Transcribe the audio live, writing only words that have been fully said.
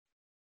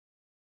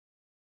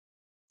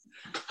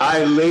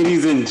Hi,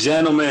 ladies and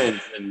gentlemen,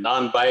 and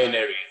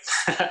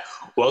non-binaries.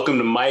 Welcome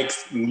to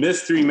Mike's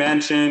Mystery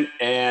Mansion,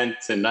 and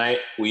tonight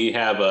we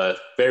have a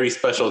very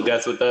special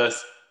guest with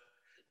us,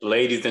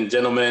 ladies and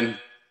gentlemen,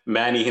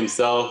 Manny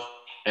himself,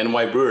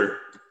 NY Brewer.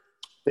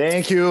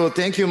 Thank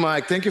you,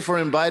 Mike. Thank you for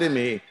inviting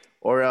me,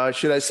 or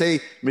should I say,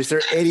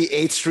 Mr.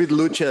 88th Street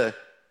Lucha.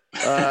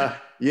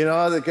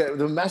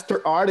 The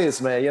master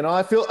artist, man.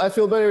 I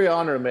feel very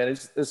honored, man.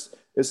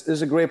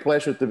 It's a great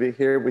pleasure to be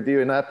here with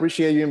you, and I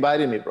appreciate you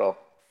inviting me, bro.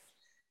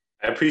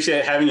 I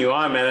appreciate having you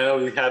on, man. I know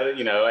we had,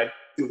 I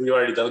think we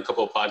already done a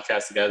couple of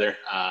podcasts together.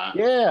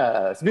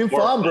 Yeah, it's been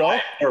fun, bro.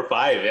 Four or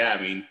five, yeah.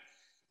 I mean,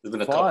 there's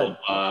been a Fun.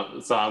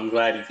 couple, so I'm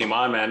glad you came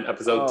on, man.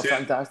 Episode Oh, two.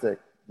 fantastic.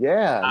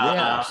 Yeah, Um,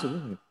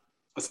 absolutely.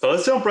 So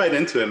let's jump right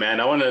into it, man.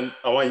 Want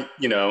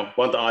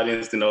the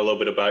audience to know a little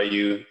bit about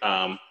you,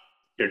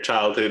 your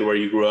childhood, where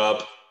you grew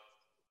up.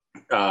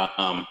 Yeah,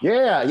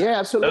 Let us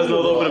absolutely, know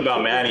a little bro. bit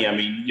about Absolutely. Manny. I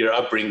mean, your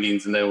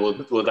upbringings, and then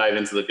we'll dive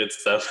into the good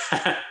stuff.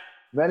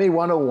 Manny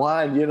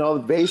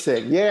 101,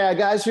 basic. Yeah,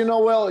 guys,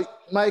 well,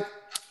 Mike,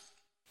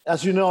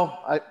 as you know,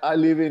 I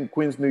live in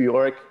Queens, New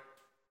York,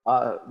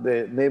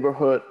 the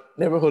neighborhood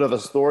of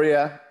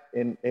Astoria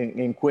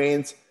in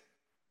Queens.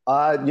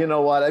 You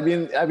know what? I've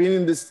been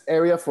in this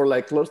area for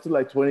like close to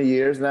like 20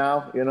 years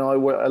now.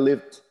 I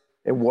lived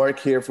and worked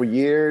here for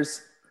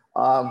years.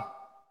 Um,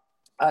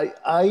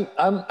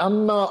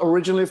 I'm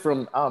originally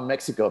from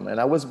Mexico, man.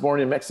 I was born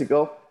in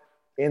Mexico,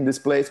 in this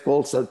place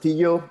called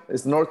Saltillo.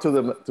 It's north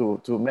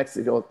to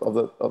Mexico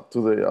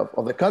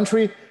of the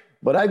country,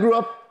 but I grew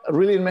up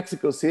really in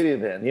Mexico City.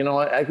 Then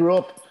I grew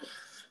up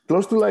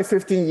close to like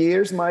 15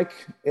 years, Mike,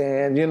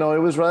 and it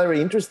was rather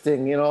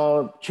interesting.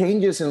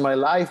 Changes in my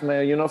life,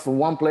 man. From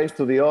one place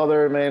to the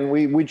other, man.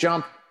 We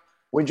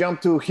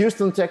jumped to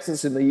Houston,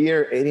 Texas in the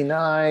year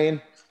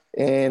 '89.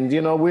 And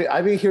we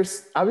I've been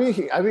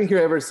here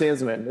ever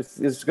since, man.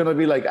 It's gonna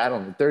be like, I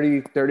don't know,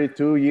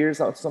 32 years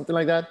or something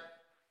like that.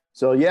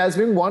 So yeah, it's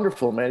been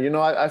wonderful, man.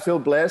 I feel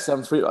blessed.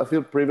 I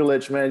feel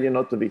privileged, man.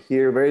 To be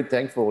here. Very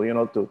thankful.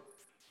 To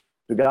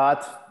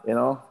God.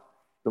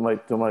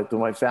 To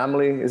my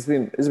family. It's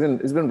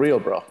been real,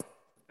 bro.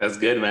 That's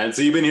good, man.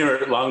 So you've been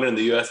here longer in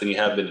the U.S. than you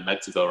have been in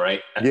Mexico,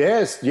 right?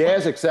 Yes,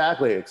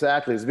 exactly. It's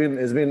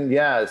been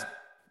yeah, it's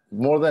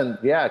more than,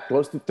 yeah,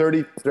 close to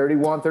 30,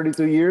 31,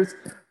 32 years.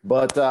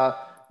 But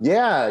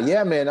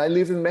yeah, man. I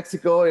live in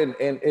Mexico, and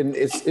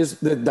it's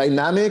the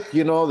dynamic,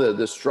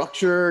 the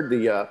structure,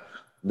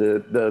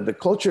 the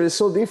culture is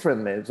so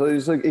different, man. So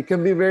it's like it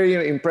can be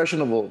very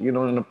impressionable,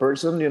 in a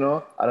person,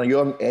 at a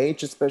young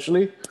age,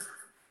 especially.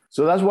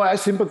 So that's why I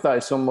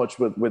sympathize so much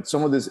with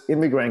some of these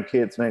immigrant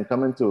kids, man,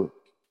 coming to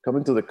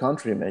the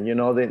country, man.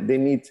 They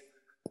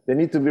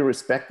need to be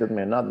respected,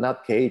 man,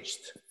 not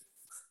caged.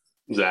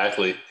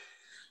 Exactly.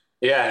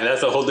 Yeah, and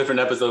that's a whole different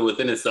episode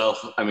within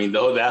itself. I mean,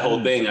 that whole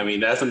Mm. thing. I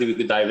mean, that's something we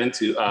could dive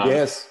into.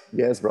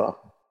 Yes, bro.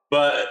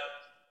 But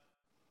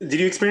Did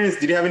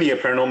you have any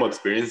paranormal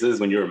experiences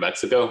when you were in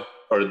Mexico,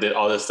 or did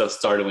all this stuff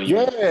started when you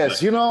were?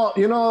 Yes,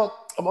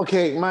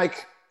 okay,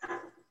 Mike.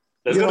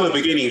 Let's You go to the know,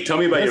 beginning. Tell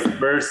me about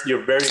let's.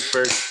 your very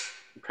first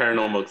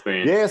paranormal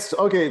experience, Yes,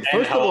 okay. and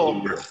First how of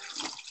old you all, were.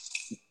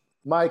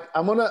 Mike,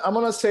 I'm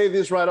gonna say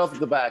this right off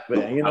the back,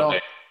 man.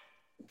 Okay.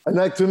 And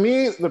like, to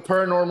me, the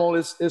paranormal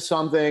is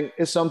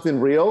something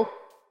real.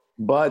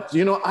 But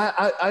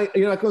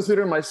I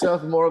consider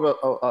myself more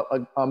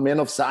of a man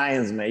of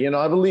science, man.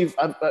 I believe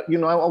I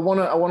want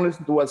to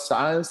listen to what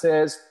science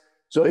says.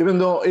 So even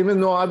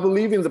though I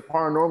believe in the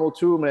paranormal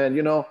too, man,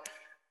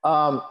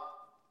 um,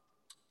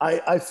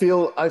 I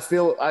feel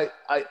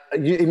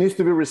it needs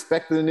to be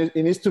respected, and it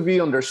needs to be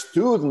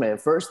understood, man.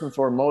 First and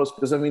foremost,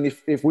 because I mean,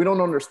 if we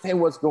don't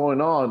understand what's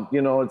going on,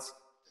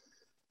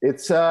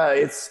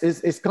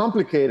 it's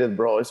complicated,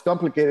 bro. It's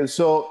complicated.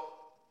 So.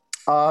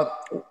 Uh,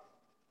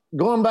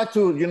 Going back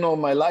to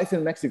my life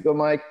in Mexico,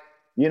 Mike.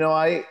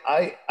 I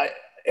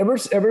ever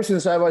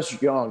since I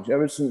was young,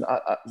 ever since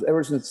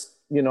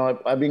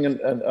I've been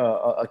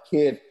a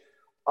kid.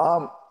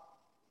 Um,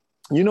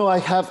 I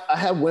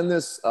have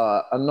witnessed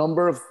a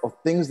number of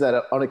things that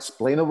are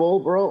unexplainable,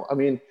 bro. I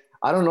mean,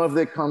 I don't know if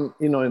they come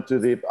into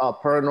the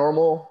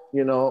paranormal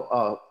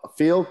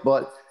field,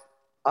 but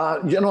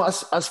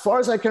as far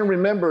as I can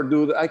remember,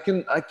 dude, I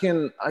can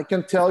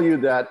tell you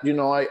that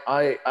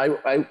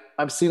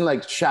I've seen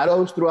like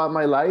shadows throughout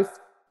my life,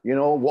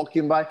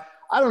 walking by.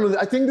 I don't know.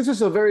 I think this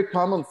is a very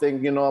common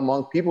thing,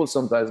 among people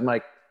sometimes,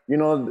 Mike.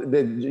 From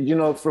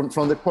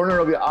the corner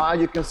of your eye,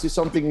 you can see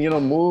something,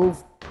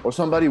 move, or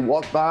somebody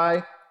walk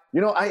by.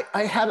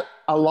 I had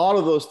a lot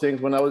of those things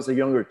when I was a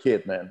younger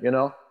kid, man.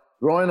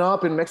 Growing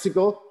up in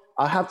Mexico,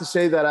 I have to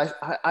say that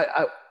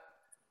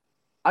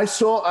I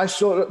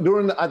saw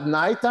during at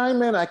nighttime,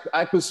 man.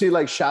 I could see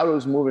like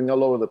shadows moving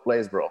all over the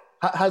place, bro.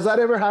 Has that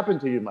ever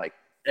happened to you, Mike?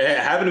 It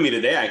happened to me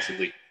today,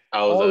 actually.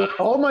 I was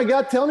Oh my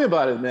God, tell me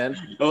about it, man.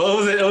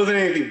 well, it wasn't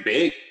anything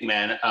big,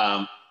 man.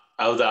 I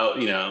was out,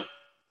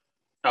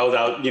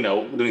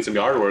 doing some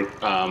yard work,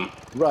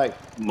 Right.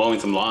 mowing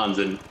some lawns,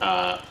 and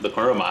the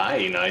corner of my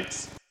eye, I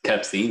just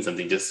kept seeing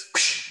something just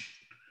whoosh.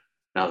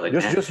 And I was like,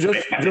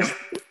 just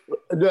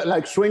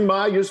like swing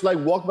by, just like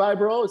walk by,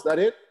 bro. Is that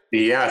it?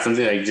 yeah,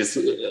 something like just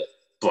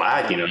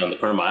black, you know, on the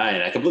corner of my eye.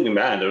 And I kept looking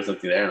back, and there was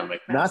something there, and I'm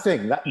like,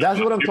 nothing. That's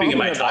what I'm talking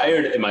am I about.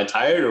 tired? Am I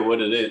tired, or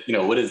what is it? You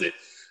know, what is it?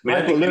 I mean,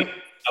 Michael,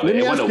 let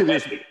me ask you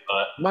this,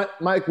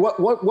 but Mike.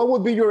 What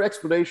would be your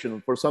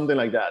explanation for something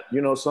like that?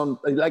 You know, some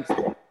like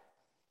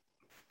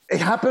it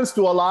happens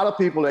to a lot of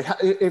people.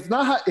 If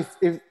not, if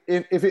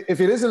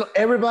it isn't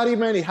everybody,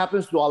 man, it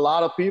happens to a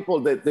lot of people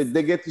that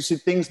they get to see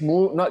things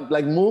move, not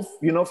like move,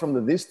 you know, from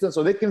the distance,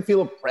 so they can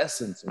feel a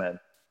presence, man.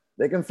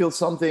 They can feel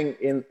something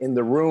in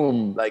the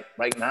room, like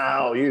right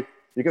now. You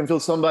can feel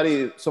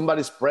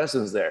somebody's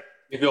presence there.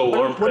 you feel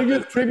warm. What do you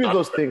attribute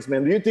those things,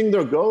 man? Do you think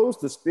they're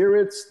ghosts, the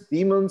spirits,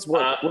 demons?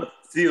 What?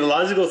 See, the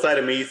logical side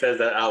of me says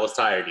that I was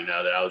tired, you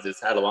know, that I was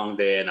just had a long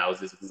day and I was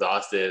just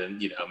exhausted,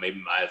 and you know,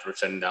 maybe my eyes were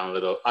shutting down a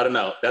little. I don't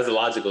know. That's the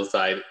logical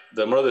side.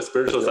 The more the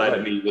spiritual side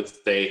of me would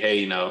say, hey,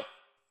 you know,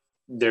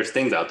 there's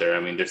things out there. I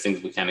mean, there's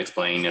things we can't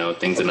explain, you know,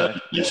 things in other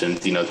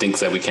dimensions, you know, things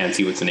that we can't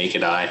see with the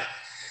naked eye.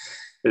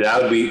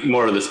 That would be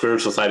more of the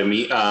spiritual side of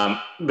me.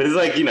 But it's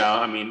like, you know,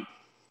 I mean,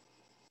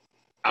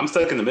 I'm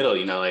stuck in the middle,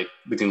 you know, like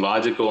between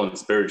logical and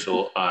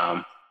spiritual.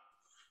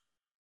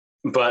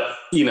 But,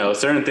 you know,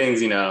 certain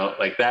things, you know,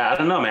 like that, I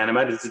don't know, man, I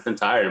might have just been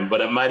tired,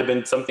 but it might have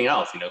been something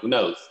else, you know, who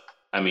knows?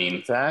 I mean,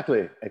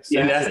 Exactly.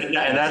 and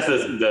that's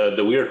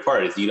the weird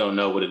part is you don't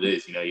know what it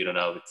is, you know, you don't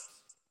know.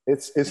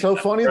 It's so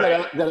funny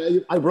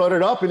that I brought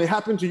it up, and it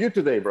happened to you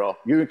today, bro.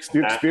 You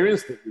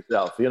experienced it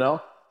yourself, you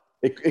know?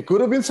 It could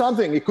have been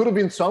something. It could have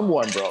been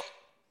someone, bro.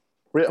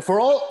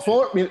 For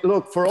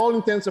all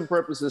intents and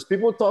purposes,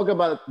 people talk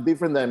about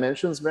different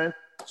dimensions, man.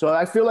 So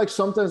I feel like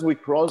sometimes we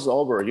cross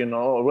over, you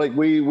know, like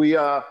we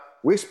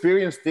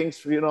experience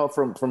things, you know,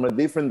 from a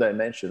different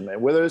dimension,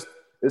 man. Whether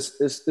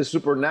it's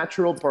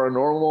supernatural,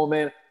 paranormal,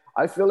 man.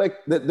 I feel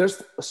like that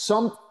there's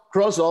some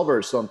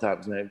crossover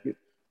sometimes, man.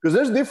 Because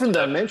there's different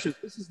dimensions.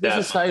 This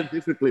is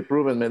scientifically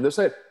proven, man. There's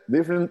like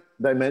different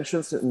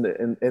dimensions in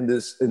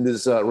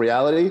this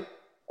reality.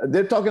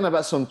 They're talking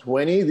about some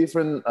 20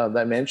 different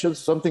dimensions,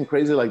 something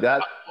crazy like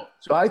that.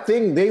 So I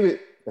think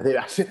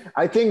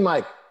I think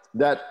Mike,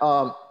 that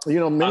you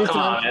know, many come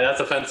times. on, man, that's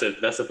offensive.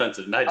 That's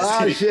offensive. Not just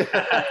Ah,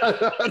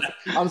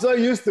 shit. I'm so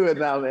used to it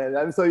now, man.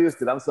 I'm so used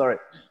to it. I'm sorry.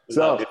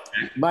 So,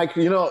 Mike,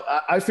 you know,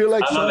 I feel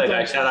like I love that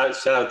guy.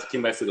 Shout out to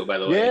King Mexico, by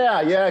the way.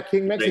 Yeah,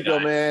 King Mexico,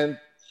 man.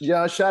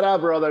 Yeah, shout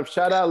out, brother.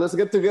 Shout out. Let's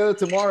get together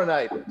tomorrow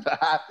night.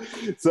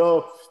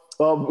 So,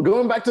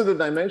 going back to the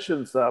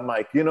dimensions,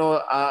 Mike, you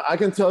know, I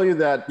can tell you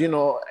that, you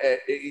know,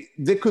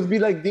 there could be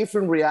like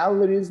different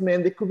realities,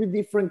 man. There could be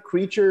different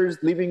creatures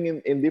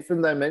living in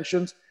different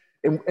dimensions.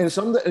 And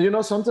some, you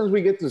know, sometimes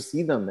we get to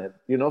see them, man,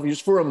 you know,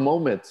 just for a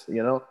moment,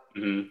 you know.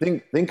 Mm-hmm.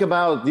 Think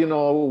about, you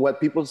know, what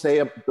people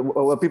say,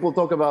 what people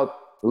talk about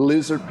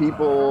lizard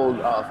people,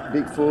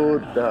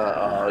 Bigfoot,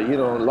 you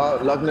know,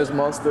 Loch Ness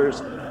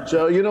monsters.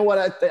 So, you know what,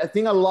 I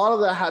think a lot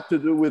of that had to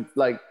do with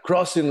like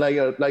crossing, like,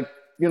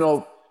 you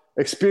know,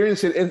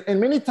 experience it. And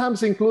many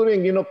times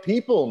including, you know,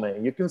 people,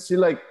 man, you can see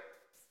like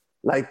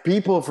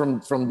people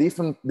from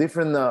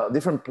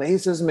different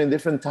places, man,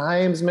 different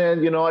times,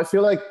 man. You know, I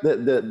feel like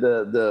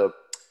the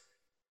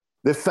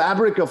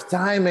fabric of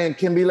time, man,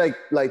 can be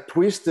like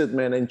twisted,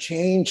 man, and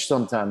changed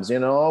sometimes, you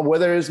know,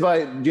 whether it's by,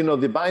 you know,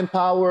 divine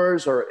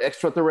powers or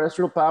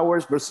extraterrestrial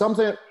powers, but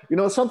something, you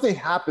know, something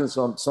happens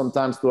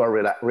sometimes to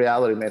our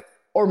reality, man,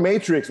 or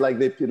matrix, like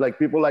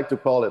people like to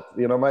call it,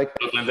 you know, Mike.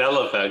 The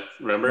Mandela effect,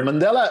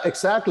 remember?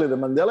 Exactly, the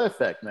Mandela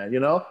effect, man, you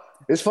know.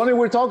 It's funny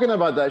we're talking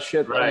about that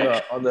shit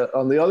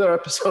on the other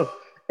episode,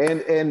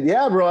 and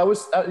yeah, bro, I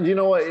was you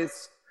know,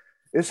 it's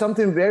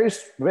something very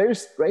very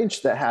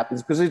strange that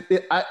happens, because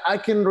I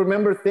can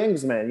remember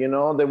things, man. You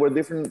know, they were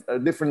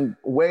different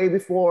way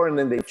before, and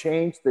then they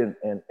changed,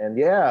 and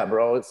yeah,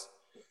 bro,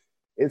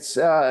 it's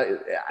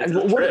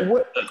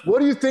what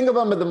do you think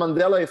about the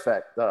Mandela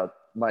effect,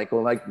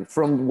 Michael? Like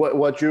from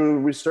what you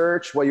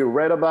researched, what you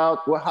read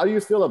about, how do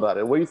you feel about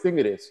it? What do you think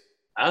it is?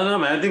 I don't know,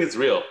 man. I think it's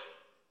real.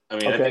 I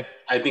mean, okay.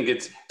 I think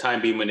it's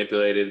time being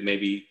manipulated.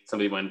 Maybe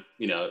somebody went,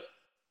 you know,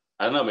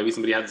 I don't know. Maybe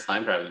somebody has a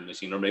time traveling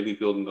machine, or maybe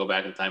people can go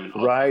back in time and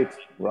right,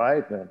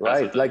 man,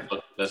 right. Like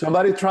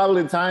somebody traveled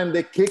in time,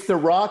 they kicked the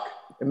rock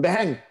and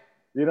bang.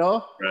 You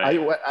know, right.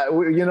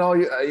 You know,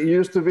 you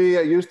used to be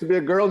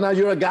a girl, now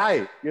you're a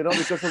guy. You know,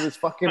 because of this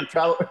fucking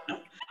travel.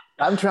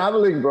 I'm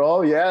traveling,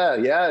 bro. Yeah.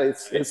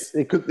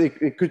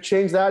 It could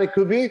change that. It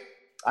could be.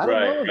 I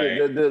don't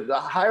know, the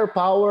higher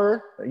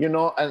power, you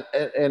know,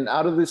 and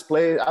out of this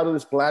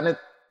planet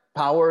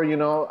power, you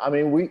know. I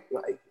mean,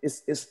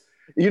 it's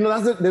you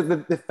know, that's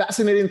the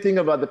fascinating thing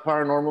about the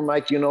paranormal,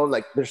 Mike. You know,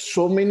 like there's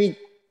so many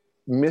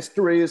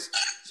mysteries,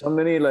 so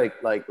many like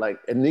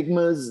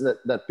enigmas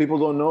that people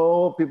don't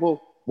know,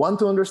 people want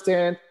to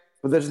understand,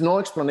 but there's no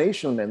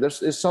explanation, man.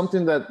 It's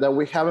something that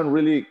we haven't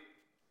really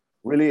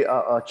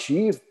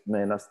achieved,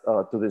 man,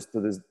 to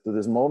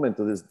this moment,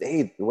 to this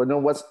date. We know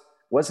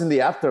what's in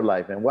the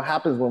afterlife, and what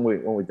happens when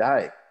we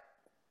die.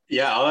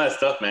 Yeah, all that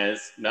stuff, man.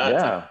 It's nuts.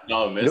 Yeah.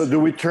 No Do mystery.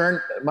 we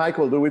turn,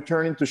 Michael? Do we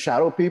turn into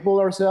shadow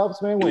people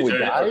ourselves, man, when We we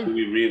turn it, or die?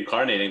 we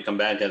reincarnate and come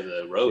back as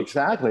a roach,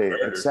 Exactly.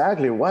 bird.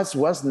 Exactly. What's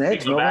We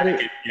next? come back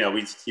Nobody. and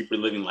we just keep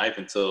reliving life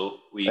until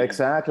we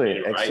Exactly. get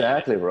it right.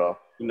 Exactly, bro.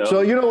 Who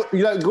So knows?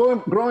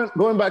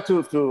 going back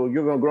to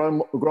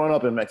growing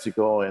up in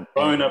Mexico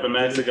Growing up in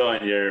Mexico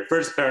and your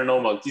first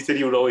paranormal, you said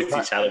you would always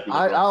see shadow people.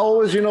 I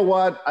always, you know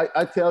what?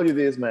 I tell you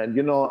this, man.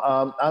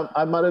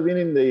 I might have been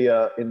in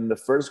the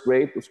first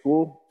grade of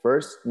school.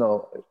 First,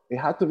 no, it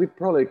had to be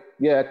probably,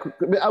 yeah.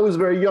 I was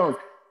very young.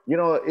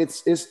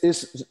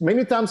 It's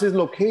many times it's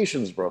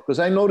locations, bro. Because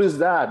I noticed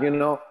that,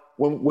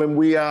 when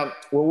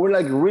we're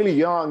like really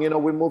young,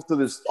 we moved to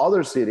this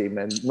other city,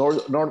 man,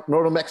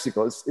 northern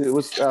Mexico. It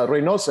was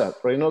Reynosa.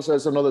 Reynosa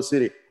is another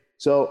city.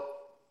 So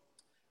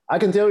I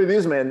can tell you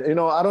this, man.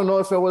 I don't know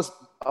if I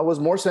was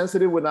more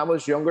sensitive when I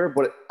was younger,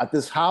 but at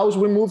this house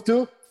we moved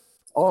to,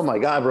 oh my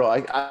God, bro,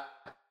 I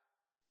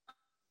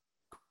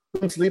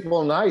couldn't sleep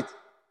all night.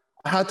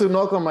 I had to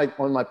knock on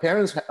my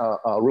parents'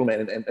 room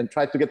and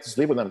try to get to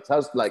sleep with them. It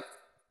was like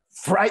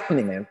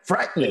frightening, man,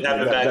 frightening. It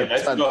happened back in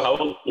Mexico. How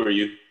old were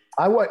you?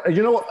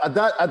 At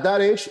that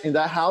age in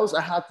that house,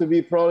 I had to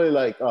be probably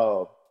like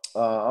I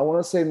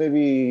want to say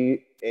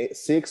maybe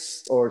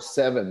 6 or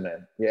 7,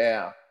 man.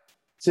 Yeah.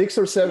 6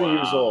 or 7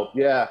 years old.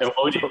 Yeah. And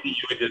what would you think?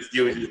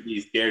 You would just be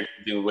scared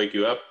to wake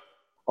you up?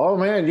 Oh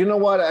man, you know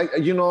what?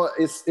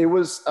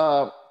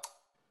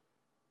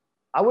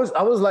 I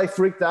was like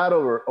freaked out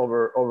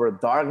over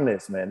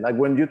darkness, man. Like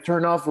when you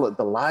turn off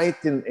the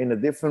light in a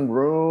different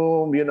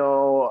room,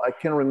 I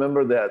can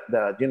remember that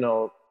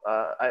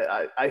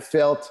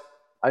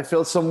I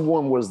felt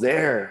someone was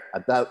there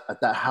at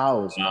that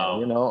house, Wow.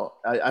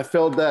 man. I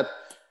felt that,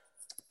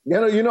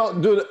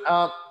 dude.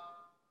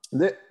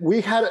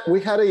 We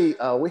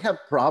have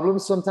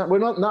problems sometimes. We're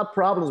not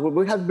problems, but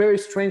we have very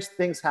strange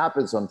things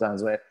happen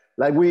sometimes, man.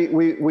 Like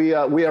we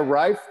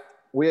arrive,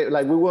 we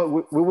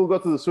will go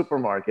to the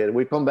supermarket.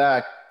 We come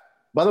back.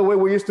 By the way,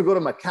 we used to go to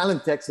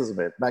McAllen, Texas,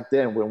 man. Back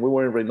then, when we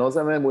were in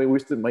Reynosa, man, we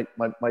used to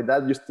my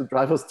dad used to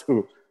drive us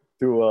to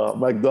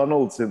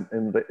McDonald's in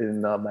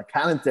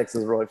McAllen,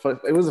 Texas, bro.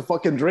 It was a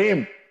fucking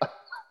dream.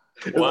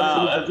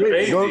 Wow, that's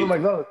crazy.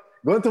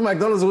 Going to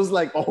McDonald's was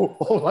like,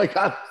 oh my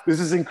God, this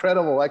is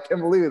incredible. I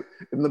can't believe it.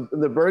 In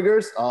the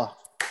burgers,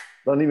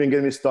 don't even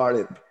get me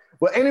started.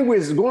 Well,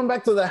 anyways, going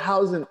back to the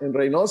house in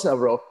Reynosa,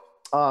 bro,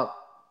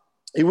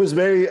 it was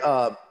very,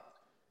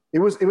 it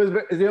was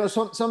very,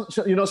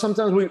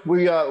 sometimes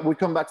we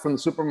come back from the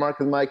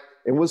supermarket, Mike,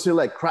 and we'll see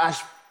like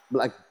crash,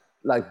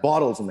 like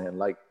bottles, man,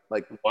 like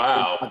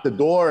wow, at the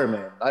door,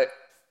 man.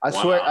 I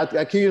swear,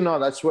 I kid you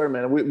not, I swear,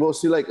 man. We'll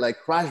see like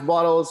crash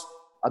bottles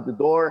at the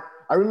door.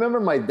 I remember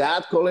my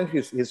dad calling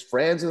his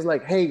friends. It's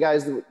like, hey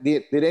guys,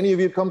 did any of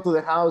you come to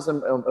the house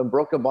and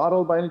broke a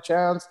bottle by any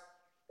chance?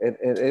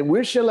 And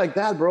weird shit like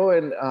that, bro.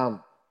 And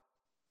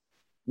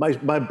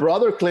my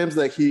brother claims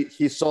that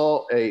he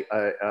saw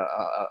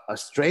a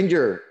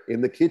stranger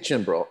in the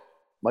kitchen, bro.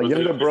 My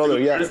younger brother,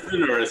 yeah.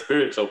 Person or a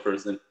spiritual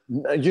person?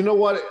 You know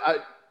what?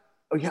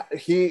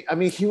 He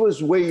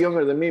was way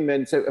younger than me,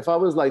 man. So if I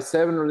was like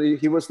 7 or 8,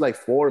 he was like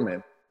 4,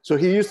 man. So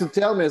he used to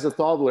tell me as a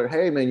toddler,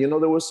 hey man,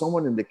 there was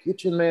someone in the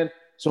kitchen, man.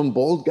 Some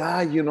bald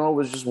guy,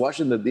 was just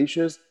washing the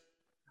dishes.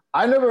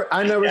 I never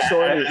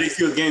saw it. At least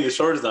he was getting the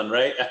chores done,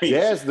 right?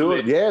 Yes,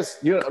 dude. Yes.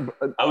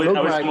 I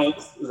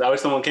wish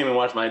someone came and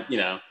watched my,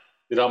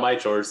 did all my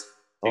chores.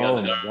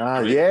 Oh my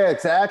God. Yeah,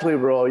 exactly,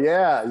 bro.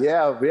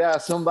 Yeah.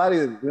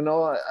 Somebody,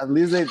 at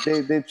least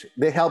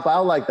they help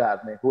out like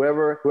that, man.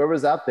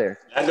 Whoever's out there.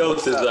 That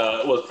ghost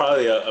was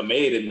probably a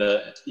maid in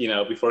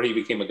the, before he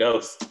became a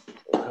ghost.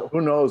 Who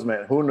knows,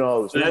 man? Who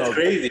knows? That's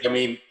crazy. I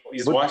mean,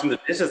 he's washing the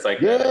dishes like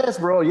that. Yes,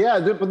 bro. Yeah,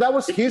 dude, but that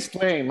was his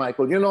claim,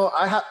 Michael.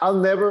 I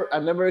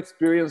never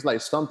experienced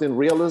like something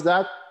real as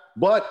that.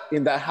 But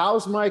in that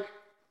house, Mike,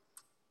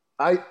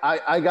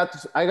 I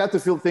got to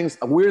feel things,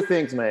 weird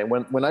things, man.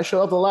 When I shut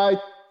off the light,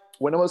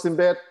 when I was in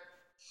bed,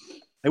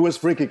 it was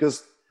freaky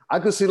because I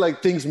could see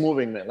like things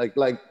moving, man,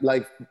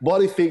 like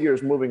body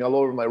figures moving all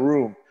over my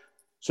room.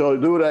 So,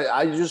 dude,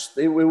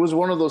 it was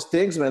one of those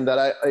things, man,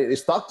 that it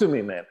stuck to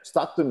me, man.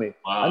 Stuck to me.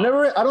 Wow.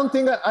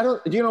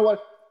 You know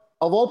what?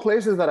 Of all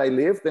places that I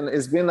lived, and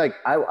it's been like,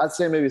 I'd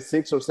say maybe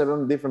 6 or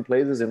 7 different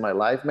places in my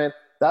life, man.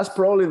 That's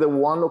probably the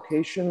one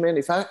location, man.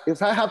 If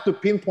I have to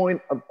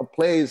pinpoint a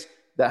place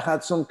that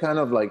had some kind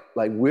of like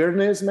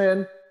weirdness,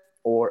 man,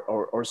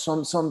 or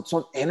some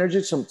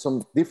energy,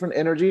 some different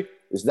energy,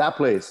 is that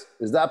place.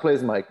 Is that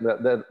place, Mike?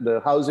 The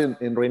house in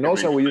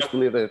Reynosa we used to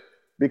live in.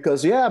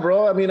 Because, yeah,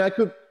 bro, I mean, I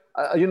could...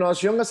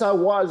 as young as I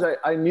was,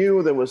 I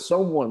knew there was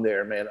someone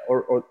there, man,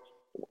 or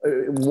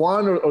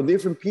one or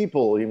different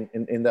people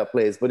in that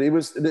place. But they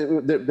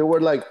were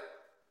like,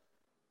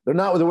 they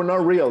were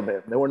not real,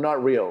 man. They were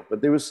not real.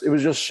 But it was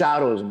just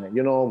shadows, man.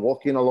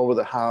 Walking all over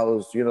the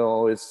house.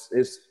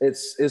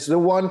 It's the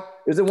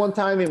one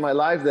time in my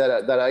life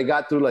that I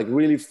got to like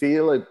really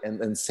feel it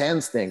and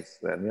sense things,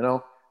 man.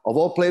 Of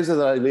all places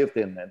that I lived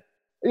in, man.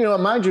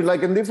 Mind you,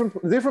 like in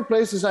different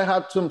places, I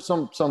had some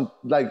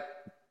like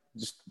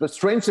just the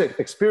strange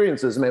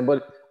experiences, man.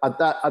 But at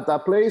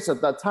that place,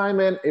 at that time,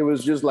 man, it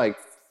was just like,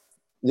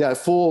 yeah,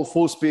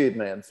 full speed,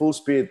 man, full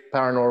speed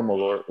paranormal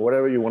or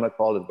whatever you want to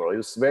call it, bro. It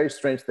was very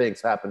strange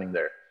things happening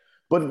there.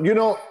 But you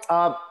know,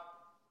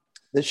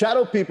 the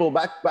shadow people,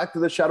 back to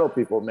the shadow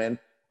people, man.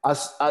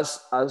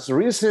 As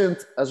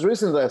recent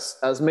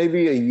as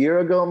maybe a year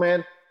ago,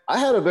 man, I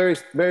had a very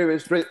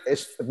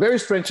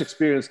strange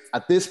experience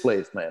at this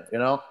place, man. You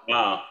know.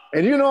 Wow.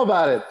 And you know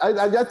about it.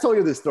 I told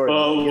you this story.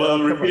 Well,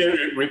 repeat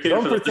it.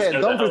 Don't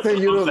pretend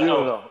you don't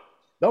know.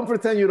 Don't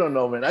pretend you don't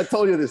know, man. I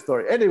told you this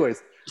story.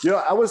 Anyways, you know,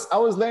 I was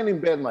laying in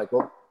bed,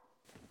 Michael.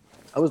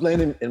 I was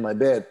laying in my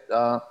bed.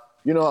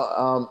 You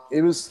know,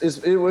 it's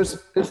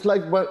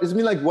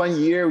been like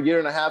 1 year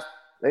and a half,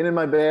 laying in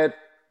my bed.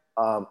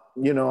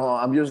 You know,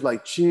 I'm just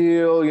like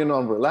chill. You know,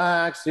 I'm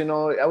relaxed. You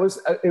know, it was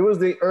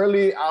the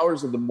early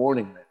hours of the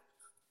morning,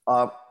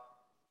 man.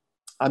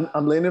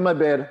 I'm laying in my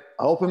bed.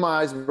 I open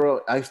my eyes,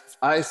 bro. I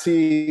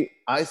see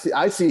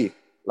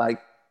like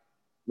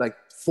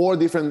 4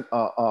 different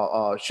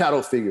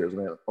shadow figures,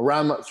 man,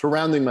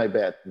 surrounding my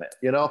bed, man.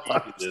 You know.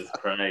 Jesus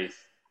Christ.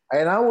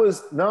 And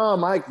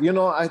Mike. You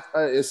know,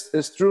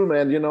 it's true,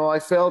 man. You know, I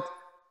felt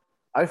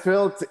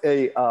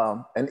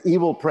an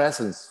evil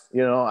presence.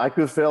 You know, I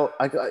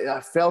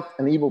felt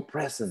an evil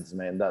presence,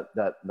 man.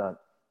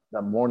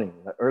 That morning,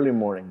 that early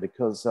morning,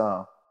 because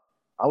I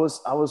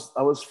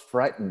was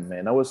frightened,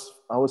 man. I was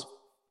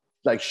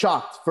like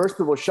shocked. First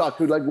of all, shocked.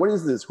 Like, what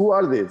is this? Who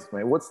are these,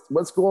 man?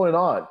 What's going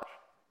on?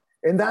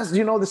 And that's,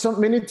 you know, there's so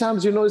many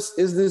times, you know, is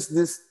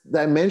this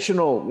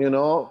dimensional, you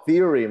know,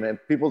 theory, man.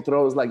 People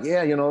throw it's like,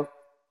 yeah, you know,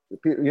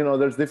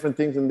 there's different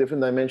things in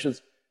different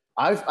dimensions.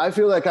 I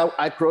feel like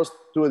I crossed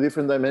to a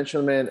different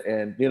dimension, man.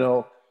 And, you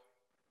know,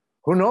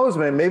 who knows,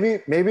 man?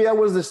 Maybe I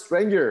was the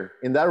stranger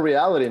in that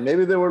reality.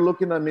 Maybe they were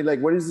looking at me like,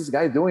 what is this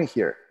guy doing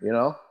here? You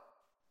know?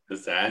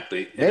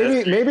 Exactly.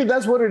 Maybe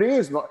that's what it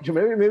is.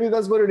 Maybe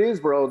that's what it is,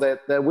 bro.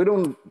 That we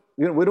don't,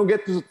 you know, we don't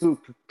get to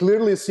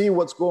clearly see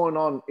what's going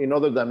on in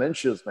other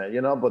dimensions, man.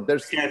 You know, but you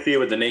can't see it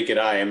with the naked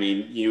eye. I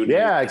mean,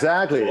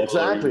 exactly.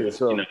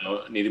 So you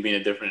know, need to be in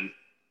a different.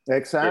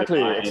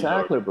 Exactly,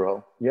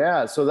 bro.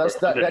 Yeah. So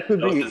that could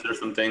be. Or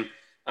something.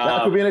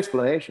 That could be an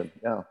explanation.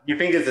 Yeah. You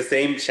think it's the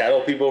same shadow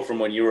people from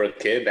when you were a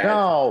kid?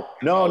 No.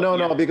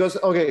 Because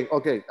okay.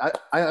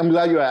 I'm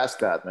glad you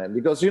asked that, man.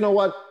 Because you know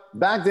what?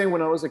 Back then,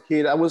 when I was a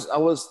kid, I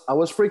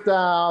was freaked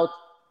out,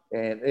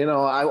 and you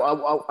know,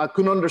 I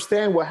couldn't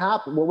understand what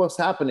was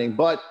happening.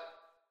 But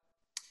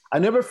I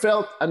never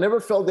felt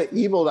the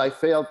evil I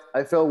felt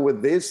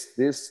with these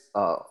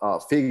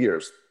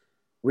figures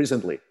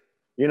recently.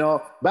 You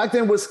know, back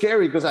then was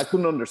scary because I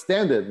couldn't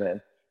understand it,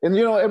 man. And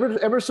you know,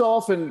 ever so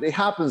often it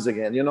happens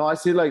again. You know, I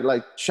see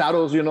like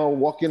shadows, you know,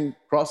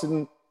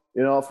 crossing,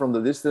 you know, from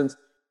the distance.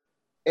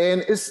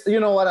 And it's, you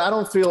know what, I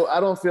don't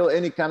feel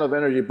any kind of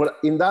energy. But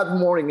in that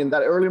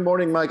early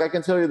morning, Mike, I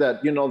can tell you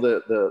that, you know,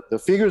 the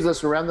figures that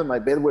surrounded my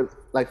bed were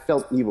like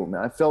felt evil,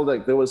 man. I felt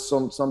like there was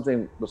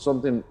something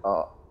something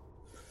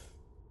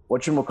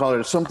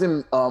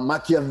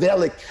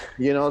Machiavellic,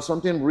 you know,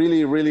 something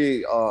really,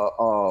 really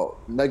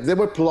like they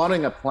were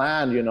plotting a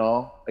plan, you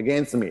know,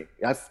 against me.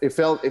 It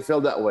felt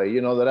that way,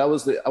 you know, that I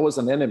was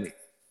an enemy.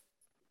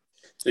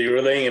 So you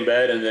were laying in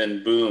bed and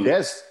then boom.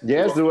 Yes,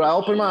 dude. I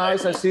open my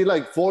eyes, I see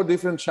like 4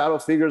 different shadow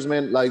figures,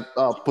 man, like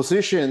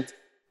positioned,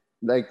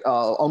 like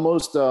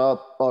almost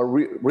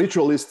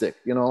ritualistic,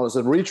 you know, it's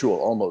a ritual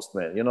almost,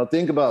 man. You know,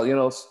 think about, you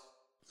know,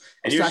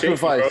 and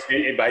sacrifice.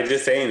 Shaking, by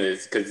just saying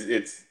this, because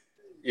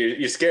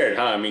you're scared,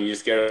 huh? I mean, you're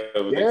scared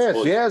of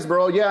yes,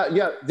 bro.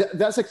 Yeah.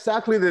 That's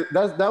exactly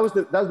that's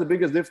the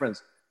biggest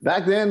difference.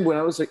 Back then, when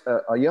I was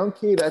a young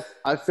kid,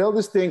 I felt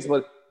these things,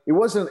 but it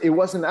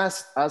wasn't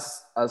as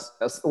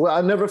well.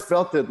 I never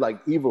felt it like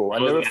evil. I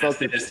never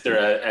felt it as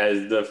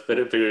the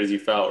figures you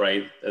felt,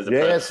 right?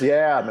 Yes,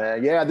 yeah,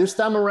 man. Yeah, this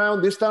time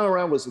around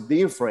was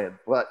different.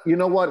 But you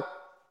know what?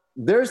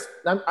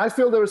 I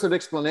feel there's an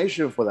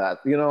explanation for that.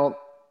 You know,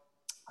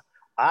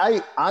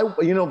 I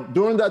you know,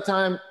 during that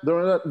time,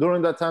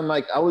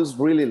 like I was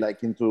really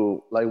like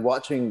into like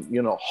watching,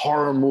 you know,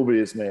 horror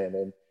movies,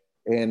 man,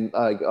 and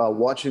like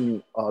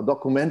watching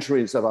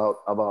documentaries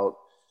about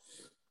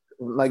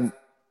like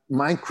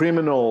mind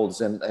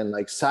criminals and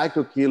like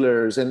psycho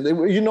killers, and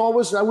you know, I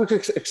was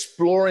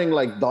exploring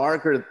like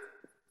darker,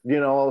 you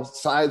know,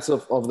 sides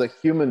of the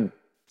human.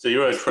 So you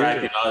were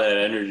attracting all that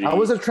energy. I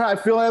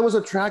feel like I was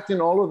attracting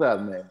all of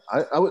that, man.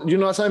 I you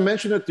know, as I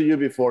mentioned it to you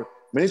before,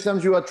 many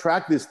times you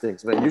attract these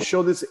things, man. You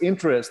show this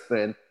interest,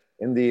 man,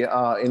 in the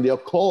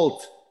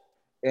occult,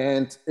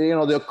 and you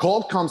know, the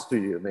occult comes to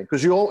you, man,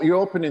 because you're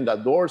opening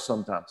that door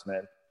sometimes,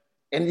 man.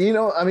 And you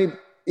know, I mean,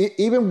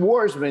 even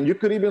worse, man, you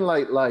could even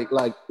like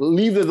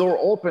leave the door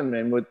open,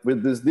 man,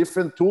 with these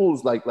different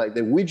tools like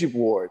the Ouija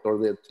board or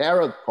the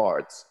tarot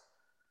cards.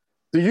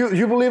 Do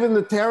you believe in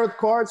the tarot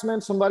cards,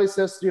 man? Somebody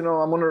says, you know,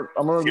 I'm gonna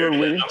do a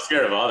reading. I'm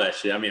scared of all that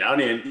shit. I mean, I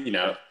don't even, you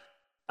know,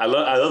 I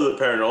love the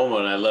paranormal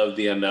and I love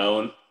the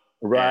unknown.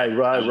 Right,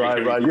 right,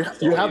 right, right.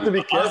 You have to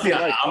be careful. Honestly,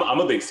 Like, I'm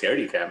a big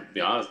scaredy cat. To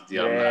be honest with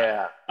you,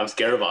 yeah, I'm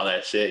scared of all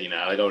that shit. You know,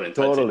 I don't even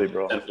touch totally, it.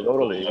 bro. 10 foot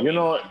Totally. pole, I You mean,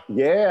 know,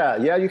 yeah,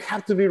 yeah. You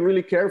have to be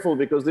really careful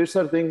because there's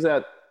some things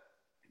that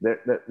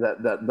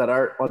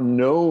are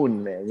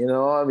unknown, man. You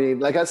know, I mean,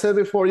 like I said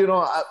before, you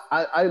know,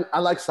 I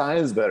like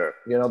science better,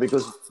 you know,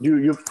 because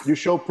you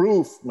show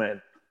proof,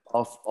 man,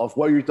 of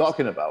what you're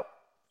talking about.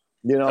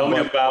 You know, tell me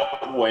but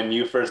about when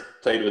you first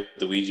played with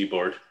the Ouija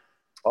board.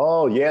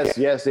 oh yes,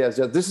 yes, yes,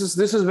 yes.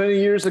 This is many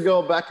years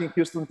ago, back in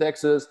Houston,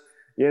 Texas.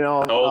 You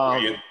know, How old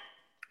were you?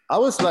 I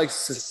was like,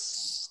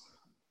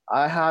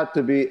 I had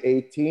to be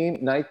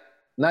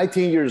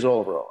 19 years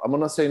old, bro. I'm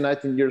gonna say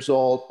 19 years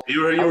old.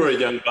 You were a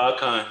young buck,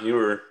 huh? You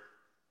were.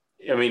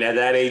 I mean, at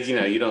that age, you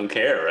know, you don't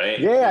care, right?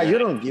 Yeah, You're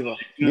you like, don't give a.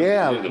 you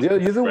Yeah,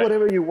 don't you do right?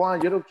 whatever you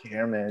want. You don't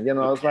care, man. You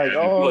know, I was like, Yeah,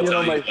 oh, people you know,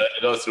 tell you like,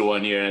 it goes through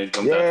 1 year and it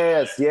comes out.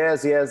 yes,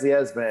 yes, yes,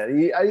 yes, man.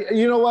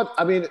 You know what?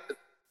 I mean,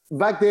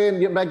 back then,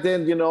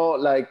 you know,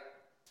 like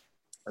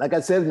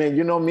I said, man,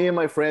 you know, me and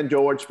my friend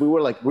George, we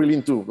were like really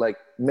into like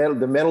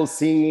the metal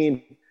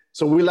scene.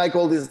 So we like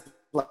all this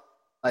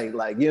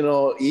like you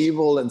know,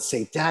 evil and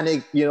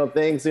satanic, you know,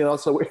 things, you know.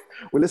 So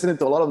we're listening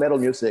to a lot of metal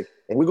music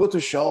and we go to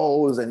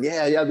shows and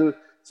yeah, dude.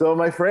 So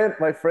my friend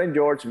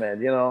George, man,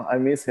 you know, I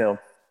miss him.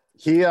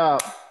 He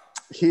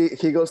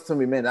he goes to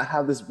me, man, I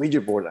have this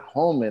Ouija board at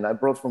home, man. I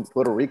brought from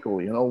Puerto Rico,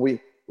 you know, Oh we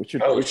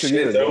should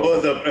shit! use So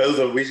it. it was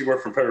a Ouija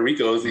board from Puerto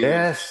Rico. It was even,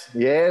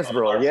 Yes,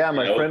 bro. Yeah, you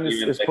my know, friend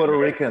even is like Puerto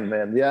Rican,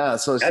 man. Yeah,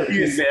 so that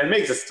even, man, it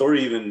makes the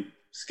story even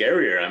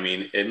scarier. I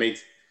mean, it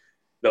makes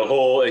the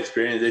whole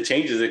experience. It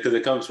changes it because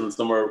it comes from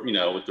somewhere, you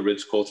know, with the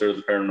rich culture,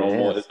 the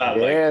paranormal. yes, It's not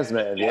like yes,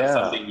 man. Yeah,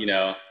 something, you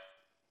know,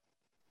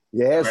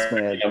 yes,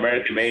 man.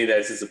 American made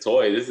that's just a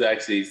toy. This is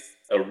actually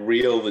a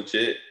real,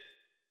 legit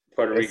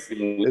Puerto Rican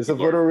It's Ouija a board.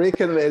 Puerto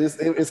Rican, man.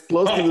 It's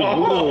close to the voodoo,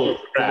 Oh,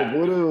 crap.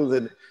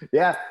 and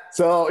yeah.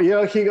 So you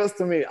know, he goes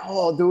to me,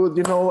 oh, dude,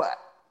 you know,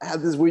 I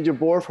have this Ouija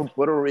board from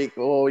Puerto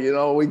Rico. You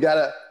know, we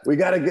gotta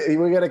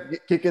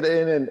kick it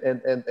in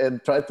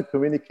and try to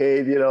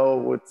communicate. You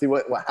know, see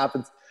what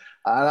happens.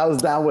 And I was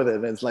down with it.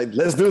 And it's like,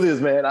 let's do this,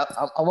 man.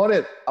 I'm on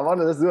it. I'm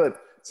on it. Let's do it.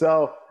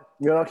 So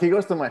you know, he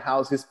goes to my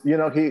house. You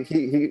know, he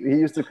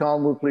used to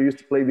come. We used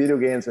to play video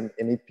games and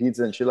eat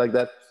pizza and shit like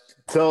that.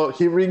 So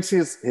he brings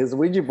his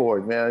Ouija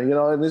board, man. You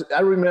know, and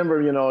I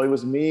remember, you know, it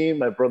was me,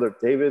 my brother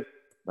David,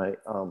 my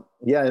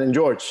yeah, and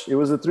George. It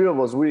was the three of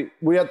us. We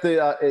at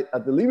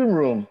the living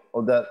room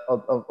of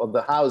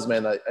the house,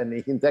 man,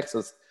 in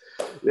Texas.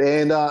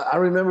 And I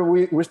remember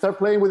we start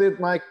playing with it,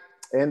 Mike.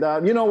 And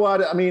you know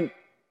what? I mean,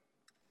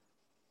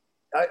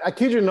 I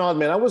kid you not,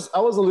 man. I was a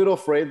little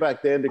afraid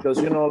back then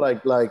because you know,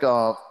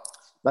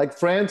 like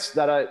friends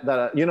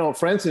you know,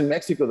 friends in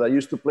Mexico that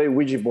used to play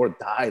Ouija board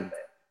died, man.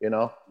 You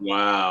know.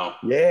 Wow.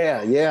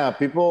 Yeah.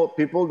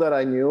 People that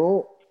I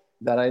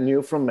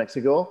knew from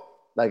Mexico,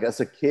 like as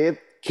a kid,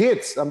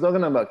 kids. I'm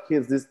talking about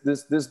kids.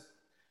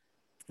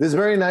 This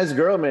very nice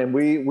girl, man.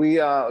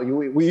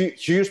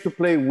 She used to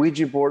play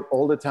Ouija board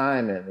all the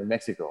time, man, in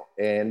Mexico,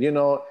 and you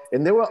know,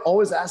 and they were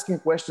always asking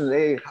questions.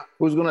 Hey,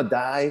 who's gonna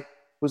die?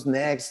 Who's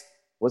next?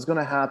 What's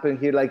gonna happen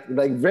here? Like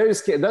very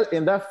scared.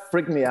 That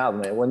freaked me out,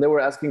 man. When they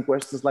were asking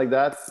questions like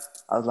that,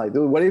 I was like,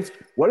 dude, what if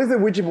the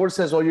Ouija board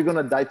says, "Oh, you're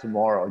gonna die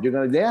tomorrow"? You're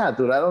gonna, yeah,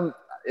 dude. I don't.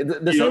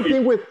 The same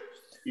thing with.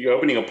 You're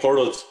opening a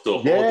portal to a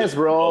whole Yes,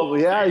 bro.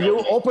 Yeah,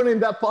 you're opening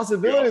that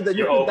possibility that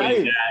you can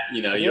die.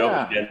 You know, you're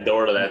opening that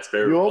door to that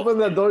spirit. You open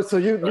the door, so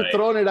you're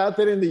throwing it out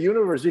there in the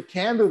universe. You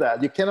can't do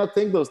that. You cannot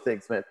think those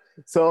things, man.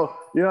 So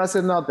you know, I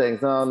said no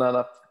thanks,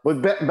 no. But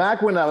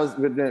back when I was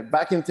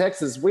back in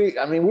Texas,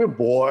 we're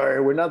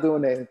bored. We're not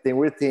doing anything.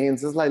 We're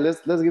teens. It's like let's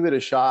give it a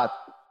shot.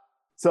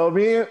 So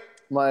me,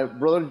 my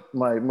brother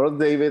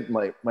David,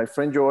 my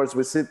friend George,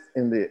 we sit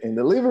in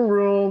the living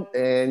room,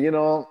 and you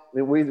know,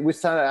 we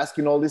started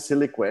asking all these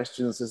silly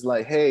questions. It's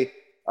like, hey,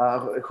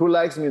 who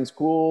likes me in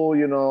school?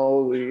 You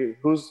know,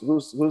 who's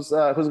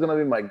gonna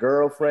be my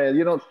girlfriend?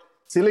 You know,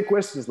 silly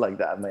questions like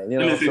that, man. You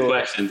know, innocent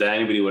questions that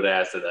anybody would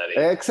ask at that age.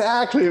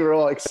 Exactly,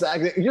 bro.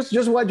 Exactly.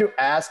 Just what you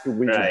ask a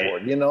Ouija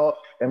board. You know,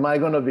 am I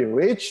gonna be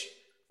rich?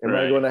 Am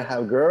I gonna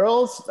have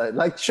girls?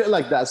 Like shit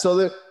like that.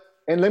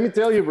 And let me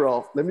tell you,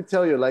 bro. Like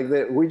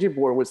the Ouija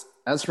board was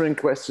answering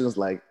questions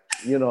like,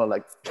 you know,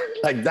 like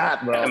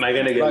that, bro. Am I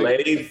gonna get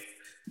laid?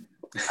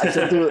 I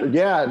said,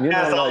 yeah, you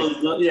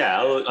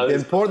know, the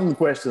important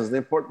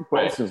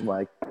questions,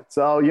 Mike.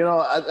 So, you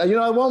know,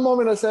 at one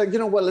moment I said, you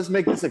know what, let's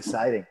make this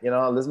exciting. You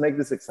know, let's make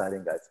this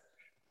exciting, guys.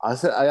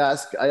 I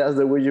asked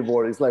the Ouija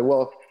board. It's like,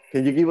 well,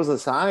 can you give us a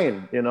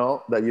sign, you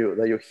know, that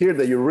you hear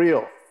that you're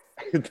real?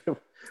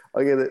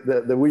 Okay,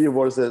 the Ouija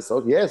board says,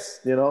 oh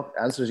yes, you know,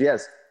 answers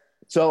yes.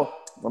 So,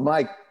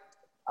 Mike,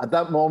 at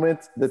that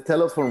moment, the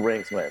telephone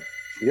rings, man.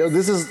 You know,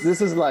 this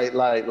is like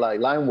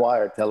line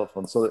wire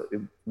telephone. So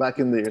back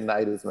in the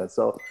 90s, man.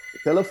 So the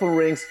telephone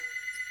rings.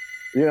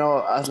 You know,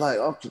 I was like,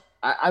 oh,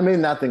 I made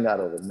nothing out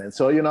of it, man.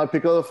 So you know, I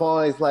pick up the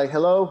phone. It's like,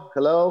 hello.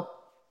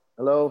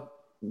 No,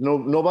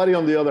 nobody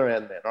on the other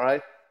end, man. All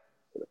right.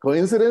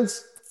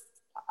 Coincidence?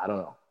 I don't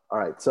know. All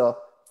right. So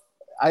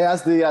I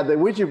asked the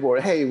Ouija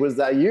board, hey, was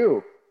that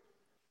you?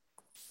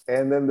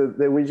 And then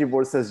the Ouija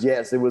board says,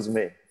 yes, it was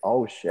me.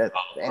 Oh shit.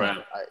 Oh, right.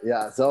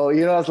 Yeah. So,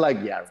 it's like,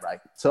 yeah, right.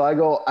 So I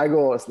go,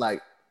 it's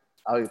like,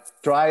 I'll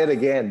try it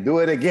again. Do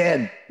it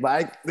again,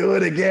 Mike. Do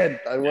it again.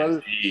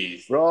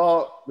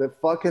 Bro, the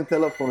fucking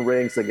telephone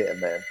rings again,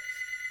 man.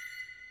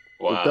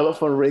 Wow. The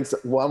telephone rings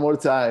one more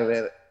time,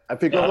 and I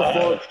pick up the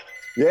phone.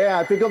 Yeah,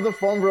 I pick up the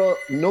phone, bro.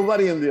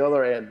 Nobody on the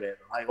other end, man.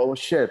 Like, oh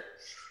shit.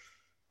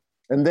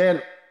 And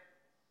then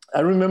I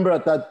remember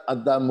at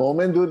that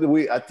moment,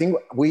 dude, I think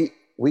we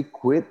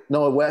quit.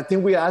 No, I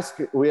think we asked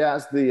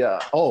the.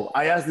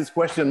 I asked this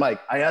question,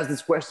 Mike. I asked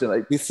this question.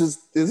 Like, this is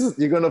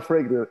you're gonna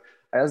freak, dude.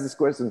 I asked this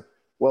question.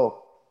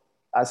 Well,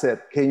 I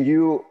said, can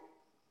you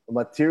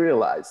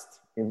materialize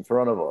in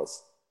front of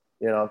us?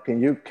 Can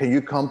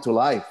you come to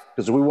life?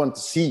 Because we want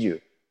to see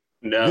you.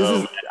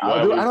 No,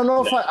 I don't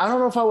know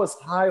if I was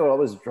high or I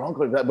was drunk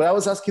or that, but I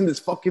was asking these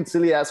fucking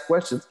silly ass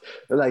questions.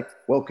 They're like,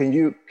 well, can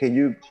you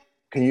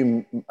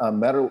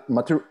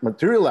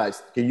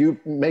materialize? Can you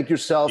make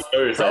yourself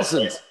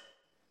present? Right?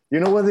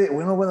 You know what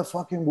the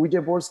fucking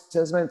Ouija board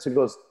says, man? So it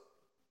goes,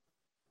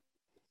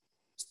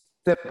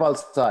 step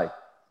outside.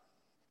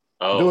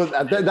 Oh,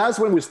 dude, that's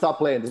when we stopped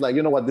playing. It's like,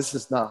 you know what? This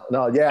is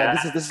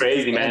this is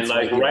crazy, man.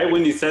 Like right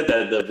when you said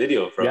that, the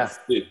video from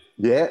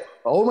yeah.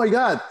 Oh my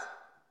god,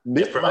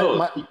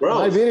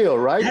 my video,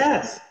 right?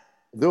 Yes,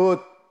 dude.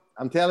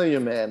 I'm telling you,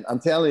 man. I'm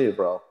telling you,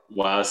 bro.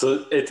 Wow.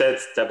 So it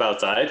said step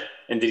outside,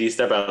 and did you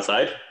step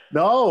outside?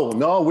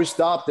 No. We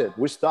stopped it.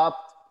 We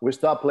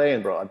stopped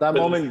playing, bro. At that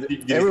moment,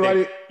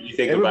 everybody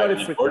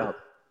freaked out.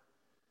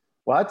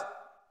 What?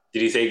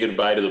 Did he say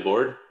goodbye to the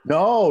board?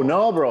 No,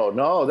 bro.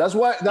 No. That's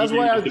why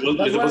I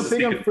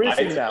think I'm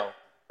freezing now.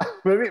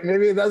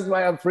 maybe that's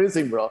why I'm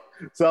freezing, bro.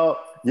 So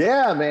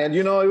yeah, man.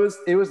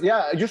 It was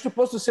yeah. You're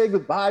supposed to say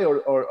goodbye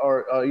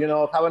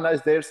or have a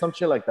nice day or some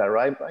shit like that,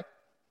 right? Like,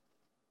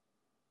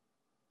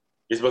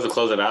 you're supposed to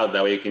close it out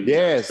that way you can.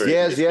 Yes.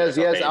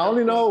 I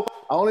only know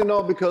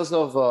because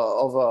of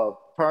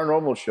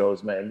paranormal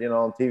shows, man.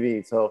 On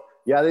TV. So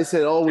yeah, they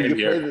said, when you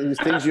play these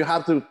things, you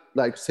have to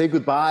like say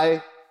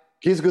goodbye.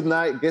 Kiss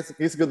goodnight,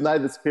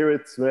 the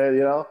spirits,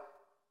 man,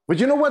 But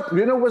you know what?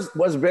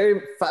 Was very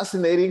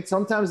fascinating.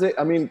 Sometimes like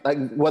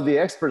what the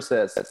expert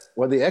says,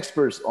 what the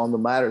experts on the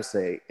matter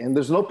say, and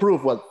there's no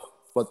proof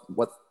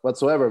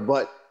whatsoever.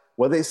 But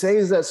what they say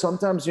is that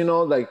sometimes,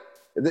 like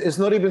it's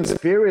not even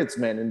spirits,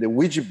 man, in the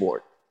Ouija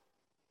board.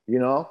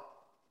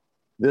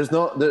 There's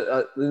no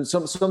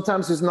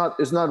sometimes it's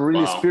not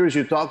really spirits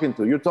you're talking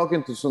to. You're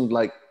talking to some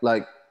like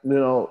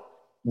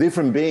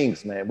different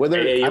beings, man.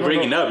 You're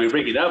breaking up, bro. You're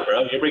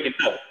breaking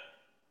up.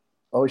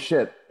 Oh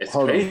shit! It's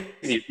crazy.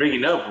 You're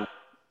breaking up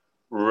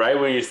right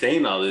when you're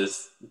saying all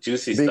this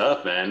juicy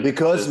stuff, man.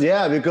 Because they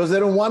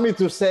don't want me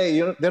to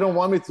say. They don't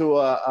want me to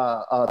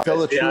tell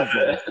the truth.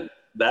 Man.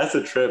 That's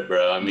a trip,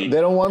 bro. I mean,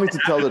 they don't want me to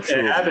tell the truth.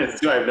 It happens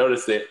too. I've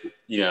noticed it.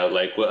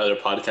 Like what other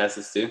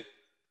podcasts do.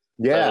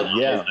 Yeah.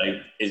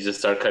 Like it just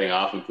start cutting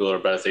off, and people are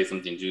about to say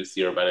something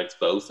juicy or about to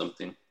expose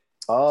something.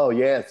 Oh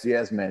yes,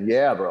 man.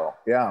 Yeah, bro.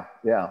 Yeah.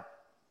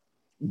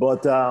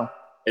 But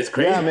it's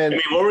crazy. Yeah, man. I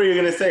mean, what were you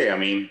gonna say? I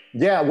mean,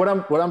 yeah. What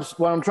I'm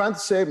trying to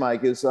say,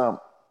 Mike, is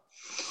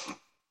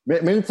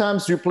many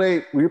times you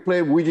play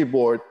Ouija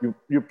board,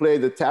 you play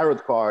the tarot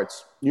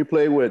cards, you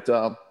play with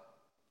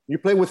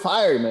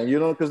fire, man.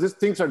 Because these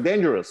things are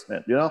dangerous,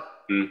 man.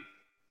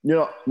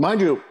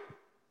 Mind you,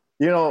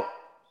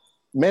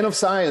 men of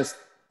science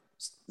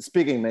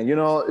speaking, man.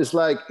 It's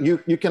like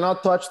you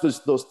cannot touch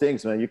those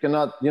things, man. You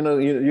cannot,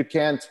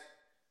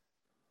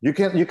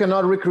 you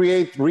cannot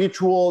recreate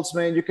rituals,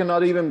 man. You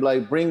cannot even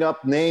like bring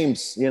up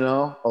names,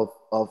 of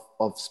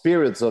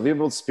spirits, of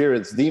evil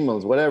spirits,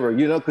 demons, whatever,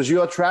 because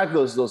you attract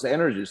those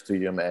energies to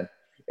you, man.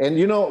 And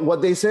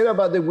what they say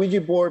about the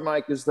Ouija board,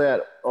 Mike, is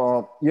that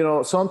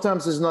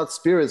sometimes it's not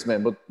spirits,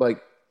 man, but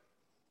like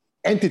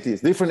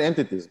entities, different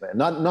entities, man,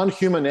 not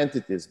non-human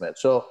entities, man.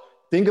 So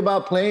think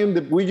about playing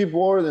the Ouija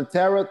board and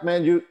tarot,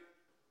 man.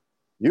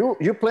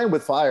 You're playing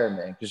with fire,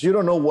 man, because you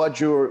don't know what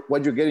you're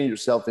getting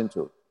yourself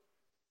into.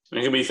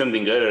 It could be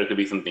something good, or it could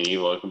be something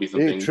evil. It could be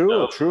something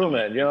true,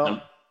 man.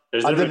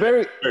 There's at the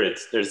very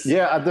spirits.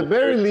 At the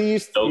very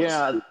least,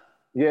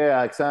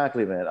 yeah,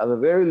 exactly, man. At the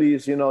very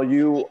least, you're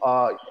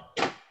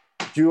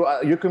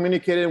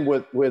communicating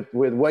with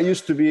what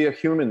used to be a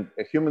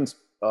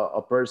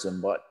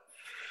person, but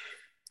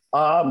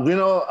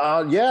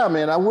yeah,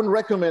 man, I wouldn't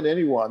recommend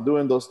anyone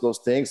doing those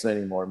things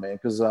anymore, man,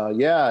 because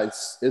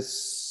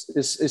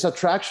it's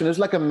attraction. It's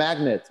like a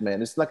magnet,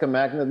 man. It's like a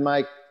magnet,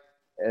 Mike.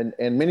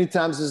 And many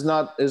times it's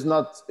not good.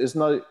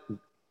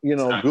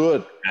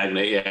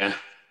 Magnet, yeah.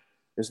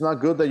 It's not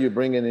good that you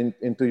bring it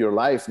into your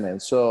life, man.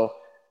 So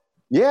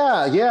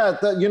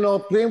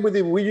playing with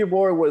the Ouija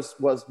board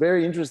was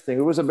very interesting.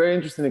 It was a very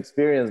interesting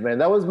experience, man.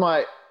 That was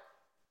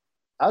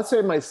I'd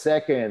say my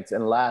second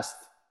and last,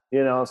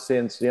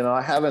 since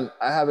I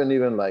haven't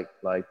even like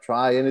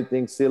tried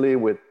anything silly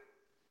with,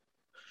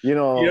 You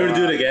ever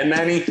do it again,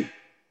 Manny?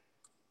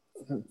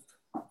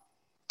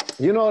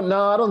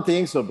 No, I don't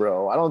think so,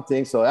 bro. I don't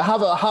think so. I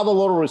have a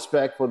lot of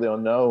respect for the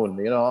unknown.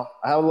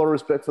 I have a lot of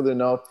respect for the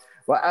unknown.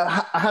 But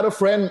I had a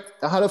friend.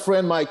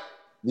 Mike,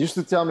 used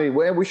to tell me,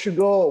 well, we should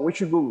go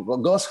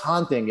ghost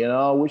hunting.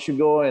 We should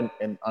go and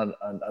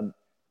on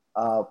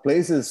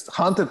places,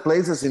 haunted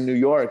places in New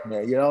York,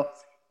 man.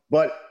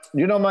 But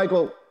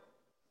Michael,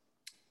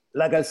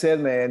 like I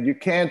said, man, you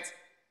can't.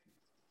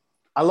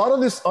 A lot of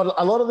this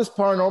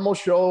paranormal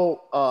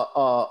show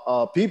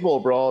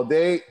people, bro,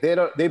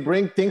 they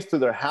bring things to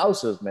their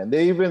houses, man.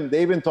 They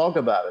even talk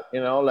about it,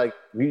 like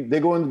they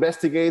go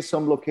investigate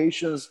some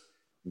locations,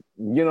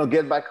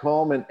 get back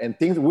home, and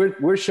things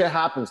weird shit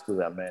happens to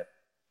them, man.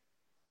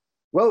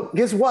 Well,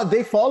 guess what?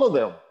 They follow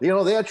them.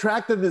 They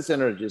attracted these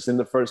energies in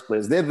the first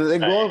place. They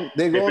go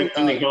they go bring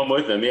something home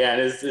with them. Yeah,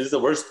 and it's the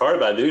worst part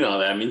about doing all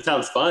that. I mean, it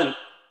sounds fun,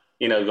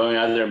 going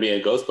out there and being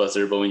a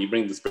Ghostbuster, but when you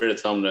bring the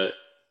spirits home to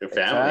your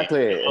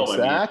family,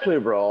 exactly,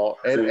 bro.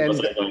 And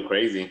going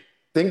crazy.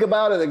 Think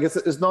about it. I guess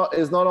it's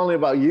not only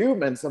about you,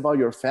 man. It's about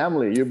your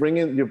family. You're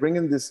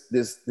bringing this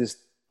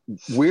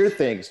weird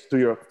things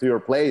to your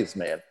place,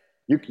 man.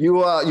 You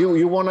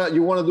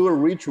wanna do a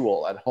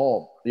ritual at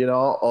home,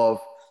 of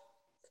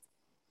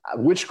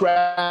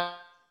witchcraft,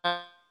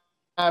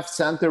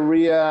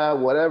 Santeria,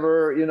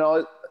 whatever.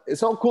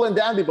 It's all cool and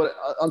dandy, but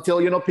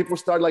until people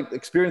start like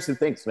experiencing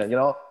things, man.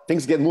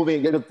 Things get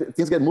moving,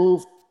 things get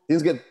moved,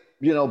 things get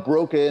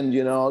broken.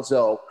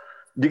 So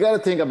you got to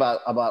think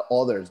about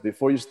others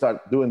before you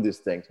start doing these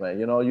things, man.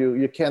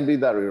 You can't be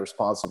that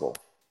irresponsible.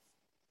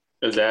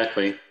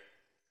 Exactly.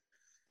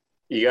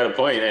 You got a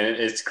point, and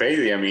it's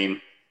crazy. I mean,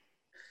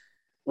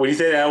 would you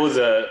say that was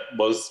a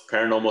most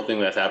paranormal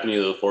thing that's happened to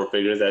you? The four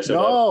figures that showed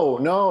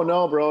up?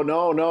 No, bro.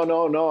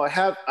 No. I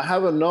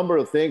have a number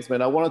of things,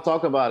 man. I want to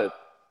talk about it.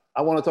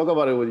 I want to talk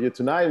about it with you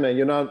tonight, man.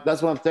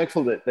 That's why I'm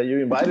thankful that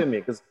you invited me.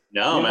 Because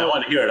man, I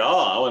want to hear it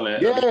all.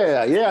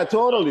 Yeah,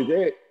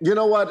 totally. You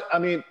know what? I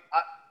mean,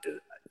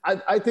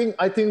 I think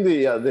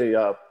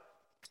the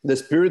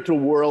spiritual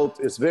world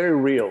is very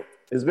real.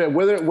 It's very,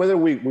 whether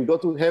we go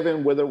to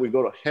heaven, whether we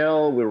go to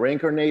hell, we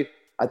reincarnate.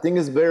 I think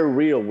it's very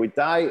real. We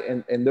die,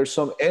 and there's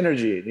some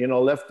energy,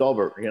 left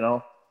over.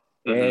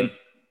 Mm-hmm. And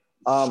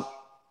I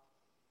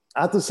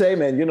have to say,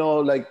 man,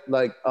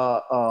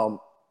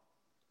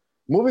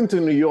 moving to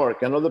New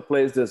York, another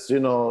place that's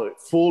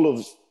full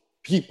of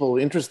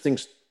interesting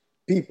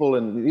people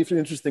and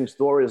interesting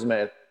stories,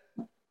 man.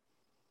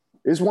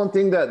 It's one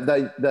thing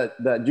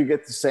that you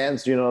get to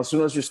sense, as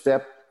soon as you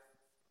step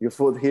your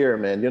foot here,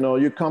 man.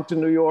 You come to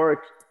New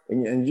York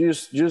and you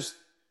just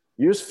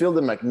feel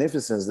the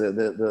magnificence,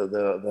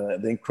 the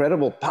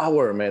incredible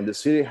power, man, the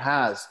city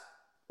has,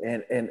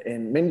 and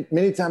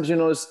many times,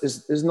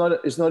 it's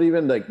not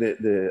even like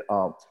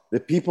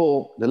the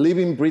people, the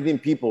living, breathing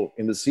people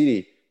in the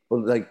city,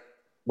 but like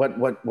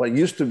what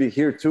used to be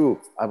here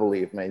too. I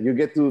believe, man, you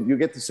get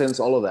to sense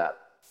all of that.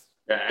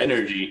 The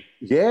energy.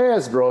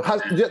 Yes, bro.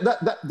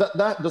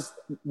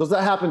 Does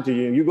that happen to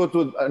you? You go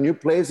to a new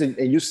place and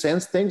you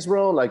sense things,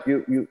 bro. Like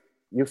you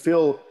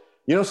feel,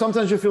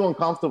 sometimes you feel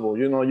uncomfortable.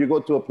 You go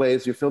to a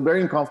place, you feel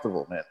very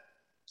uncomfortable, man.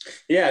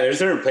 Yeah, there's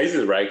certain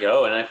places where I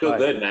go and I feel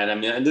good, man. I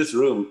mean, in this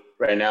room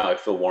right now, I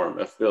feel warm.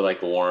 I feel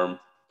like a warm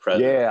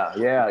presence. Yeah.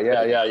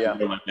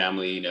 For my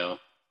family,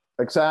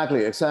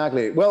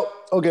 Exactly. Well,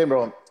 okay,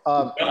 bro.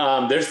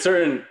 There's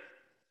certain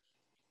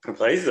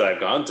places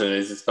I've gone to, and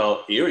it just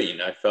felt eerie.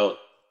 I felt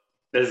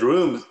there's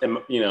rooms in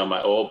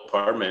my old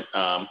apartment,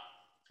 my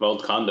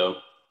old condo.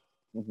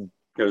 Mm-hmm.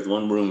 There was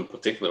one room in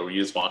particular where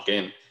you just walk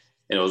in,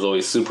 and it was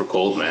always super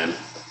cold, man.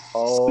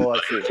 Oh, I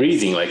see.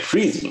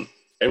 Freezing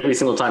every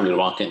single time you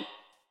walk in. It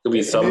could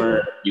be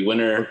summer,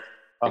 winter,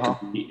 it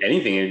could be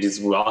anything. And you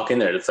just walk in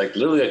there, it's like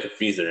literally like a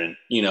freezer. And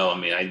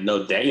I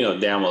know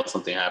damn well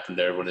something happened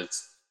there when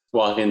it's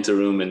walk into a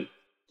room and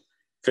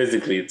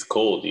physically it's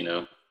cold.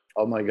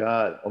 Oh my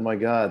God.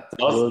 Yeah,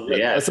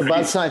 that's a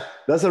bad sign.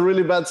 That's a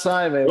really bad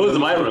sign, man. It was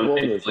my room.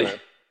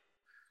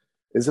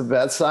 It's a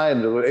bad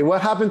sign.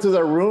 What happened to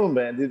the room,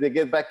 man? Did they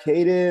get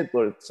vacated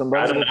or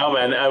somebody? I don't know,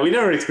 man. We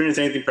never experienced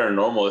anything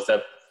paranormal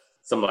except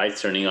some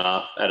lights turning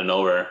off out of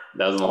nowhere.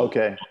 That was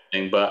okay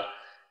thing. But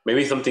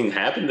maybe something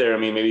happened there. I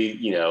mean, maybe,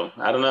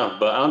 I don't know.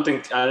 But I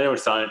never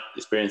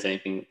experienced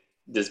anything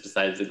just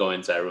besides to go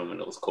into that room and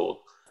it was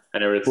cold. I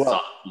never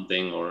saw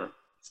something or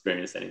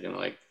experienced anything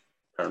like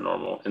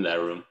paranormal in that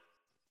room.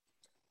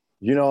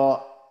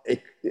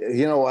 It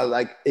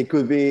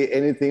could be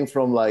anything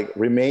from like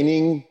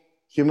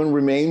human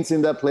remains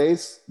in that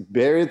place,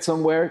 buried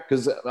somewhere.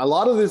 Because a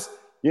lot of these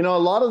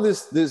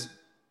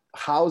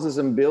houses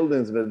and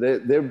buildings, but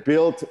they're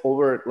built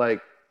over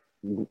like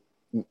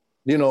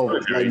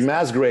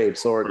mass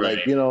graves or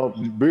right.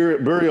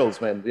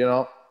 burials, man.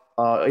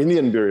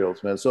 Indian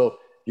burials, man. So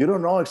you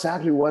don't know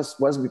exactly what's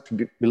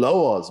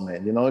below us,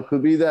 man. It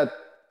could be that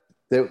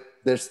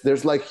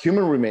there's like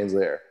human remains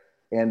there.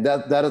 And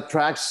that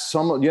attracts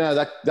some,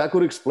 that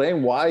could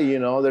explain why,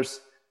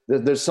 there's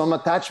some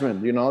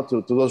attachment,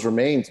 to those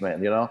remains,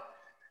 man,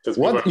 Because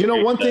one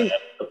thing,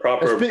 the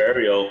proper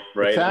burial,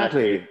 right?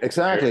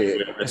 Exactly.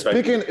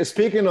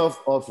 Speaking of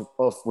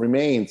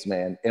remains,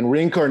 man, and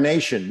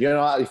reincarnation,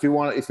 if you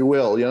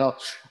will,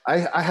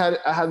 I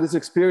had this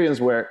experience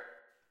where,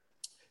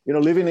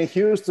 living in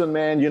Houston,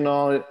 man,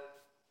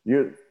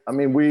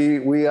 we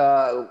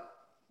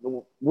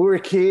were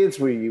kids.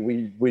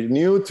 We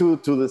new to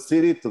the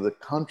city, to the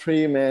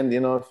country, man.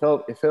 It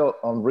felt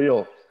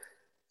unreal.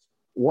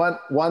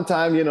 One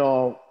time,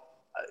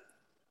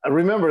 I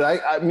remember,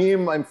 me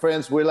and my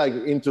friends were like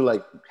into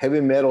like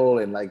heavy metal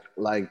and like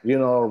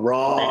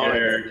raw,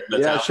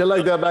 shit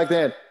like that back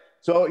then.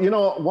 So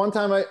one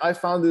time I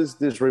found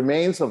this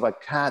remains of a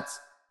cat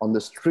on the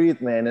street,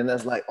 man, and I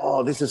was like,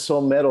 oh, this is so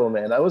metal,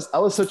 man. I was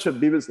such a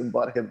Beavis and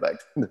Butthead back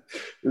then.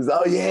 It was,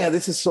 oh yeah,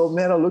 this is so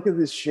metal. Look at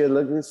this shit.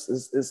 Look, this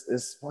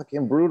is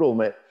fucking brutal,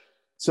 man.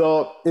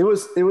 So it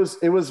was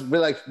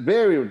like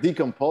very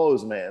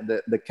decomposed, man.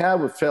 The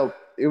cat felt.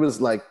 It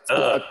was like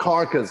a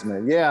carcass,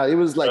 man. Yeah, it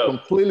was like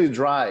completely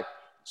dry.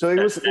 So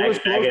it was close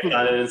to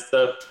on it and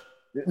stuff.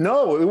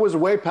 No, it was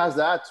way past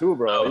that too,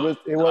 bro.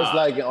 It was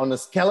like on a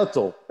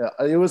skeletal.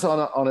 It was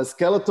on a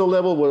skeletal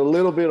level with a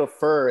little bit of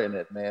fur in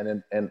it,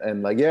 man,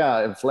 and like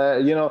and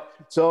flat,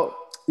 So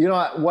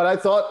what I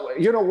thought,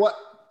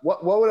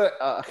 what would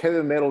a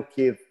heavy metal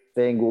kid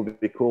thing would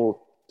be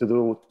cool to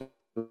do?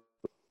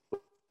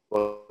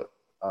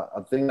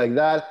 A thing like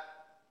that.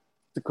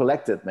 To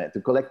collect it, man. To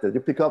collect it, you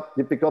pick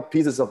up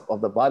pieces of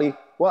the body.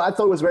 Well, I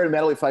thought it was very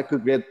metal if I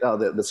could get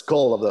the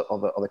skull of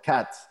the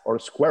cat or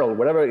squirrel,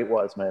 whatever it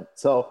was, man.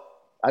 So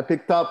I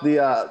picked up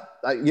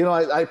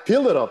I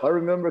peeled it off. I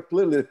remember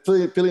clearly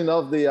peeling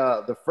off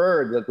the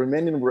fur, the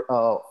remaining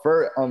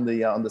fur on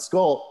the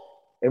skull,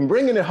 and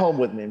bringing it home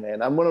with me,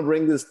 man. I'm gonna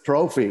bring this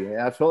trophy.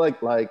 I feel like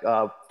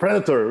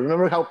Predator.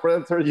 Remember how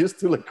Predator used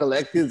to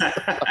collect his?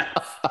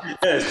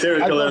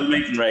 Serial killer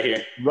Lincoln right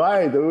here.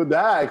 Right, dude.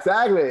 That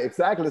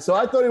exactly. So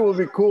I thought it would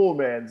be cool,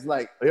 man. It's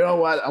like, you know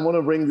what? I'm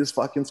gonna bring this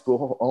fucking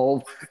skull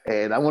home,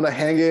 and I'm gonna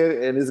hang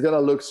it, and it's gonna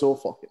look so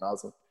fucking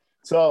awesome.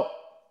 So,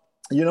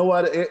 you know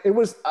what? It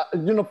was,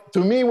 to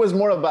me, it was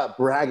more about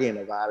bragging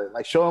about it,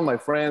 like showing my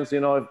friends,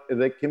 if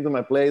they came to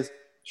my place,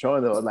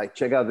 showing them, like,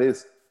 check out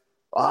this.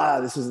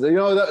 This is,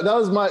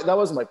 that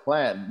was my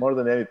plan more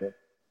than anything.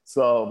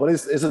 So, but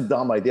it's a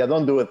dumb idea.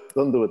 Don't do it,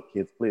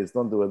 kids. Please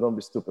don't do it. Don't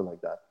be stupid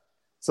like that.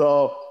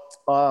 So,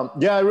 I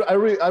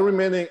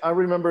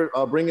remember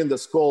bringing the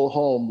skull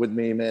home with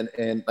me, man,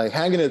 and like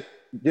hanging it,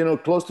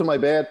 close to my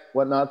bed,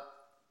 whatnot,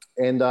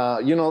 and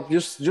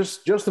just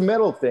a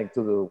metal thing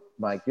to do,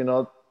 Mike.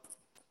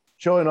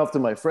 Showing off to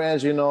my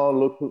friends.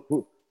 Look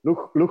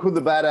who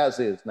the badass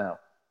is now.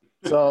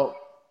 So.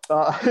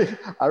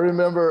 I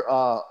remember,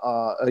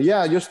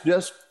 just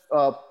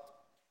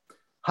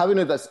having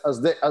it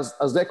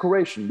as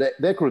decoration,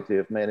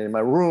 decorative, man, in my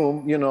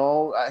room.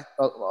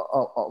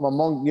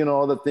 Among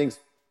other things,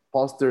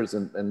 posters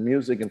and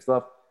music and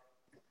stuff.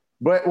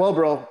 But well,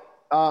 bro,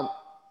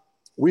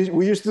 we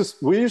used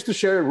to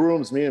share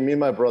rooms, me and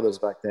my brothers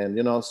back then.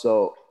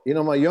 So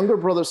my younger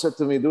brother said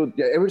to me, dude,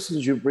 ever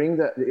since you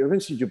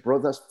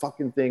brought that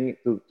fucking thing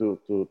to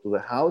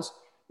the house,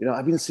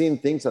 I've been seeing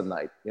things at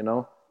night.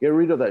 Get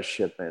rid of that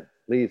shit, man,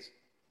 please.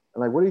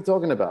 I'm like, what are you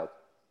talking about?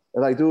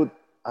 They're like, dude,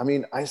 I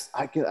mean, I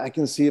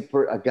can see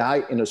a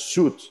guy in a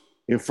suit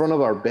in front of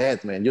our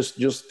bed, man,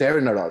 just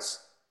staring at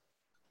us.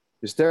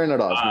 He's staring at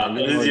us, man.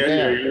 This is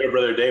your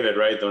brother David,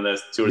 right? The one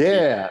that's 2 or 3.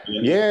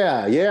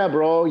 Yeah,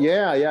 bro.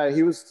 Yeah.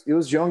 He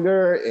was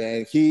younger,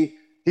 and he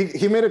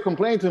made a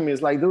complaint to me.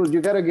 It's like, dude,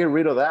 you gotta get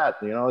rid of that.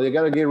 You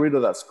gotta get rid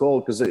of that skull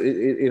because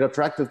it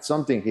attracted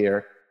something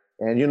here.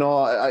 And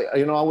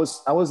I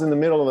was in the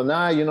middle of the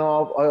night. I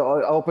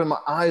opened my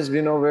eyes,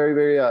 very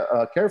very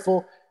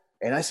careful,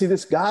 and I see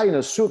this guy in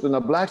a suit, in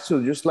a black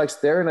suit, just like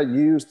staring at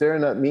you,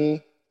 staring at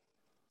me.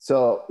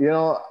 So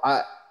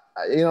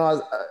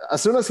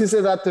as soon as he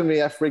said that to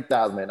me, I freaked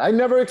out, man. I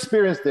never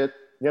experienced it.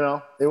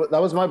 That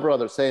was my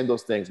brother saying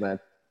those things,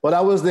 man. But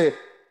I was the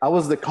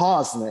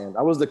cause, man.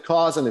 I was the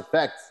cause and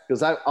effect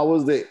because I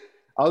was the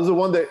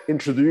one that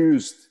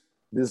introduced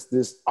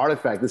this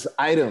artifact, this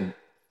item,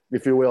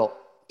 if you will,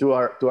 to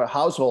our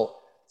household.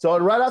 So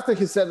right after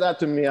he said that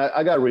to me,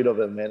 I got rid of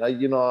it, man.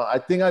 I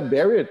think I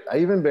buried it. I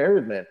even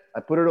buried it, man.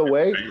 I put it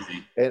away,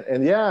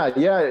 and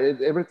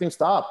everything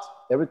stopped.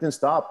 Everything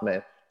stopped,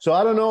 man. So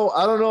I don't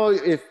know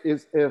if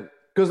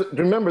because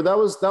remember that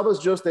was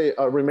just a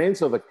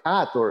remains of a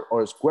cat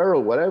or a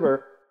squirrel,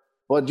 whatever.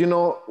 But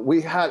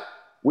we had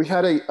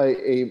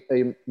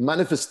a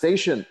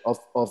manifestation of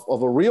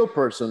a real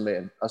person,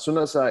 man. As soon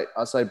as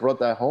I brought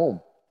that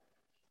home.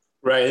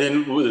 Right,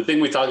 and then the thing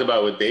we talked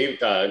about with Dave,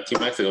 Team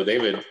Mexico,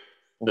 David,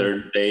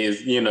 their days,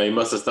 he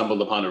must have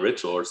stumbled upon a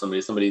ritual or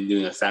somebody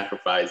doing a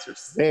sacrifice or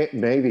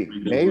maybe,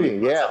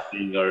 yeah,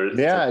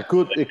 it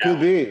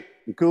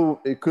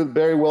could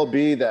very well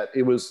be that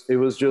it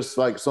was just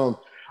like some.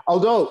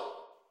 Although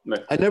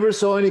I never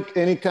saw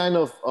any kind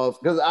of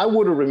because I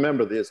wouldn't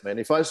remember this, man.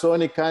 If I saw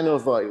any kind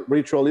of like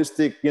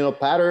ritualistic,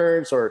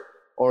 patterns or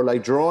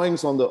like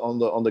drawings on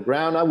the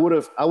ground, I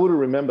would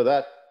remember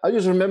that. I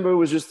just remember it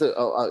was just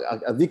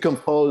a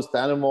decomposed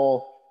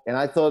animal. And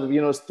I thought,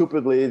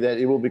 stupidly that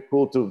it would be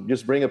cool to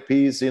just bring a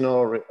piece,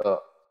 a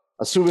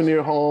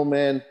souvenir home.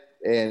 And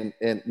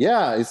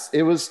yeah,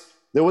 it was,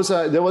 there was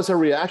a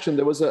reaction.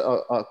 There was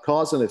a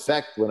cause and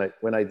effect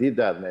when I did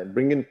that, man.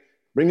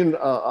 Bringing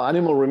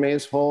animal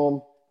remains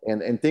home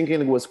and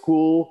thinking it was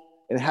cool,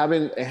 and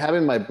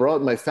having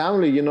my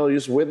family,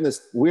 just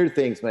witness weird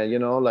things, man.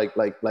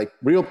 Like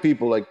real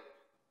people, like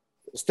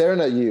staring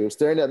at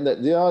that.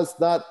 It's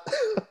not.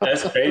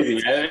 That's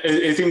crazy, man.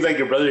 It seems like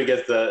your brother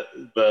gets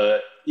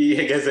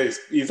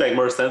he's like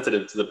more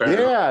sensitive to the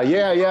paranormal.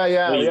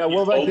 Yeah.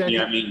 Well, back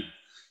then, I mean,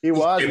 he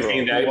was,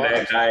 bro.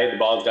 That guy, the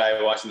bald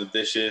guy washing the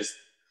dishes.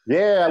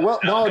 Yeah,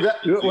 well, no,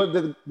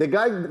 the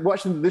guy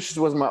washing the dishes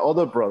was my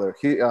other brother.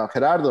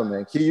 Gerardo,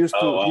 man. He used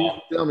to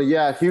tell me,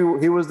 yeah,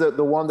 he was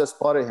the one that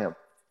spotted him.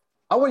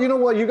 You know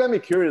what? You got me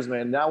curious,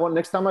 man. Now,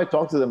 next time I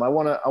talk to them, I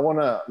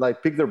wanna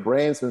like pick their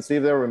brains and see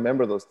if they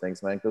remember those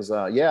things, man. Because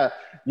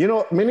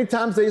many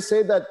times they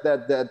say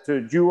that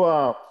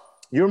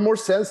you're more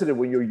sensitive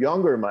when you're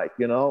younger, Mike.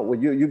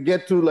 When you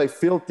get to like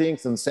feel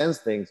things and sense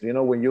things.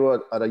 When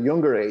you're at a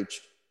younger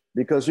age,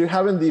 because you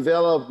haven't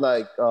developed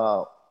like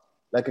a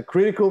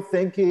critical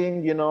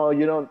thinking. You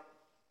don't.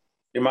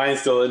 Your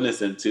mind's still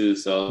innocent too,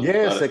 so.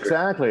 Yes,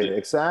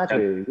 exactly.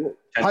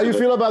 How you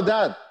feel about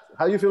that?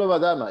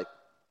 Mike?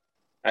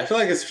 I feel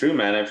like it's true,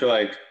 man. I feel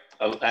like,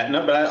 but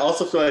I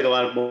also feel like a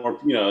lot more,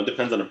 it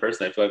depends on the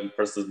person. I feel like the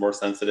person is more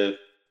sensitive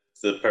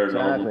to the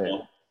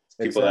paranormal.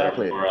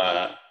 Exactly. People that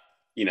are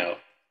more,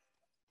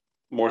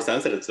 more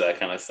sensitive to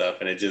that kind of stuff.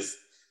 And it just,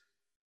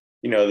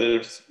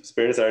 the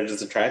spirits are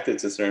just attracted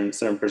to certain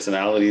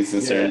personalities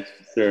and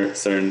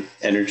certain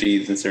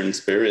energies and certain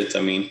spirits.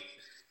 I mean,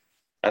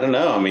 I don't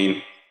know. I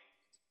mean,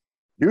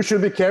 you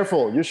should be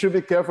careful.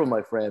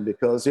 My friend,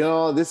 because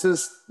this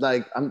is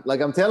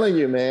I'm telling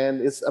you, man.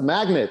 It's a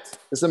magnet.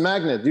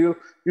 You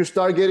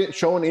start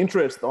showing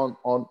interest on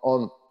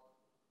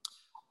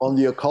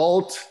the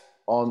occult,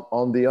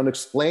 on the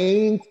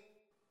unexplained,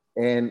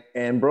 and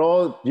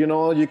bro,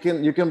 you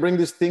can bring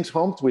these things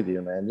home with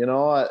you, man.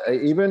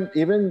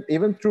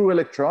 Even through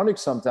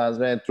electronics sometimes,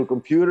 man, through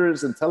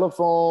computers and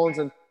telephones,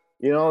 and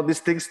these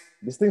things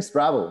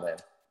travel, man.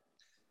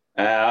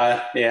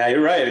 Yeah,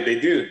 you're right. They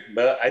do,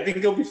 but I think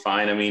it'll be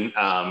fine. I mean,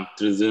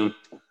 through Zoom.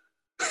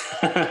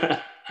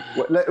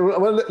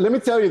 well, let me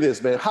tell you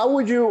this, man. How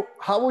would you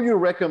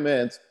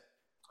recommend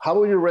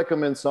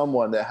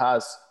someone that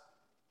has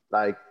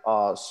like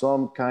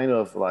some kind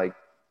of like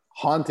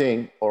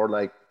haunting or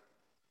like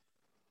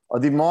a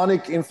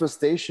demonic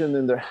infestation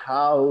in their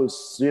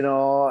house,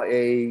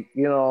 a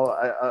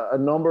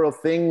number of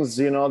things,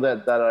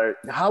 that are,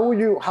 how would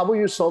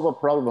you solve a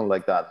problem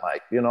like that,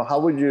 Mike? How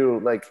would you,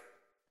 like,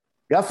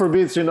 God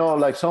forbid,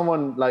 like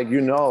someone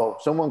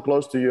someone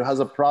close to you has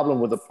a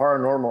problem with the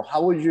paranormal.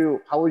 How would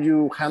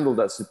you handle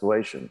that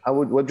situation?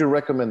 What'd you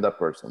recommend that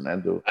person, man,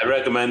 do? I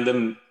recommend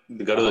them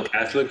to go to the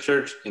Catholic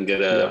church and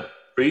get a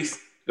priest,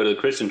 go to the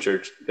Christian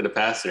church, get a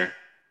pastor,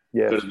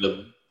 go to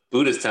the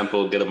Buddhist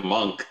temple, get a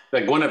monk,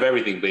 like one of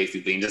everything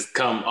basically, and just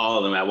come all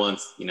of them at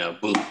once,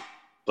 boom,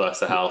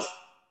 bless the house.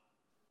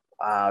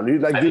 You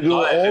do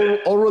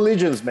all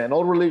religions, man,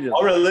 all religions.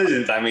 All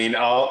religions. I mean,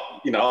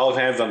 all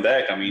hands on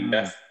deck. I mean,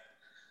 that's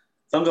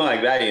something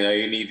like that. You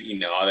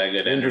need, all that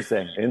good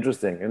energy.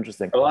 Interesting.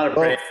 A lot of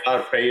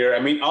prayer. I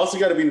mean, also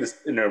got to be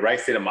in the right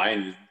state of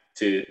mind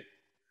to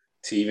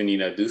even,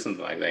 do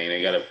something like that.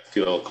 You got to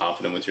feel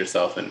confident with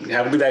yourself and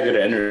have that good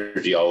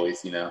energy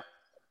always,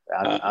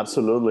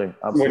 Absolutely.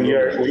 When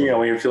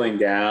you're feeling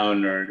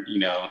down or,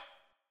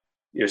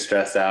 you're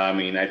stressed out. I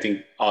mean, I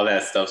think all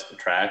that stuff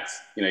attracts,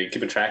 you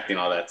keep attracting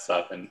all that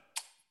stuff, and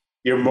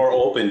you're more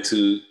open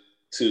to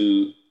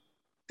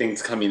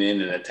things coming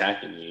in and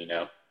attacking you,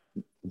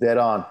 Dead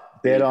on,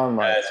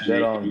 Mike.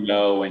 Dead on.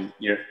 When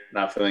you're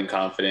not feeling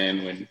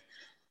confident, when,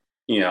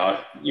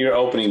 you're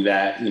opening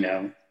that,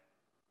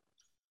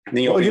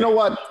 Well, you know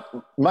what,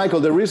 Michael,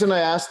 the reason I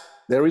ask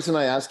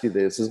you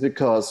this is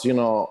because,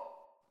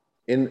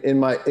 in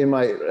my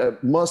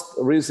most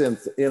recent,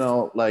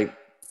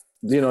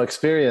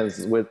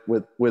 experience with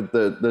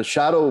the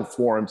shadow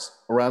forms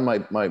around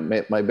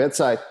my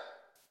bedside,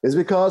 is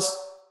because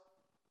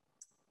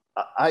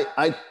I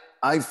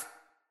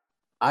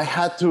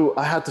had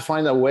to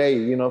find a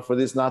way, for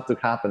this not to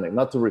happen,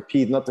 not to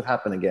repeat, not to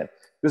happen again,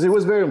 because it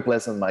was very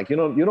unpleasant, Mike. You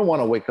don't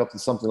want to wake up to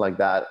something like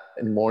that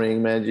in the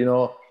morning, man.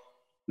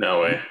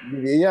 No way.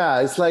 Yeah,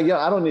 it's like,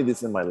 I don't need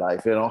this in my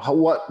life.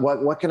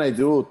 What can I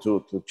do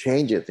to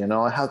change it?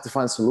 I have to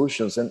find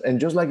solutions, and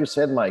just like you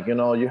said, Mike,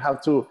 you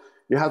have to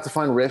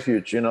find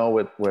refuge,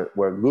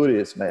 where good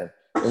is, man.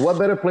 And what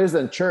better place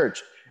than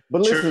church?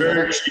 But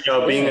church,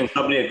 being in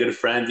company of good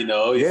friends,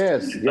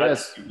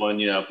 yes,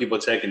 people, people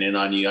checking in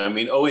on you. I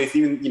mean, always,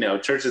 even,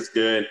 church is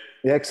good.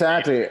 Yeah,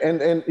 exactly.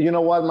 And you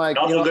know what, Mike?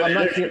 Also good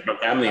energy from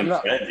family and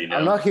friends,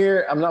 I'm not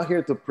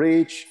here to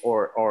preach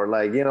or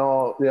like,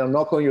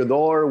 knock on your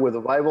door with a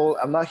Bible.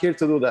 I'm not here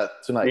to do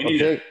that tonight.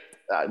 Okay.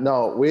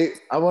 No,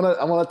 I'm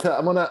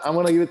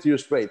gonna give it to you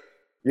straight.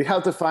 You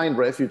have to find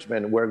refuge,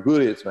 man, where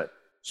good is, man.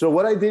 So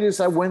what I did is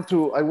I went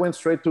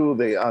straight to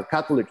the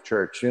Catholic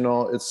church. You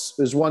know,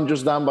 it's one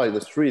just down by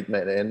the street,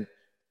 man.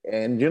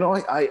 And you know,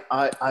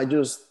 I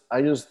just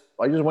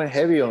went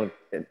heavy on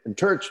in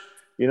church.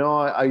 You know,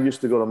 I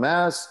used to go to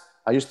mass.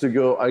 I used to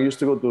go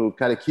to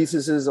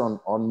catechesis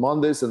on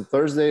Mondays and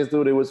Thursdays,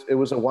 dude. It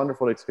was a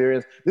wonderful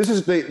experience. This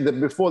is the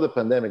before the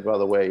pandemic, by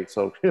the way.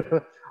 So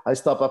I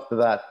stopped after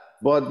that.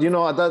 But you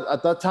know, at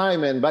that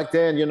time and back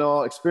then, you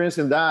know,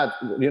 experiencing that,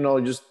 you know,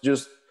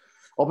 just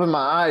opened my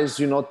eyes,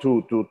 you know,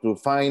 to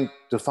find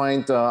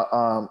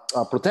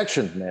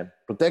protection, man,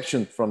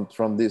 protection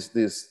from these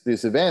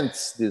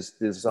events, this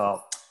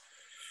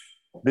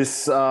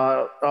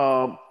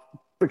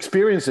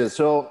experiences.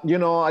 So, you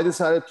know, I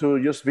decided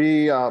to just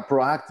be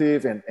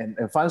proactive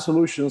and find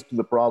solutions to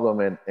the problem.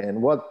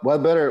 And what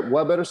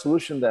better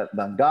solution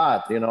than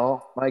God, you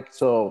know, Mike?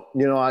 So,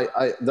 you know,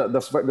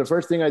 the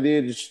first thing I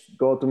did is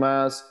go to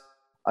mass.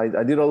 I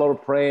did a lot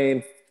of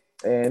praying,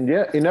 and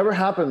yeah, it never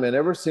happened, man.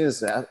 Ever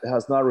since, it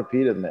has not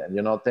repeated, man.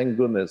 You know, thank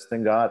goodness,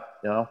 thank God,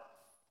 you know.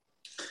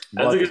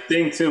 That's a good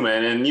thing too,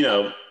 man. And, you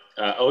know,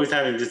 always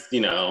having just, you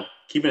know,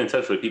 keeping in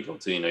touch with people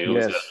too, you know, you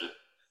always have to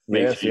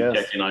make sure you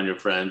check in on your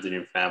friends and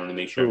your family,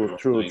 make sure.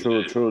 True,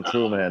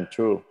 man,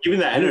 true. Even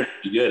that energy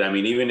is good. I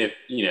mean, even if,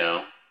 you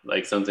know,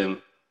 like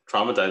something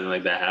traumatizing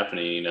like that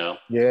happening, you know.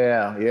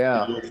 Yeah.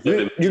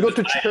 You go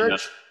to church? You know?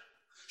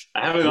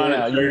 I haven't gone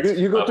to church.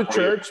 You go to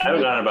church? I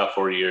haven't gone in about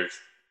 4 years.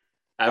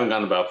 I haven't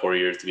gone in about 4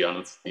 years, to be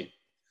honest with you.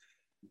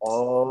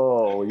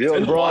 Oh,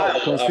 bro,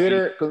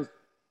 consider...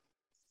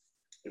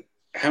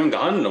 I haven't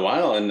gone in a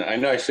while, and I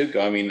know I should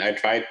go. I mean, I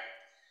tried...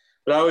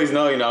 But I always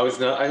know, you know,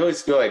 I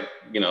always feel like,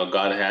 you know,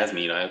 God has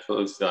me, you know, I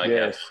always feel like...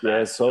 Yes,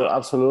 so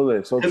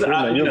absolutely. So true,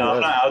 man. You know,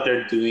 I'm not out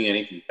there doing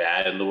anything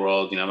bad in the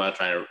world, you know, I'm not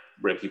trying to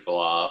rip people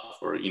off,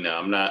 or, you know,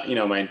 I'm not, you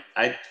know,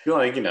 I feel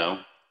like, you know...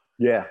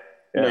 Yeah.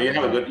 You know, you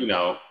have a good, you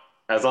know,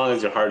 as long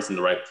as your heart's in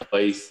the right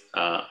place,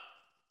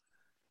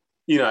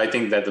 you know, I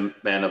think that the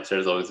man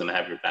upstairs is always going to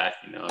have your back,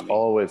 you know. I mean,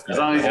 always. As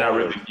long as you're not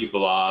ripping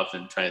people off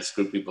and trying to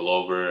screw people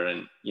over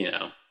and, you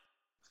know...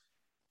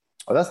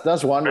 Oh,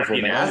 that's wonderful,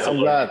 man. I'm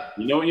glad.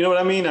 You know what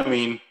I mean? I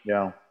mean,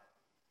 yeah.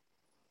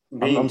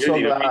 I'm so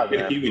glad,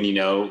 man. Human, you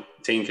know,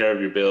 taking care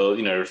of your bill,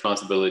 you know,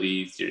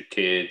 responsibilities, your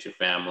kids, your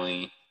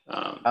family.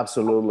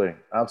 Absolutely,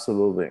 man.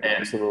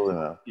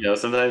 You know,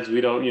 sometimes we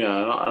don't, you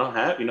know, I don't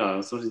have, you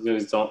know, sometimes we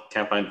just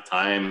can't find the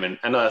time, and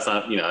I know that's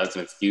not, you know, that's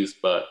an excuse,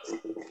 but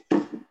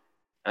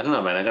I don't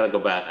know, man. I gotta go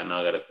back. I know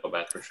I gotta go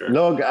back for sure.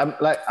 No,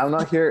 I'm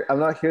not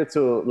here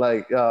to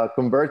like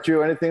convert you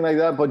or anything like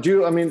that. But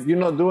I mean, you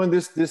know, doing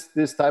this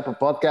type of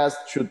podcast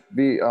should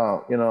be,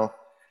 you know,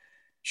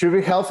 should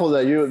be helpful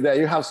that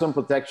you have some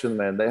protection,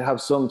 man. They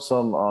have some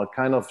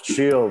kind of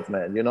shield,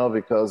 man. You know,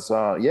 because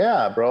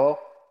yeah, bro,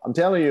 I'm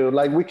telling you,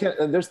 like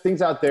there's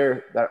things out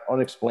there that are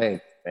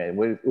unexplained,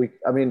 man.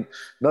 I mean,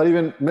 not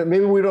even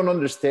maybe we don't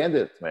understand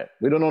it, man.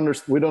 We don't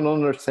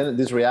understand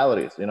these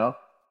realities, you know.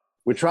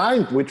 We're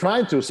trying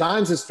to.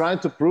 Science is trying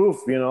to prove,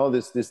 you know,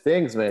 these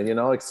things, man, you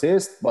know,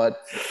 exist. But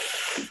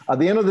at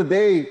the end of the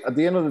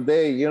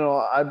day, you know,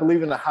 I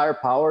believe in a higher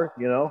power.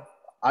 You know,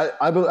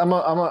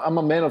 I'm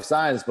a man of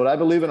science, but I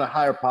believe in a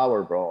higher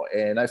power, bro.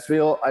 And I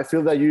feel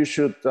that you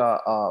should,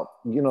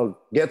 you know,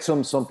 get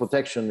some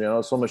protection, you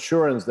know, some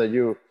assurance that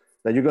you're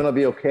gonna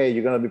be okay.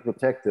 You're gonna be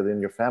protected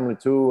in your family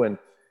too,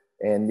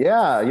 and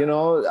yeah, you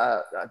know,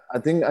 I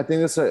think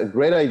it's a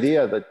great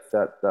idea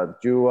that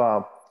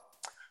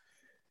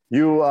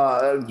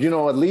you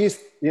know, at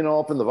least, you know,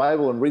 open the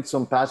Bible and read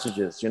some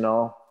passages, you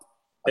know.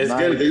 It's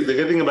good. The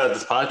good thing about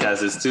this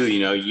podcast is too,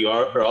 you know, you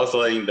are also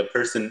letting the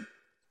person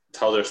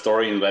tell their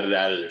story and let it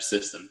out of their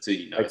system too,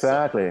 you know.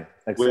 Exactly.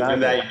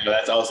 Within that, you know,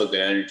 that's also good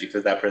energy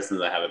because that person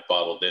doesn't have it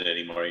bottled in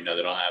anymore. You know,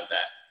 they don't have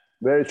that.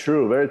 Very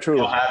true. They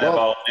don't have that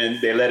bottled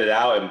and they let it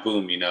out and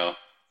boom, you know,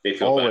 they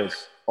feel better.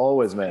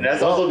 Always, man. And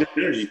that's also good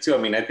energy too. I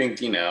mean, I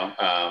think, you know,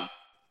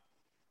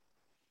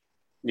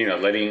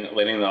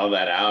 letting all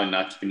that out and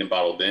not keeping it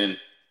bottled in.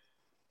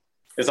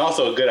 It's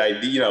also a good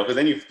idea, you know, because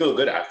then you feel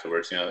good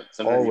afterwards, you know.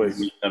 Always,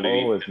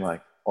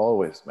 Mike.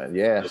 Always, man.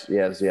 Yes.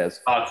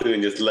 Talk to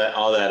and just let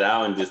all that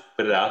out and just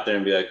put it out there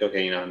and be like,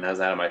 okay, you know, that's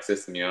out of my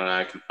system, you know, and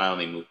I can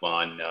finally move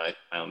on, you know, I can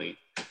finally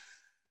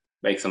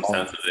make some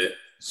sense of it.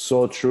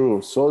 So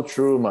true,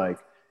 Mike.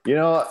 You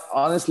know,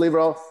 honestly,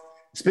 bro,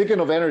 speaking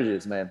of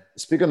energies,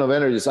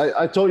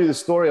 I told you the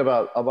story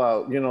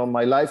about, you know,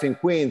 my life in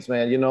Queens,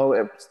 man, you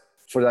know,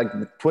 for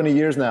like 20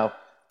 years now.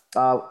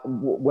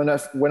 When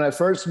I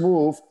first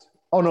moved,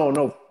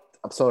 no,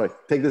 I'm sorry,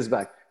 take this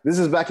back. This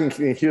is back in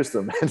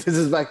Houston.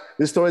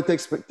 This story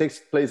takes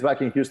place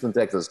back in Houston,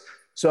 Texas.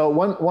 So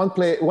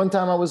one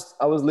time I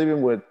was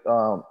living with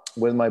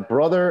my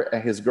brother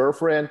and his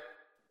girlfriend,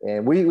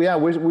 and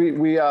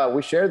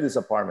we shared this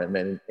apartment,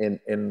 man,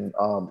 in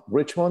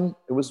Richmond.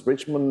 It was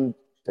Richmond,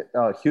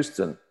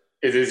 Houston.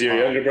 Is this your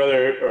younger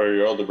brother or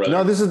your older brother?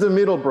 No, this is the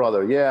middle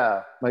brother.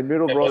 Yeah, my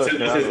middle brother.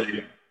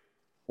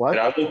 What?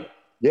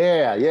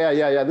 Yeah.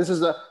 This is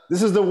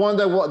the one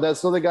that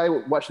saw the guy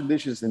washing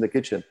dishes in the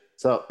kitchen.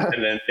 So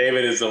And then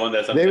David is the one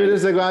that David sometimes.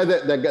 is the guy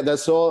that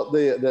saw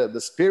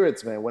the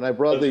spirits, man. When I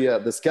brought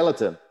the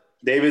skeleton,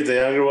 David's the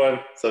younger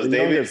one. So it's the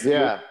David youngest, you,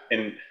 yeah.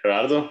 and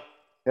Gerardo.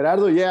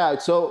 Gerardo, yeah.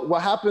 So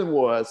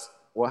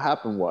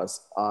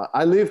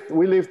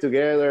we lived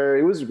together.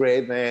 It was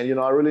great, man. You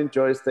know, I really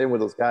enjoyed staying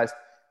with those guys.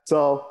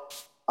 So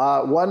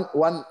one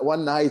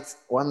night,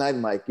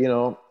 Mike. You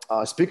know,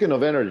 speaking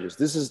of energies,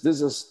 this is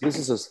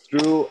as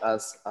true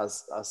as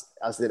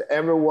it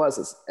ever was,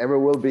 as ever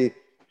will be.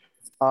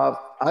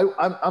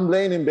 I'm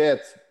laying in bed.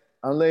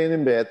 I'm laying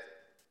in bed,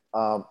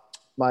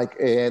 Mike,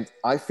 and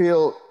I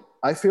feel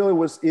it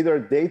was either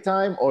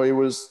daytime or it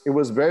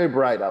was very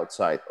bright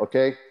outside.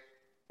 Okay,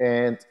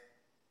 and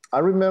I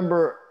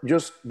remember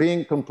just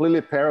being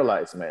completely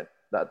paralyzed, man.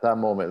 That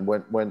moment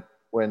when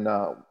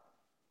I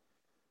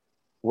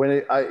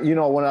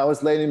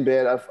was laying in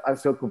bed, I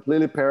felt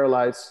completely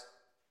paralyzed.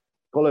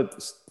 Call it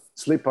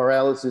sleep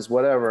paralysis,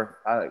 whatever.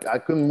 I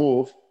couldn't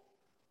move.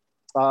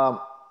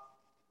 Um,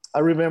 I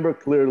remember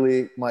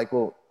clearly,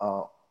 Michael.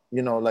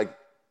 Like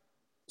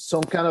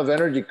some kind of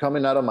energy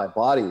coming out of my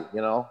body.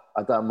 You know,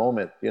 at that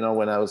moment. You know,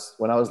 when I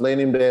was laying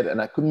in bed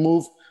and I couldn't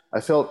move, I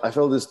felt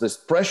this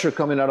pressure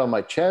coming out of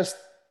my chest.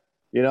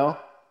 You know,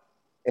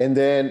 and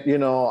then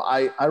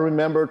I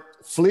remember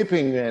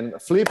flipping and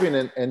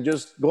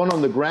just going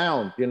on the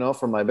ground. You know,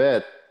 from my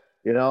bed.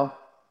 You know,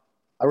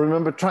 I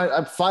remember trying.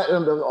 I fight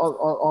on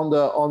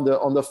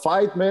the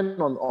fight, man.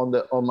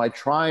 On my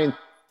trying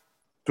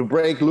to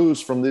break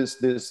loose from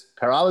this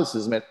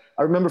paralysis, man.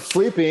 I remember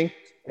flipping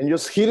and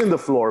just hitting the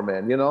floor,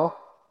 man. You know,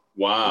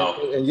 Wow.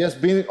 and just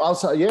being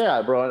outside.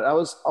 Yeah, bro. I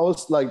was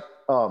like,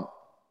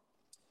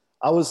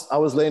 I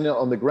was laying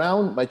on the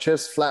ground, my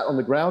chest flat on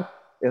the ground,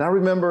 and I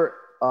remember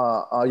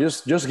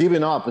just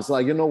giving up. It's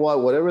like, you know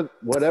what,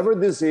 whatever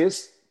this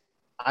is,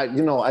 I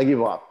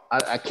give up.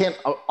 I can't.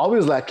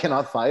 Obviously, I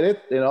cannot fight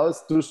it. You know,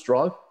 it's too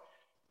strong.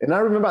 And I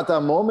remember at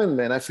that moment,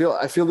 man, I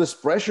feel this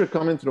pressure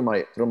coming through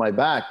my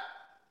back,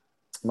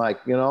 Mike.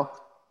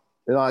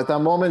 At that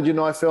moment,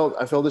 I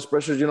felt this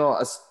pressure.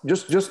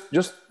 Just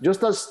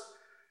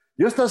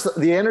as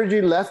the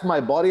energy left my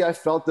body, I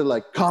felt it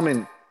like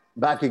coming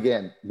back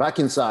again, back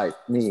inside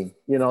me.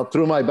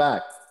 Through my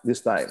back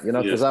this time.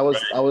 Because Yes,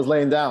 I was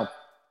laying down,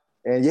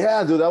 and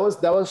yeah, dude, that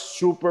was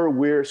super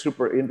weird,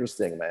 super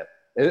interesting, man.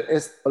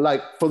 It's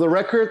like, for the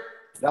record,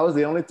 that was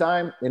the only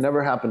time. It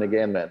never happened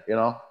again, man.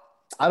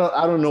 I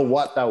don't know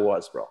what that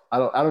was, bro. I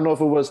don't know if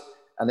it was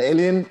an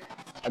alien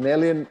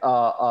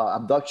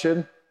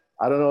abduction.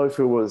 I don't know if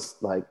it was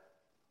like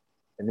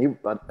a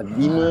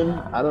demon.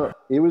 I don't.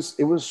 It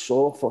was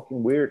so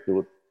fucking weird,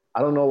 dude.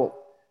 I don't know.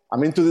 I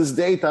mean, to this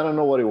date, I don't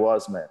know what it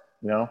was, man.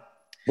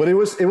 But it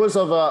was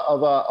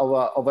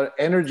of an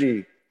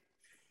energy.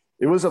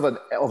 It was of an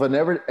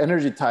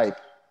energy type,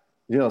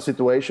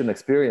 situation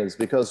experience,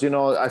 because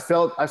I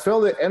felt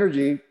the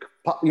energy,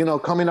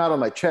 coming out of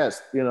my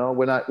chest.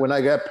 When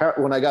I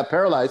got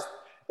paralyzed,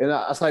 and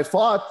as I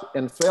fought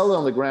and fell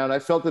on the ground, I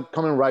felt it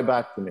coming right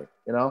back to me.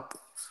 So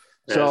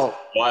that's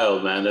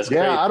wild, man. That's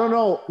yeah, crazy. I don't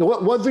know.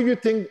 What do you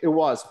think it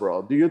was,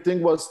 bro? Do you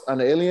think it was an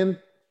alien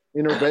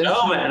intervention?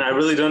 No, man, I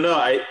really don't know.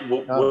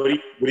 What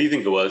do you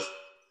think it was?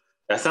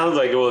 That sounds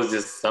like it was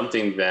just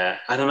something that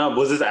I don't know.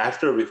 Was this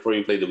after or before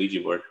you played the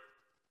Ouija board?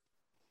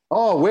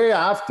 Oh, way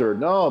after.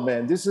 No,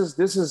 man. This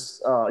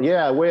is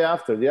yeah, way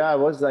after. Yeah, I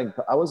was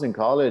in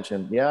college,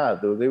 and yeah,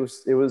 dude, it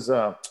was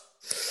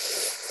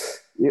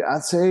yeah,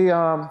 I'd say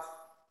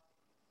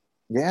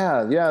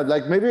yeah,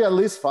 like maybe at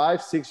least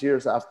 5-6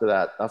 years after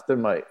that, after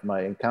my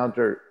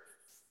encounter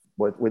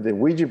with the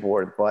Ouija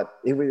board. But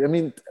I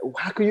mean,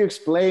 how can you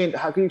explain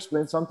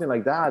something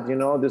like that?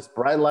 This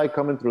bright light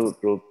coming through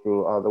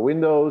the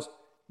windows,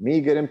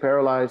 me getting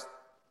paralyzed.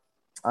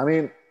 I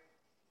mean,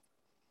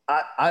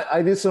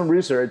 I did some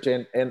research,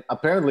 and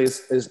apparently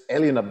it's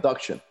alien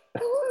abduction.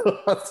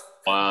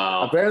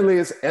 Wow. Apparently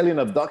it's alien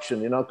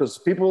abduction, because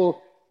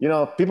people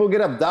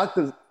get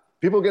abducted.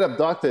 People get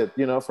abducted,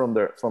 from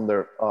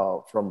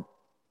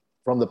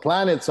the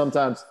planet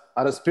sometimes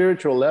at a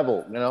spiritual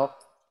level.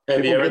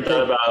 Have you People ever get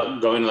thought taken.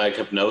 about going like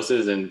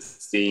hypnosis and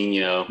seeing,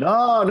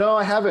 No,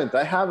 I haven't,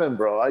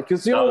 bro.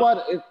 Because you know no,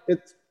 what,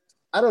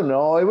 I don't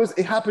know.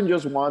 It happened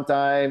just one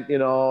time.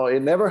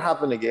 It never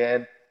happened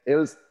again. It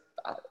was.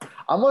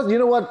 I must. You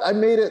know what? I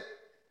made it.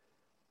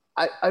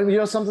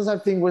 Sometimes I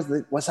think,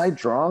 was I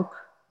drunk?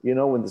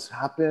 When this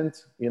happened.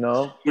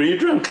 were you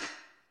drunk?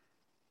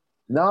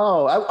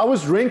 No, I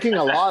was drinking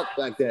a lot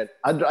back then.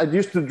 I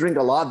used to drink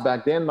a lot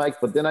back then,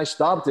 Mike. But then I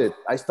stopped it.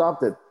 And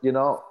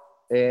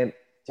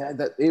yeah,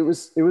 that it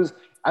was.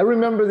 I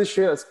remember this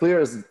shit as clear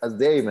as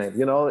day, man.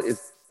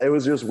 It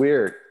was just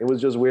weird. It was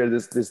just weird.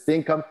 This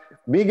thing come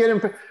me getting,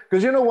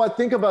 because you know what?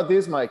 Think about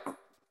this, Mike.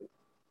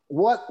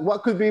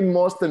 What could be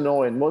most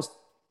annoying,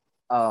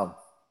 um,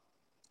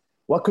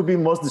 what could be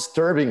most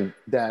disturbing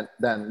than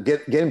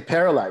getting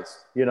paralyzed?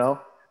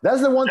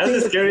 That's the one thing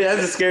That's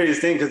the scariest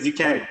thing, because you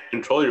can't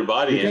control your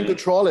body. you can And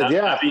control it.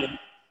 Yeah, not being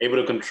able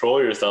to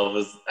control yourself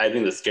is, I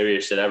think, the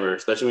scariest shit ever.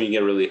 Especially when you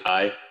get really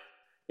high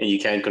and you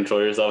can't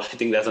control yourself. I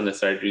think that's when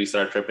you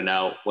start tripping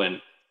out,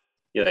 when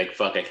you're like,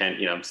 fuck, I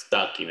can't, I'm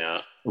stuck,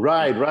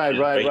 Right, right, right,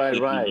 Right? right, My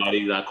right.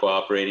 body's not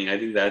cooperating. I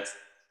think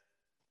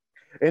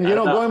And I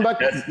don't know. going back,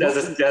 That's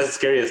the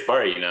scariest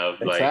part,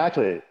 like,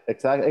 exactly,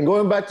 exactly. And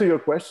going back to your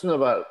question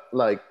about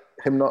like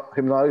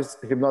hypnosis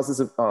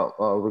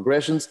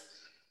regressions,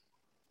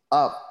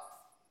 uh,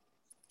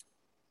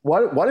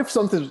 what if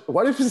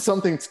it's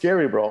something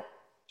scary, bro?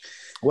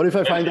 What if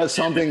I find out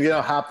something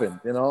happened?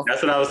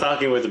 That's what I was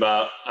talking with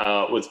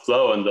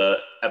Flo on the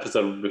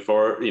episode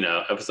before,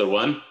 episode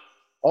 1.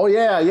 Oh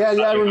yeah, yeah,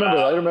 yeah. I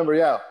remember.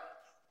 Yeah.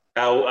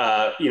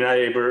 How you're not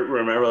able to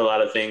remember a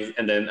lot of things,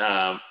 and then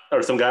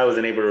or some guy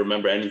wasn't able to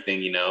remember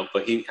anything,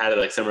 but he had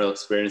like similar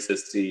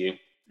experiences to you.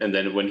 And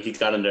then when he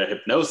got under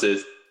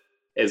hypnosis,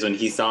 is when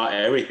he saw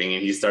everything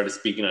and he started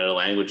speaking other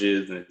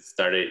languages and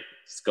started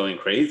just going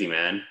crazy,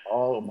 man.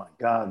 Oh my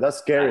God, that's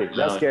scary.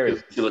 That's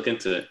scary. You look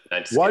into it.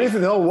 What if,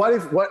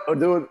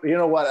 dude, you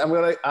know what?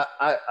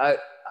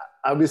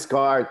 I'll be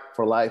scarred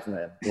for life,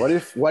 man. What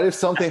if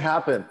something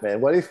happened,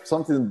 man? What if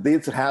something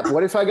did happen?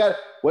 What if I got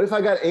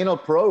anal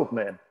probe,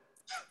 man?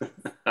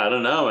 I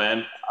don't know,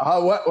 man.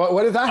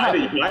 What if that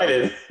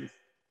happened?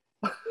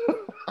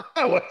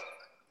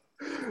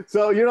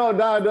 So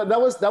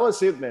that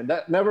was it, man.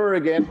 That never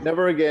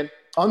again.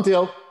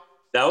 Until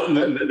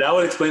that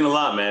would explain a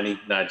lot, man.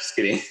 Nah, just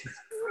kidding.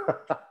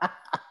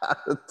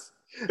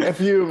 F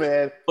you,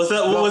 man. What's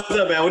up,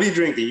 man? What are you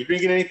drinking? You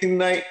drinking anything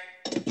tonight?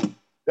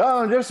 No,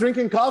 I'm just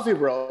drinking coffee,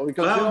 bro.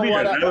 Because I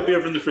have a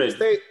beer from the fridge.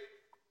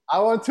 I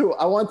want to,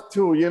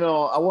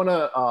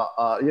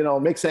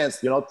 make sense,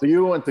 to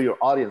you and to your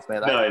audience,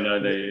 man.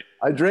 No.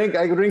 I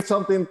drink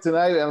something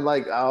tonight, and I'm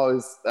like,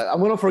 I'm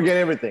gonna forget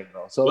everything,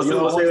 bro. So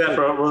we'll save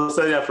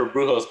that for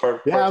Brujo's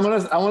part. Yeah, I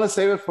want to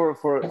save it for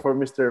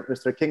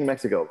Mr. King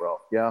Mexico, bro.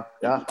 Yeah.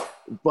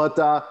 But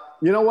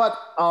you know what?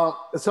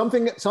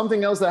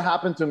 Something else that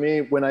happened to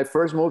me when I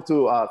first moved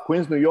to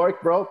Queens, New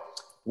York, bro,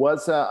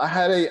 was I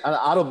had an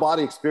out of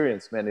body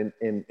experience, man,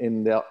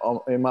 in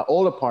my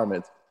old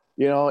apartment.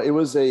 It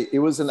was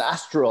an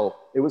astral.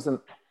 It was an.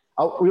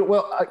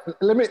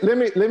 Let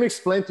me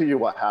explain to you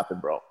what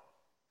happened, bro.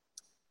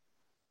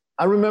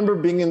 I remember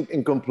being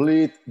in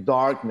complete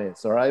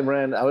darkness. All right,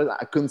 man.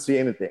 I couldn't see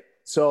anything.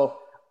 So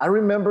I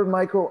remember,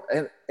 Michael,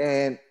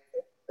 and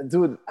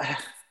dude,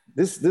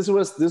 this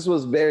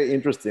was very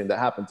interesting that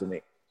happened to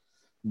me.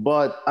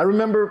 But I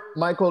remember,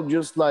 Michael,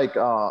 just like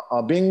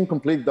being in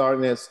complete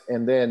darkness,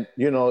 and then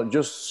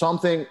just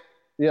something,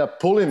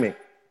 pulling me,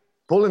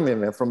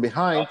 man, from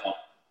behind.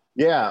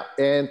 Yeah,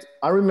 and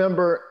I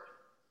remember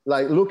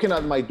like looking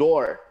at my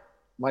door,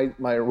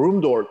 my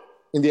room door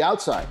in the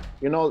outside.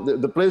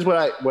 The place where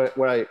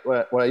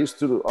I used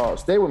to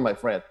stay with my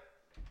friend.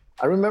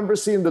 I remember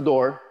seeing the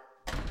door.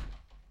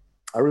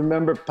 I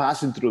remember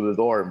passing through the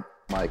door,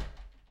 Mike.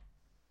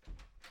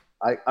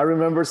 I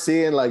remember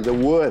seeing like the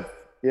wood,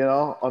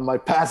 on my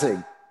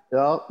passing,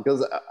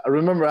 because I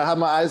remember I had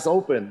my eyes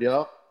open,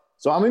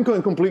 So I'm in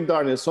complete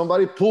darkness.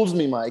 Somebody pulls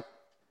me, Mike.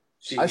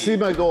 Jeez. I see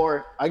my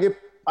door.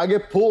 I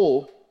get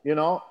pulled,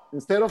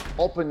 instead of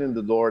opening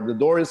the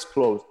door is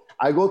closed.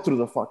 I go through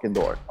the fucking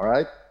door. All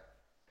right.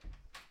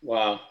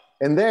 Wow.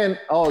 And then,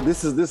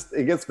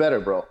 it gets better,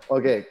 bro.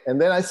 Okay.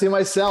 And then I see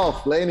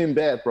myself laying in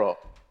bed, bro.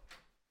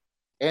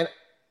 And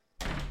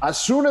as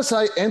soon as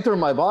I enter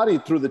my body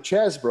through the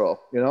chest, bro,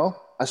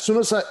 as soon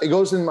as it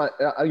goes in my,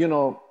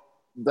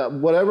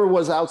 whatever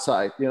was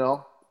outside,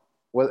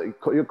 whether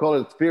you call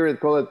it spirit,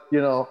 call it,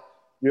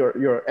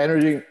 your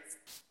energy,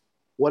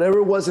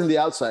 whatever was in the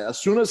outside, as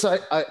soon as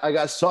I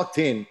got sucked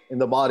in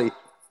the body,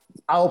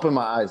 I opened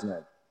my eyes,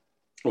 man.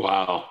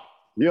 Wow.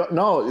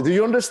 Do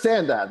you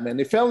understand that, man?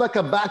 It felt like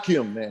a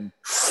vacuum, man.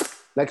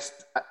 Like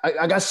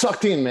I got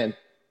sucked in, man,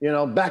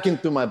 back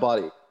into my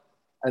body.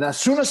 And as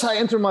soon as I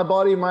entered my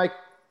body, Mike,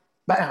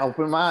 bam, I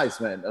opened my eyes,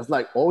 man. I was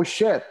like, oh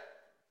shit.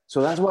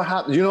 So that's what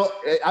happened.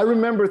 I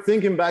remember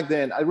thinking back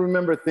then,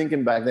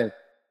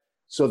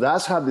 so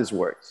that's how this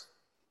works.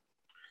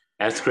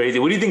 That's crazy.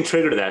 What do you think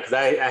triggered that? Because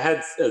I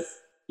had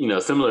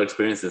similar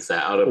experiences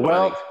that out of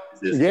body.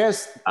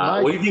 Yes.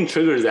 What do you think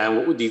triggers that?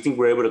 Do you think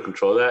we're able to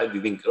control that? Do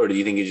you think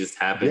it just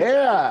happened?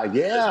 Yeah,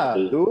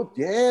 dude.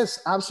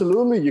 Yes,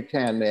 absolutely. You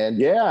can, man.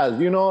 Yeah,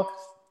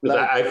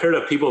 I've heard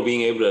of people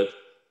being able to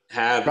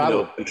have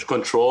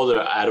control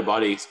their out of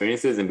body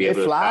experiences and be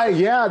able to fly.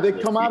 Yeah, they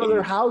come out of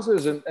their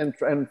houses and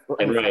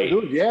right.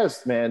 Dude,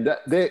 yes, man.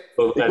 They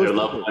their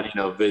loved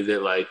one,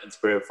 visit like in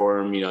spirit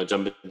form,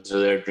 jump into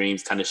their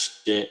dreams, kind of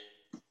shit.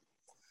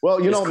 Well,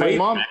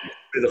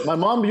 my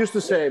mom used to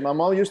say,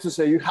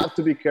 you have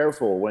to be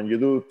careful when you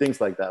do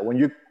things like that. When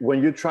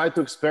you try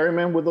to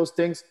experiment with those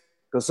things,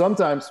 because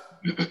sometimes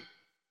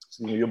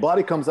your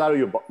body comes out of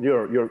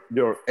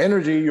your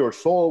energy, your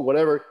soul,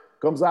 whatever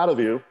comes out of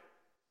you.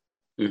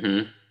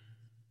 Mm-hmm.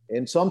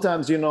 And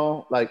sometimes,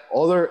 like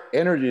other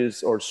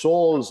energies or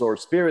souls or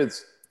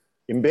spirits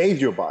invade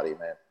your body,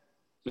 man.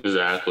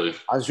 Exactly.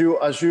 As you,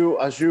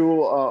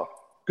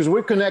 because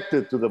we're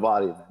connected to the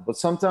body, man. But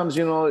sometimes,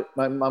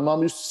 my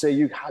mom used to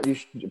say,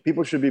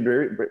 people should be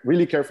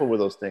really careful with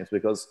those things,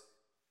 because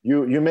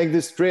you make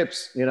these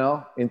trips, you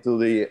know, into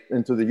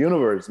the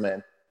universe,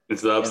 man.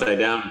 It's the upside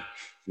down.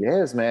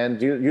 Yes, man.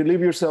 You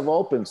leave yourself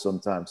open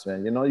sometimes,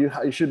 man. You know,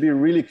 you should be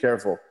really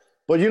careful.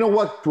 But you know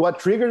what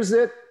triggers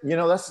it? You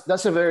know,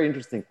 that's a very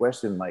interesting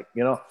question, Mike.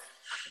 You know,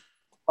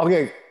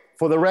 okay,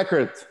 for the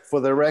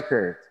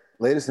record,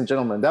 ladies and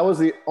gentlemen, that was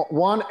the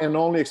one and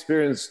only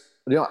experience,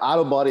 you know, out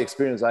of body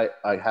experience I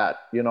had.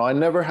 You know, I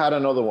never had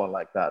another one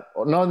like that.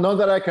 Or not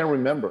that I can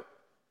remember.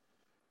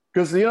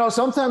 Because you know,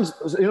 sometimes,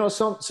 you know,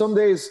 some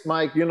days,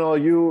 Mike, you know,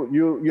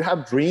 you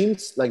have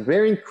dreams, like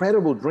very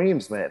incredible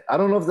dreams, man. I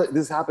don't know if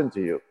this happened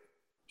to you.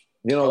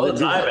 You know, all the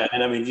time,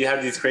 man. I mean, you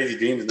have these crazy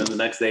dreams, and then the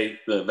next day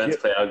the events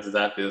play out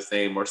exactly the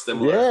same or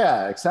similar.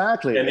 Yeah,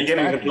 exactly. And you can't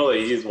even control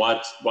it. You just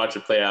watch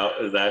it play out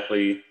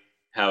exactly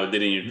how it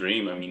did in your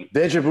dream. I mean,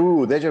 deja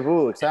vu,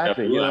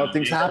 exactly. You know,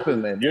 things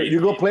happen, man. You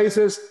go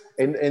places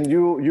and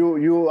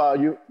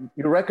you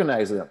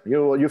recognize them.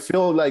 You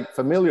feel like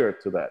familiar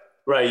to that.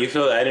 Right, you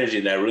feel the energy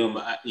in that room.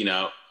 You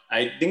know,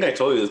 I think I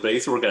told you this, but I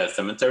used to work at a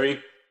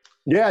cemetery.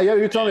 Yeah,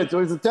 you told me.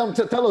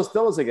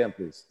 Tell us again,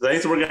 please. I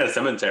used to work at a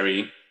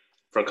cemetery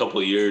for a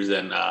couple of years,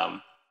 and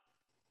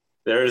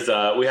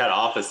we had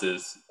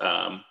offices.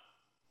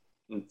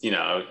 You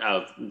know, I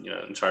was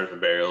in charge of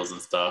burials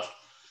and stuff.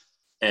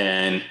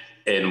 And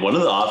in one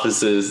of the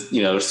offices,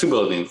 you know, there's two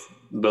buildings,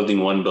 building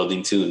 1,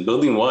 building 2. And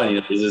building 1,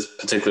 you know, there's this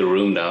particular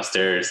room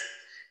downstairs.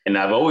 And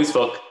I've always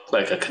felt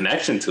like a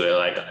connection to it.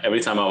 Like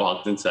every time I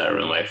walked into that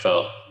room, I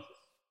felt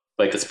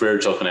like a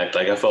spiritual connect.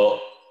 Like I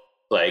felt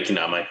like, you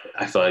know,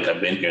 I feel like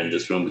I've been here in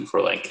this room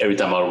before. Like every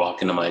time I would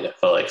walk in, I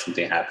felt like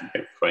something happened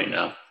here before, you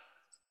know.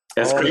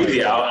 That's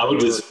crazy. I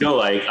would just feel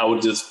like,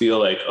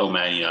 oh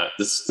man, you know,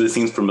 this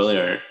seems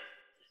familiar.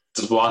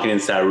 Just walking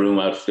into that room,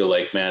 I would feel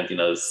like, man, you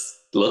know, this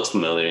looks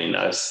familiar. You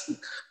know,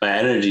 my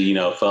energy, you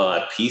know,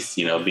 felt at peace,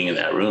 you know, being in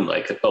that room.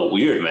 Like it felt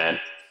weird, man.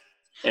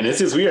 And it's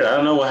just weird. I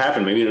don't know what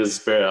happened. Maybe it was a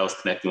spirit I was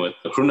connecting with.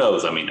 Who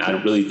knows? I mean, I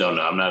really don't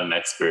know. I'm not an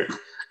expert.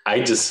 I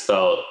just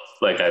felt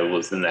like I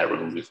was in that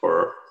room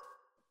before.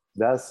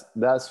 That's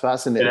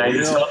fascinating. And I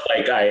just felt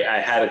like I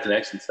had a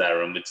connection to that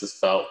room. It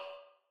felt.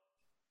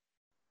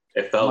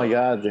 Oh my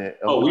God.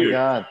 Oh my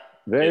God.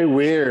 Very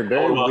weird.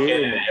 Very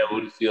weird. It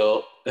would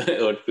feel.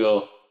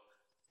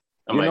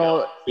 You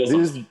know,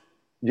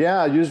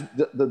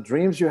 the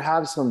dreams you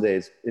have some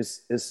days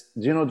is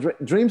you know,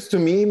 dreams to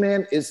me,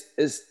 man,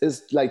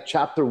 is like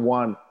chapter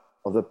 1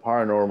 of the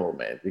paranormal,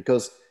 man,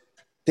 because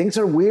things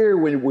are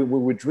weird when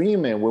we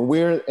dream, man. When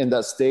we're in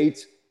that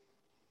state,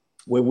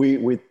 when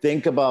we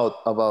think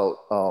about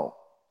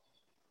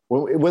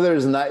whether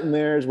it's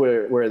nightmares,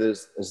 where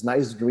there's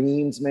nice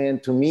dreams, man.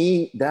 To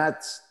me,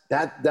 that's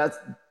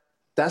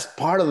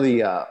part of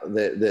the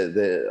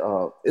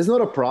it's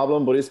not a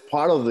problem, but it's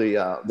part of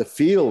the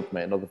field,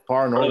 man, of the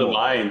paranormal. Part of the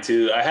mind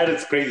too. I had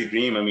this crazy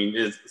dream. I mean,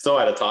 it's so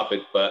out of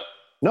topic, but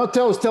no,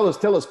 tell us,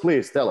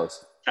 please, tell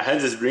us. I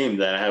had this dream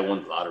that I had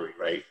won the lottery,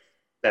 right?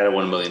 That I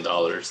won $1 million.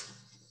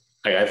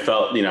 Like I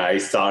felt, you know, I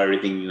saw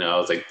everything. You know, I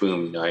was like,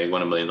 boom, you know, I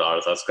won $1 million. I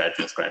was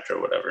scratching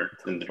or whatever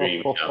in the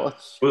dream. You know,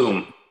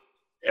 boom,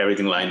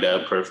 everything lined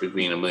up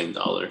perfectly in $1 million.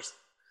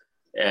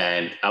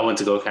 And I went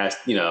to go cash,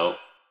 you know,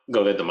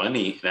 go get the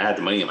money, and I had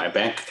the money in my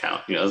bank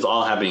account. You know, it was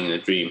all happening in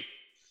a dream.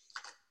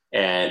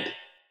 And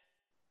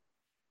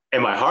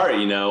in my heart,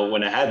 you know,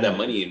 when I had that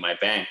money in my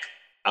bank,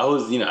 I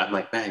was, you know, I'm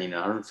like, man, you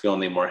know, I don't feel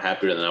any more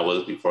happier than I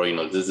was before. You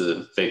know, this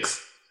isn't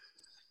fixed.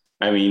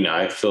 I mean, you know,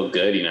 I feel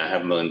good. You know, I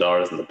have $1 million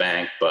in the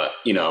bank, but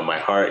you know, in my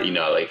heart, you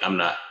know, like I'm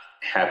not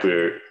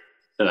happier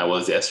than I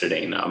was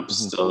yesterday. You know, I'm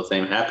still the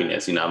same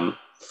happiness. You know, I'm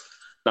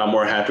not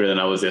more happier than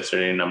I was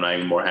yesterday, and I'm not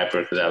even more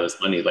happier because I have this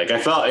money. Like I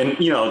felt, and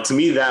you know, to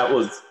me that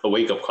was a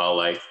wake up call.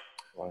 Like,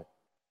 right.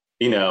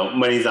 You know,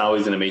 money's not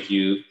always going to make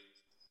you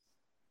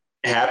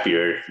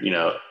happier. You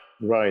know,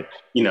 right?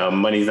 You know,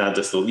 money's not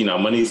just, you know,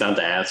 money's not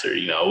the answer.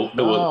 You know,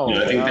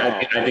 I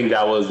think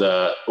that was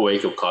a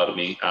wake up call to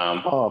me.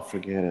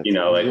 Forget it. You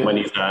know, like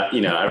money's not.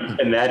 You know,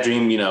 and that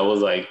dream, you know,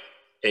 was like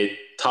it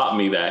taught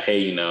me that, hey,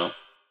 you know.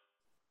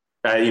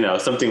 You know,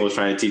 something was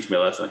trying to teach me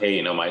a lesson. Hey,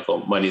 you know,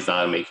 Michael, money's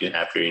not gonna make you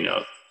happier. You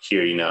know,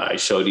 here, you know, I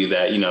showed you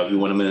that, you know, if you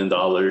won $1 million,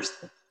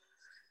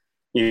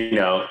 you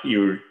know,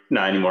 you're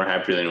not any more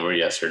happier than you were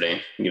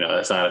yesterday. You know,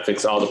 that's not to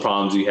fix all the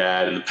problems you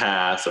had in the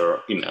past,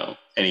 or, you know,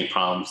 any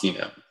problems, you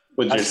know,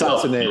 with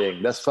yourself. Fascinating. You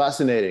know? That's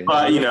fascinating.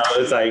 But, you know,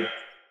 it's like,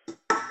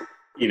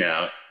 you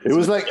know, it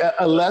was like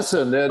a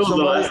lesson. It was a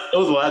lesson.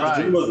 The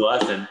dream was a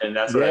lesson, and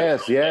that's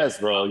what yes,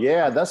 bro.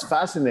 Yeah, that's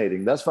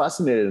fascinating. That's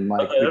fascinating,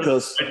 Mike.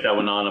 Because that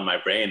went on in my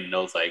brain, and I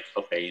was like,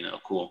 okay, you know,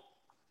 cool.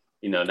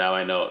 You know, now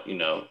I know. You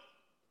know,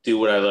 do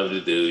what I love to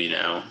do. You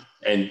know,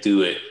 and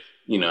do it.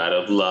 You know, out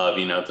of love.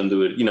 You know, don't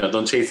do it. You know,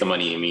 don't chase the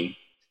money. I mean,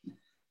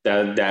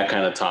 that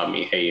kind of taught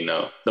me, hey, you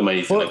know, the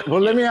money's. Well,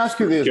 let me ask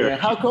you this, man.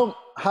 How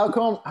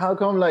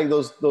come like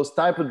those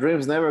type of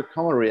dreams never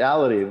come in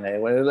reality, man?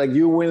 When like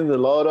you win the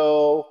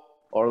lotto,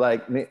 or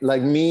like me,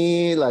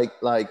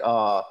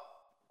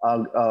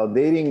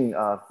 dating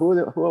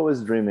who I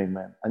was dreaming,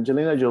 man.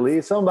 Angelina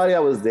Jolie, somebody I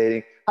was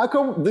dating. How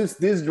come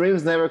these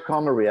dreams never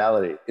come a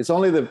reality? It's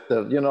only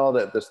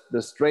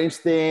the strange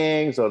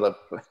things or the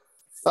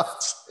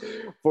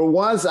for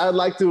once I'd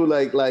like to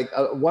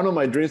one of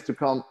my dreams to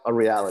come a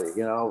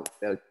reality,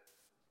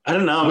 I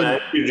don't know,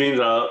 man. Your dreams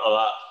are a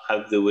lot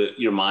have to do with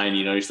your mind,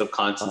 your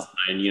subconscious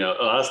mind. A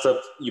lot of stuff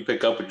you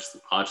pick up with your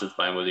subconscious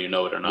mind, whether you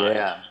know it or not.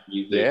 Yeah.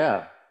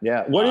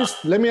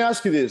 Let me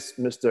ask you this,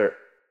 Mister.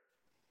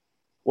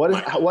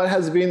 What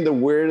has been the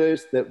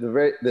weirdest,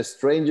 the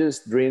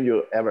strangest dream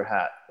you ever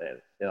had?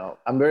 Man?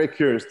 I'm very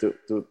curious to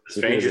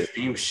strangest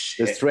dream.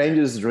 Shit. The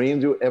strangest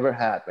dream you ever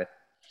had, man.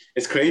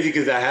 It's crazy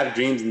because I have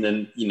dreams and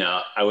then,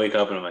 I wake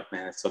up and I'm like,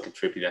 man, that's fucking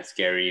trippy. That's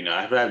scary.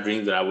 I've had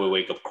dreams that I would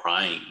wake up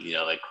crying,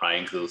 like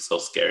crying because it was so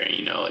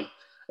scary, like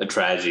a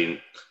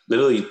tragedy.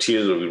 Literally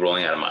tears would be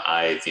rolling out of my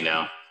eyes,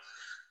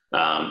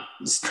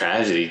 Just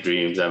tragedy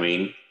dreams. I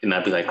mean, and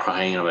I'd be like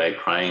crying. I'm like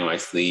crying in my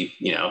sleep,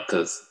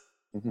 because,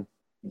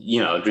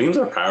 dreams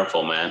are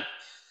powerful, man.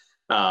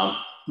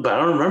 But I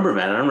don't remember,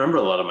 man. I don't remember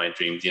a lot of my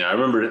dreams. I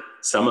remember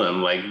some of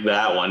them, like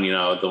that one,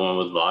 the one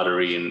with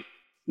lottery and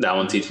that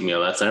one teaching me a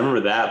lesson. I remember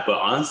that, but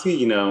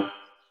honestly,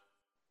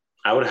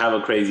 I would have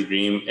a crazy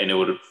dream and it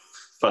would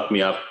fuck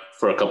me up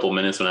for a couple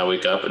minutes when I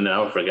wake up, and then I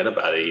would forget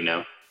about it.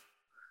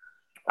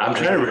 I'm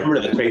trying to remember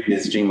the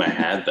craziest dream I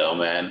had, though,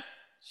 man.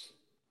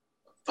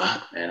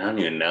 Fuck, man, I don't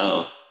even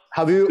know.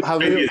 Have you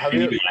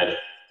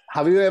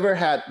ever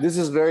had? This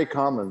is very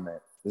common, man.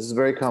 This is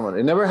very common.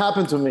 It never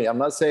happened to me. I'm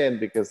not saying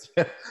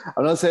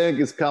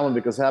it's common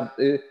because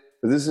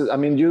this is, I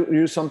mean,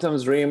 you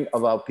sometimes dream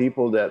about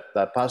people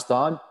that passed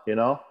on,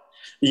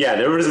 Yeah,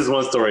 there was this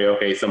one story.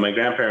 Okay, so my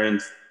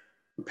grandparents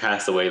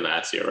passed away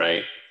last year,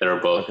 right? They were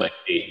both like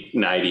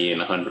 90 and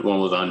 100.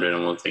 One was 100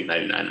 and one was like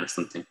 99 or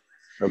something.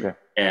 Okay.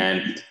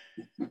 And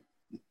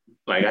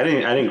like I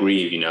didn't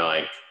grieve,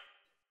 like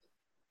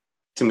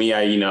to me,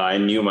 I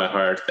knew in my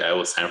heart that it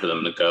was time for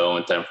them to go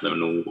and time for them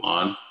to move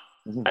on.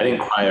 Mm-hmm. I didn't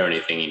cry or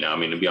anything, I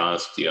mean, to be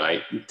honest with you,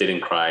 I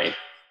didn't cry.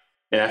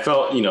 And I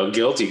felt,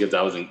 guilty because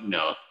I wasn't,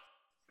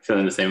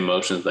 feeling the same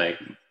emotions like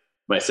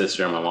my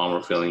sister and my mom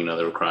were feeling,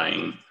 they were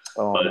crying.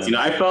 Oh, but,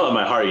 I felt in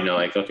my heart,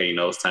 like, okay,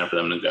 it's time for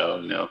them to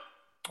go,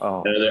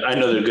 Oh. I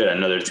know they're good. I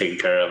know they're taken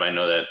care of. I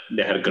know that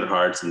they had good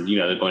hearts and,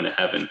 they're going to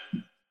heaven.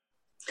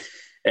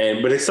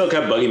 But it still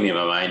kept bugging me in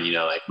my mind,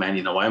 like,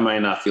 man, why am I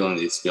not feeling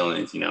these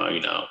feelings? Am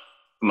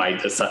I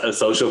a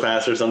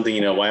sociopath or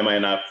something? Why am I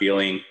not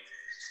feeling,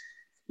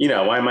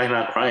 why am I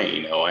not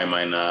crying? Why am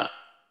I not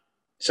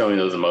showing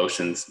those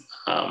emotions?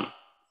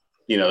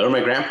 They're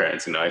my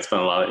grandparents, I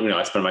spent a lot of,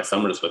 I spent my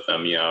summers with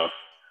them, they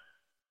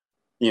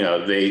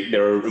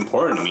were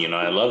important to me,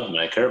 I love them,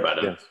 I care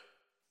about them.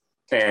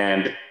 Yes.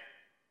 And,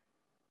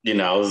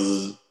 I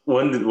was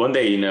one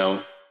day,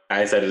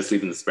 I decided to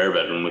sleep in the spare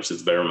bedroom, which is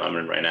the bedroom I'm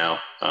in right now.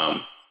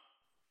 And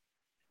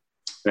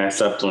I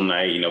slept one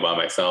night, by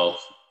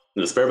myself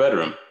in the spare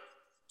bedroom.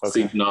 Okay.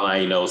 Sleeping all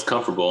night, was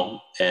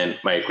comfortable. And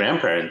my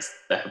grandparents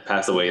that had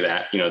passed away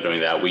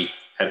during that week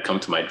had come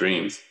to my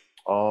dreams.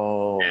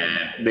 Oh.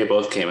 And they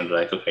both came and were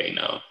like, okay,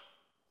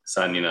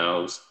 son, it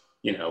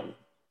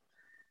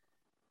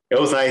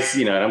was nice,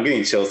 and I'm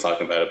getting chills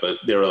talking about it, but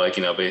they were like,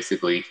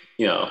 basically,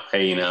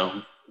 hey,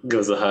 give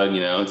us a hug,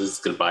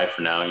 just goodbye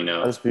for now,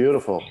 That's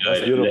beautiful. That's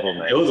beautiful,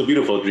 man. It was a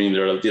beautiful dream. They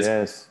were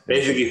just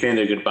basically saying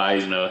their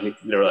goodbyes,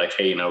 they were like,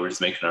 hey, we're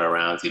just making our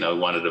rounds, we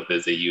wanted to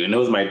visit you. And it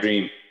was my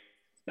dream.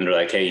 And they're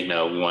like, hey,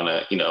 we want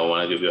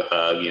to give you a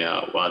hug,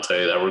 want to tell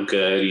you that we're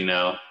good,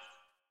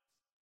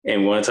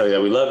 and we want to tell you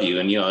that we love you.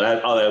 And,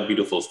 that all that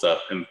beautiful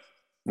stuff. And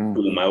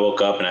boom, I woke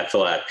up and I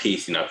felt at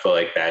peace. I felt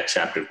like that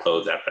chapter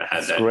closed after I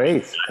had that.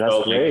 Great.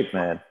 That's great,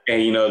 man.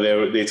 And,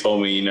 they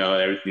told me,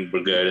 everything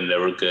were good and they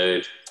were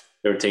good.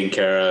 They were taken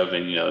care of.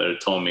 And, they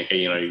told me,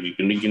 hey, you're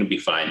going to be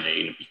fine.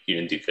 You're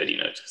going to do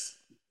good, just,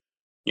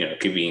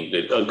 keep being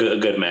good, a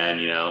good man,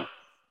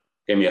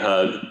 give me a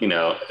hug,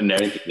 and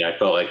everything. I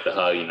felt like the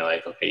hug,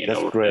 like, okay,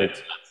 that's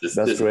great.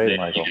 That's great,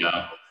 Michael.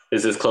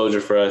 This is closure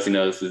for us.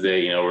 This is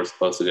it. We're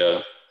supposed to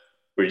go.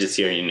 We're just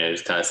here,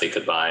 just kind of say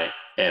goodbye.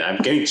 And I'm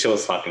getting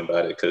chills talking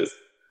about it because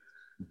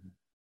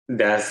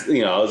that's,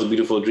 it was a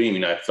beautiful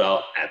dream. I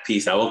felt at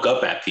peace. I woke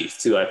up at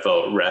peace too. I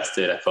felt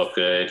rested. I felt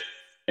good.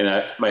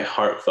 And my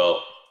heart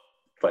felt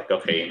like,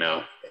 okay,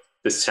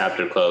 this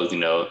chapter closed, I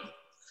know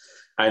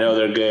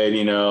they're good,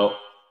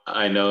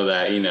 I know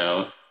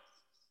that,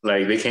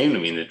 like they came to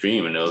me in the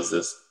dream and it was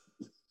just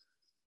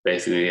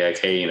basically like,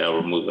 hey,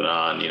 we're moving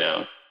on,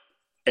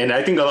 And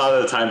I think a lot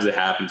of the times it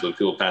happens when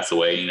people pass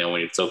away, when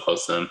you're so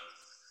close to them.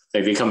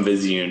 Like they come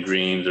visit you in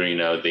dreams or,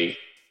 they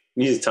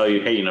just tell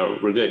you, hey,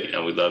 we're good,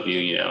 we love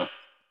you,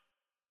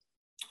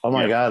 Oh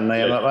my God,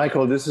 man,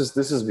 Michael, this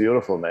is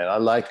beautiful, man. I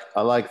like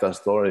that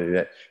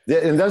story.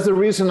 And that's the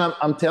reason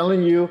I'm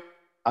telling you,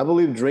 I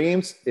believe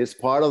dreams is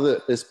part of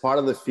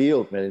the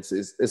field, man.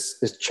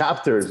 It's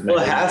chapters, man.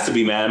 Well, it has to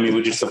be, man. I mean,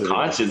 with your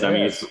subconscious, I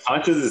mean, your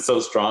subconscious is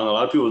so strong. A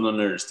lot of people don't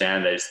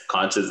understand that your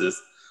subconscious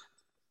is,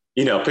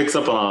 picks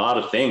up on a lot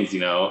of things,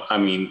 I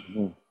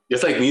mean,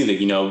 just like music,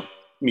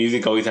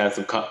 music always has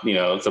some,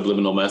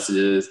 subliminal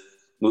messages,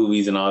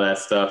 movies and all that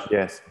stuff.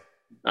 Yes.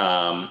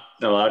 A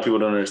lot of people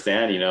don't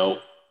understand,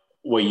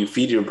 what you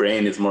feed your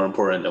brain is more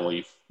important than what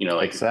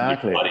like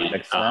exactly, your body.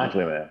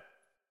 Exactly, man.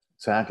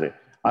 Exactly.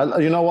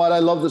 You know what? I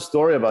love the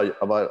story about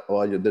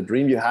the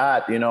dream you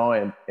had, and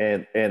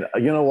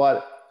you know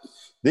what?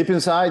 Deep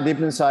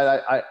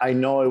inside, I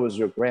know it was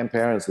your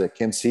grandparents that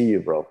came see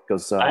you, bro.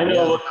 Because I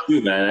know it was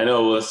too, man. I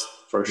know it was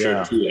for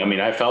sure too. I mean,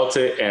 I felt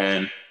it,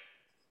 and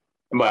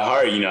in my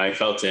heart, I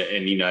felt it,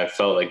 and I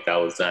felt like that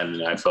was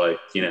them. I felt like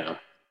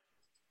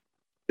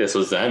this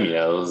was them. It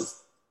was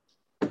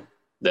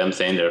them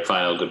saying their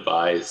final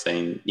goodbyes,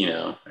 saying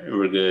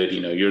we're good.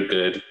 You're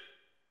good.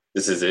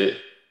 This is it.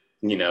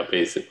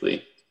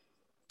 Basically.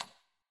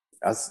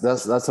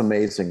 That's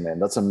amazing, man.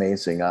 That's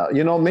amazing.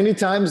 Many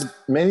times,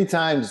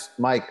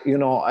 Mike,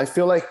 I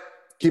feel like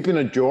keeping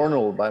a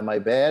journal by my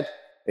bed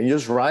and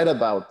just write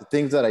about the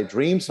things that I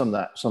dream some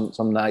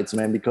nights,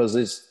 man, because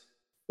it's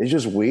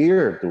just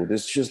weird, dude.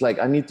 It's just like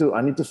I need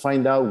to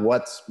find out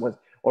what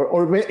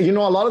or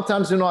a lot of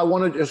times, I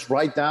want to just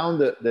write down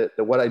the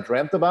what I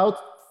dreamt about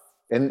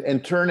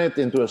and turn it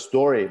into a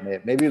story.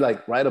 Maybe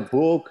like write a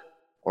book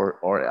or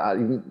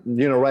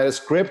write a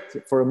script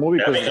for a movie,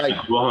 because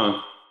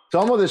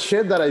some of the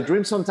shit that I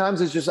dream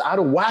sometimes is just out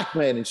of whack,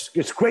 man.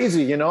 It's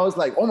crazy, It's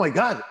like, oh my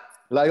God.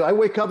 Like I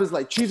wake up, it's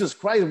like, Jesus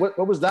Christ,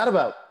 what was that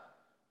about?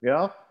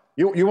 You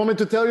want me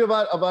to tell you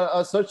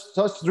about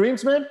such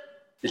dreams, man?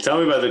 You tell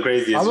me about the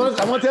craziest. I want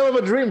to tell you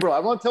about a dream, bro. I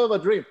want to tell you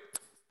about a dream.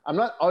 I'm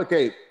not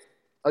okay.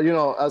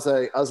 As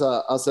a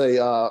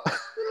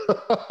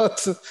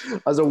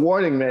as a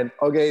warning, man.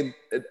 Okay,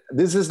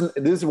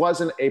 this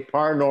wasn't a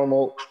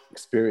paranormal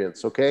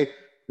experience. Okay,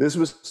 this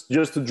was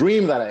just a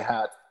dream that I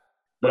had.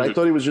 But I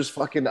thought it was just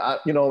fucking,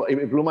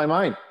 it blew my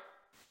mind.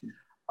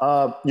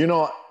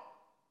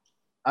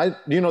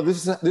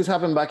 This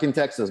happened back in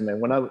Texas, man.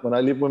 When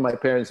I lived with my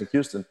parents in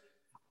Houston,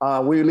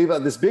 we live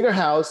at this bigger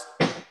house,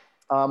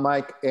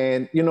 Mike,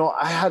 and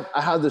I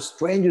had the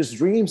strangest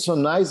dreams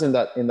some nights in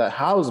that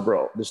house,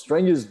 bro. The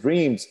strangest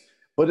dreams,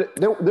 but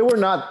they were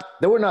not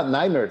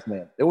nightmares,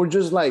 man. They were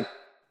just like,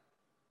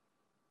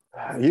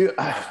 you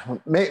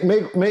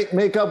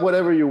make up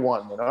whatever you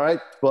want, man, all right?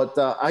 But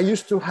I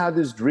used to have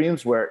these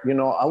dreams where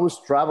I was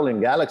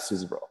traveling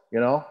galaxies, bro.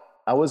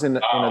 I was in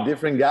a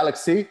different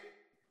galaxy,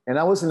 and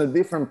I was in a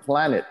different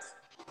planet,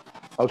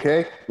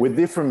 okay, with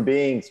different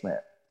beings,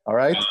 man. All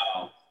right,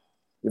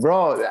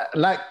 bro.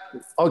 Like,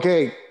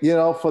 okay,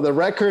 for the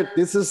record,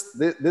 this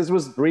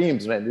was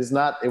dreams, man.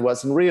 It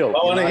wasn't real. I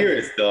want to hear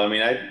it still. I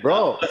mean,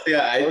 bro.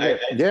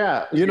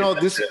 Yeah,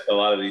 this a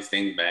lot of these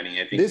things,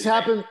 Manny. I think this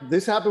happened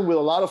with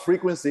a lot of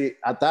frequency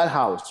at that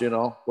house.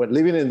 When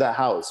living in that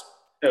house.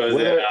 Was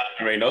it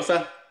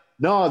Reynosa?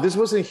 No, this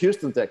was in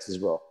Houston, Texas,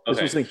 bro.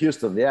 This was in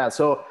Houston. Yeah.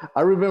 So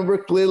I remember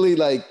clearly,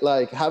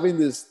 like having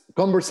these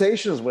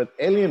conversations with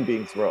alien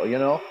beings,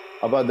 bro.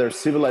 About their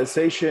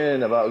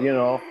civilization, about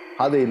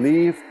how they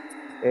live,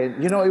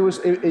 and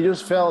it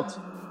just felt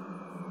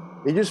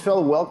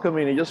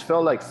welcoming. It just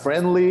felt like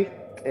friendly.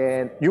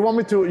 And you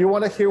want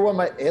to hear what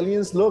my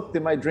aliens looked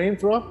in my dream,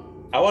 bro?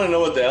 I want to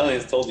know what the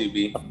aliens told you,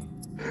 B.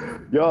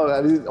 Yo,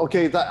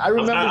 okay. I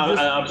remember.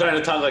 I'm trying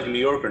to talk like a New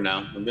Yorker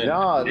now.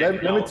 No,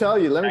 let me tell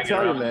you, man.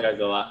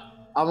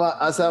 A lot.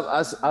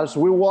 As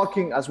we're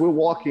walking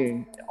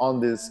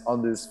on this.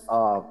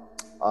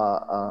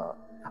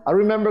 I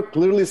remember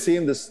clearly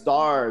seeing the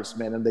stars,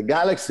 man, and the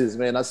galaxies,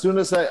 man. As soon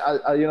as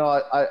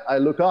I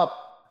look up,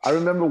 I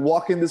remember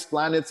walking these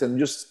planets and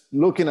just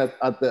looking at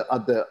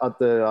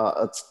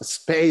the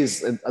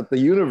space and at the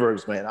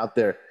universe, man, out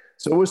there.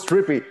 So it was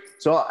trippy.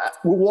 So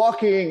we're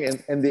walking,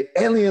 and the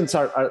aliens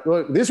are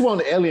this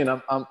one alien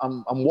I'm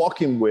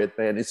walking with,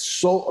 man. It's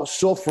so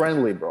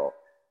friendly, bro.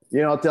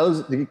 He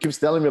keeps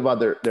telling me about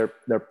their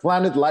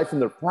planet, life in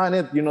their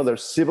planet. Their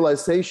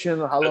civilization,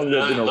 how long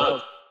they've been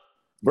around.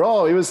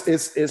 Bro, it was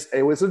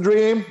a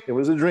dream. It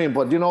was a dream.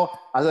 But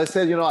as I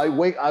said, I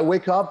wake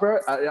up,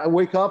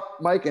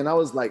 Mike, and I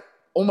was like,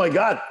 oh my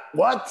God,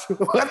 what?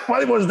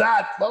 What was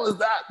that? What was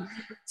that?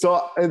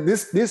 So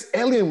this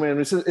alien, man,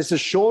 it's a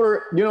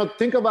shorter.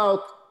 Think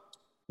about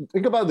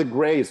the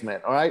Greys,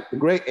 man. All right, the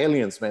gray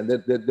aliens, man.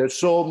 They're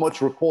so much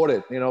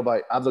reported,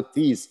 by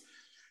abductees.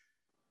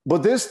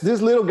 But this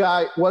little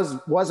guy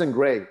wasn't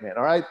gray, man.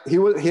 All right, he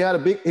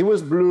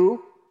was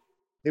blue,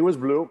 and it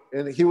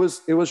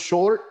was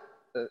short.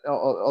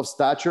 Of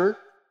stature,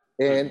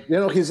 and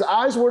his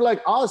eyes were like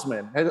us,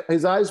 man.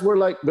 His eyes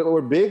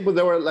were big, but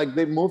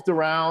they moved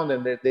around,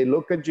 and they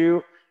look at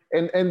you.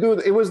 And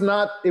dude, it was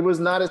not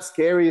a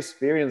scary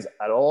experience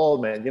at all,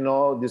 man.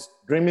 Just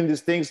dreaming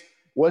these things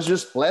was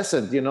just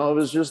pleasant. It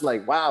was just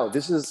like, wow,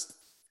 this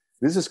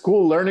is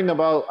cool. Learning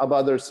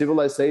about their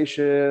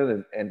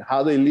civilization and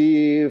how they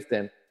lived.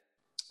 And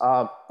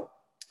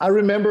I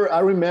remember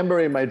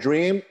in my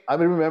dream, I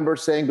remember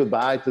saying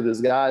goodbye to this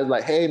guy.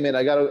 Like, hey man,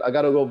 I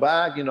gotta go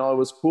back. It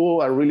was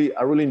cool. I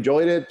really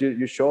enjoyed it.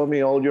 You showed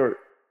me all your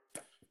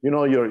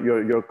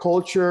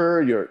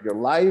culture, your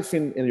life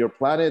in your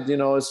planet.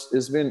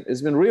 It's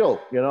been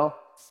real.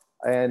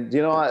 And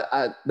you know,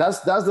 that's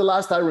the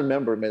last I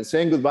remember, man.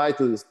 Saying goodbye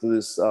to this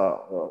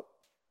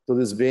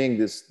being,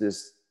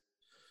 this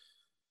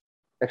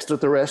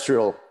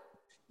extraterrestrial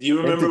Do you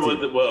remember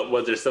entity.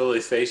 what their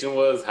civilization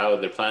was? How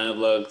their planet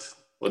looked?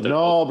 What their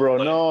No, bro,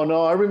 like?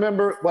 no. I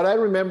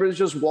remember is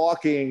just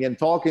walking and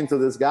talking to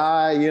this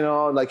guy, you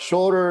know, like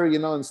shorter, you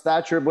know, in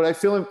stature, but I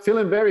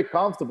feeling very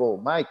comfortable,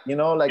 Mike. You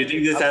know, Do like you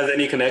think this has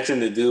any connection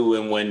to do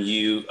when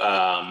you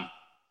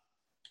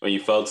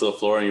fell to the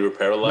floor and you were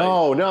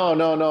paralyzed?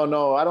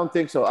 no. I don't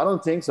think so. I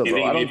don't think so, You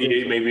bro. think I don't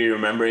think so. maybe you're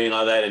remembering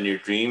all that in your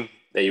dream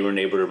that you weren't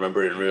able to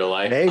remember in real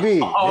life?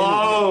 Maybe.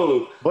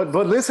 Oh, But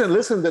listen.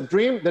 The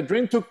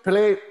dream took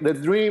place. The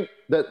dream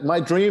that my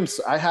dreams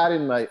I had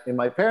in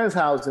my parents'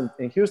 house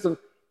in Houston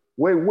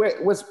were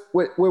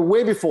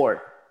way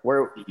before.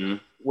 mhm.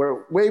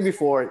 Were way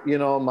before. You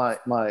know my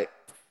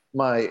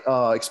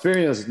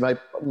experience,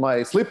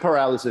 my sleep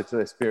paralysis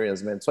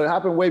experience, man. So it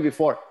happened way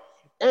before.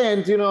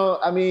 And you know,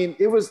 I mean,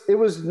 it was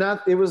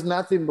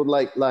nothing but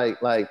like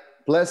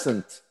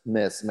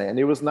pleasantness, man.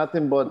 It was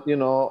nothing but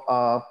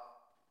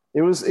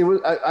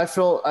I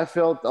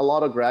felt a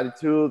lot of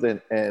gratitude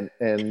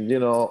and you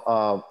know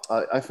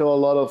I felt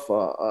a lot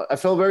of I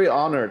felt very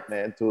honored,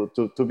 man,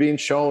 to being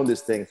shown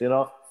these things, you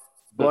know.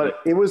 But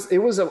it was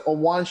a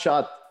one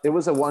shot. It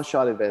was a one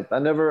shot event. I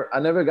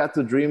never got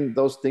to dream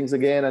those things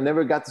again. I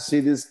never got to see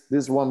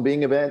this one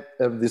being event,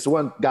 this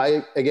one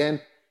guy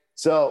again.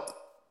 So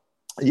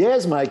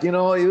yes, Mike, you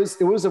know, it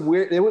was a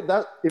weird. It was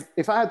that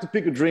if I had to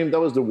pick a dream, that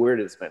was the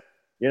weirdest, man.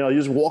 You know,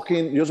 just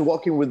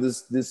walking with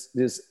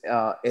this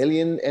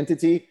alien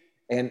entity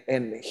and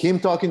him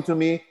talking to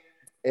me,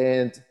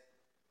 and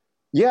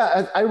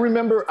yeah, I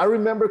remember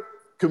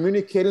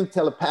communicating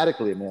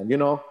telepathically, man. You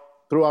know,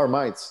 through our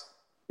minds.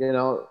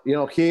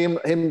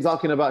 Him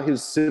talking about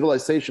his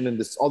civilization in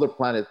this other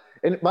planet.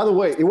 And by the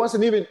way, it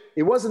wasn't even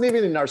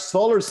in our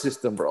solar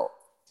system, bro.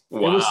 It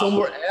was Wow.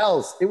 somewhere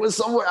else. It was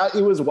somewhere.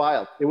 It was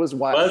wild. It was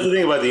Well, wild. that's the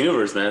thing about the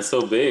universe, man. It's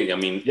so big. I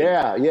mean, it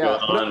Yeah, goes yeah.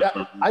 on But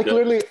from I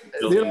clearly, you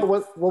know,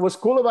 billions. what was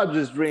cool about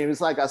this dream is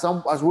like as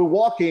we're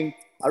walking,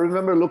 I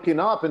remember looking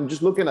up and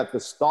just looking at the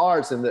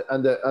stars and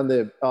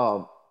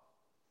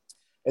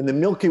the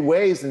Milky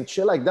Ways and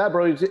shit like that,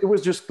 bro. It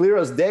was just clear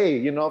as day,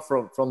 you know,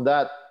 from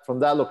that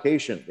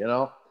location, you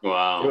know.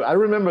 Wow. I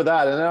remember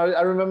that, and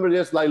I remember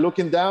just like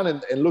looking down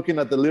and looking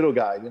at the little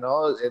guy, you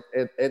know,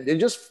 it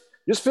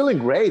just feeling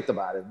great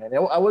about it, man.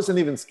 I wasn't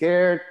even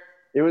scared.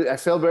 I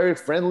felt very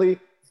friendly,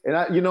 and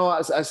you know,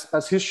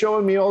 as he's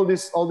showing me all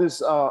this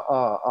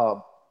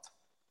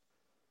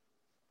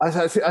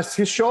as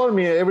he's showing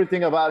me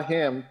everything about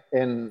him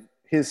and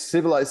his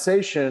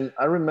civilization,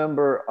 I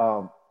remember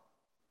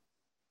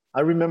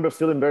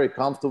feeling very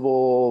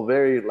comfortable,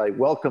 very like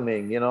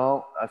welcoming. You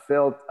know, I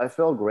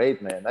felt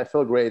great, man. I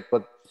felt great,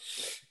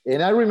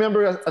 and I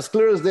remember as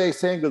clear as day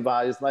saying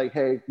goodbye. It's like,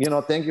 hey, you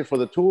know, thank you for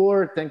the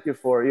tour, thank you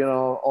for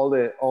all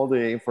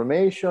the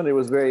information. It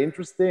was very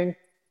interesting.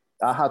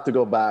 I had to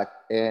go back,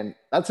 and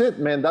that's it,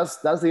 man. That's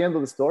the end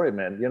of the story,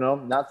 man. You know,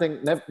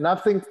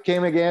 nothing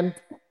came again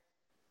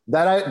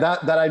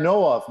that I know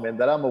of, man.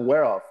 That I'm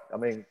aware of. I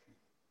mean,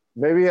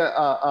 maybe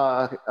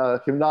a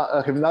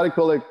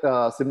hypnotical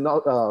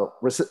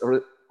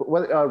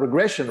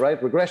regression,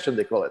 right? Regression,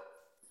 they call it.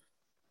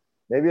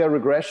 Maybe a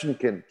regression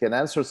can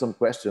answer some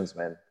questions,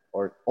 man,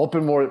 or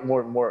open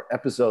more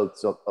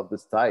episodes of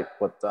this type.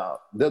 But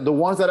the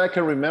ones that I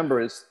can remember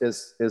is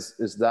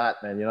that,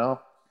 man. You know.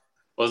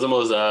 What's the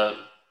most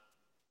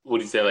what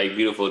do you say, like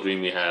beautiful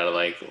dream you had,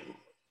 like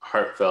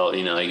heartfelt,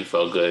 like you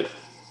felt good?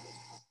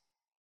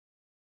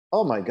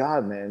 Oh my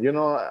God, man. You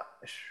know,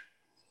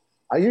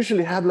 I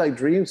usually have like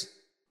dreams.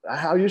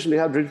 I usually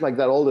have dreams like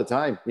that all the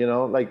time. You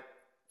know, like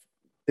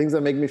things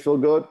that make me feel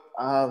good.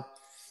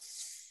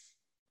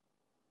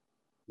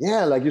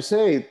 Yeah, like you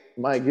say,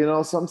 Mike. You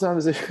know,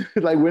 sometimes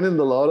like winning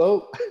the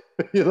lotto.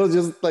 You know,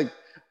 just like,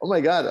 oh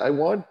my God, I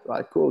won.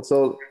 Right, cool.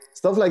 So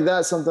stuff like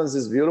that sometimes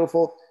is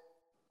beautiful.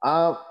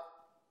 Uh,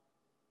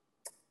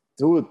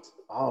 Dude,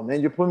 oh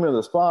man, you put me on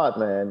the spot,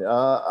 man.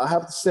 I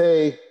have to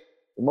say,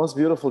 the most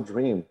beautiful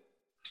dream.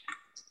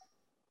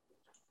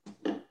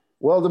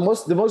 Well, the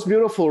most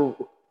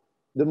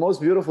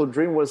beautiful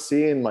dream was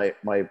seeing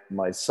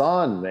my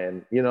son,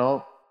 man. You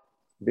know,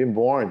 being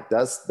born.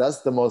 That's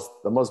the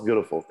most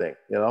beautiful thing.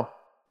 You know,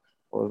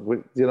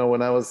 when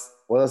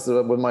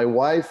when my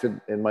wife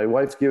and my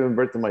wife giving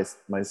birth to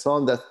my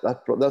son.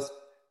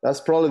 That's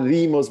probably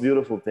the most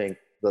beautiful thing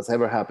that's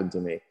ever happened to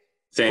me.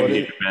 Same But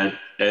here, man.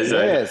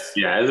 yes,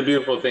 Yeah, it's a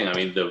beautiful thing. I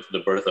mean, the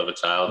birth of a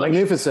child, like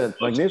magnificent,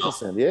 emotional.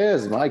 magnificent.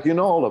 Yes, Mike, you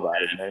know all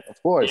about it, man. Of Yeah,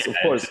 course, of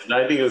course.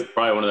 I think it was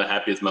probably one of the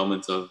happiest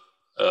moments of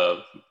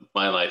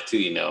my life too.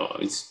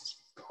 It's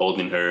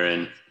holding her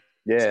and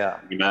Yeah,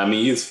 I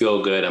mean, you just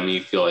feel good. I mean,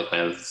 you feel like,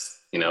 man,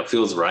 it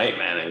feels right,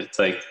 man. It's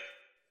like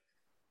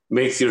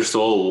makes your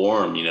soul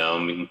warm. I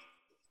mean,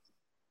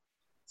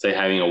 it's like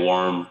having a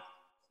warm,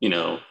 you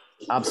know,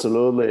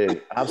 absolutely,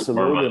 warm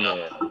absolutely,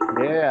 man.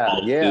 Yeah,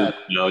 yeah.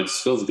 food. It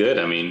just feels good.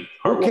 I mean,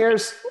 Who heartwarming.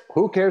 cares?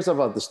 Who cares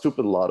about the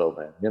stupid lotto,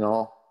 man? You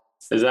know,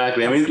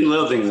 Exactly. I mean, it's the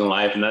little things in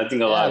life, and I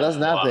think a Yeah, lot. that's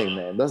nothing,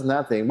 man. That's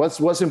nothing.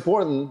 What's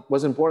important?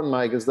 What's important,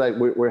 Mike, is like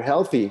we're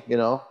healthy. You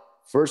know,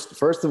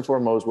 first and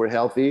foremost, we're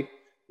healthy.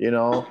 You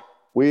know,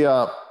 we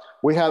uh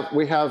we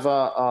have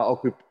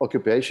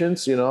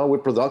occupations. You know, we're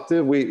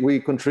productive. We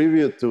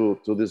contribute to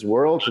this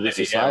world, to this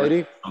Yeah,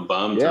 society. I'm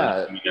bummed.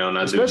 Yeah,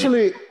 Not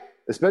doing.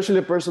 especially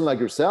a person like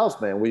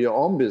yourself, man, with your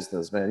own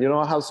business, man. You know,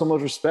 I have so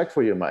much respect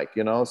for you, Mike.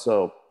 You know,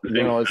 so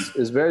you know,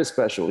 it's very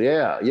special.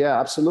 Yeah, yeah,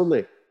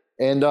 absolutely.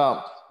 And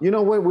you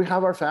know what? We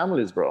have our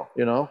families, bro.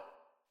 You know,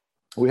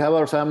 we have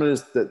our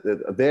families that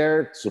are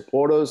there to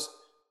support us,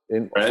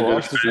 and Right? for Good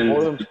us to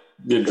support friends, them.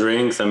 good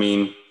drinks. I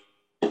mean,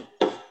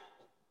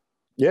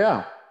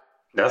 Yeah,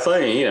 that's all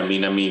you need.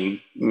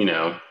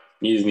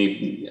 You just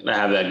need to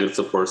have that good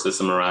support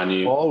system around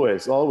you.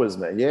 always,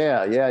 man.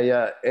 Yeah, yeah,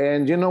 yeah.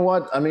 And you know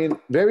what? I mean,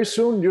 very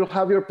soon you'll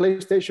have your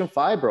PlayStation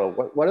 5, bro.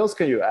 What else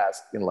can you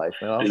ask in life,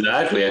 you know?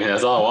 Exactly. I mean,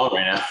 that's all I want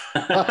right now.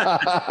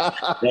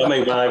 That'll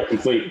make my life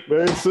complete.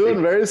 Very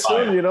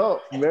soon, you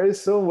know, very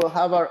soon we'll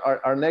have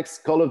our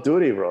next Call of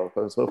Duty, bro.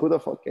 So who the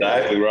fuck cares?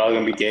 Exactly. We're all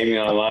gonna be gaming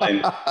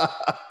online.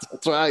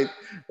 That's right.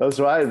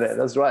 That's right, man.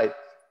 That's right.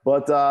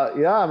 But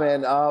yeah, man.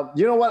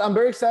 You know what? I'm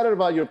very excited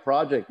about your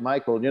project,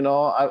 Michael. You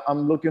know,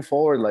 I'm looking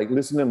forward, like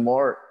listening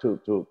more to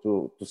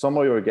some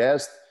of your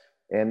guests.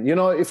 And you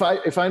know, if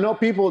I know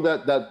people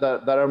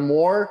that are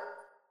more,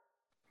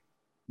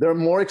 they're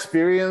more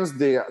experienced,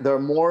 they're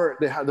more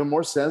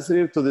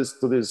sensitive to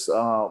this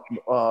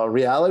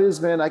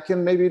realities, man. I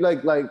can maybe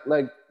like you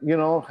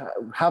know,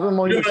 have them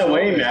on your Either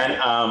way, show. man.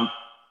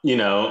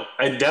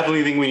 I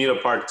definitely think we need a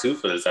part two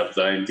for this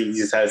episode. I think he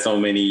just has so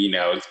many,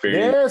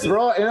 experiences. Yes,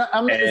 bro.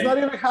 And it's not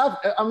even half.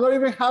 I'm not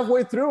even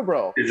halfway through,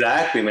 bro.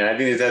 Exactly, man. I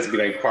think this has to be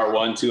like part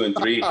 1, 2, and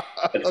 3,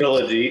 a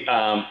trilogy.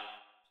 And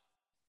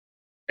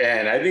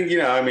I think,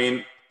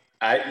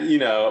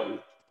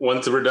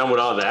 once we're done with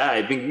all that,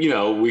 I think,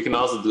 we can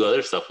also do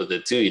other stuff with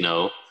it too.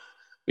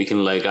 We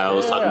can, like I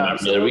was talking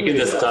about earlier, we can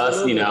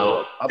discuss,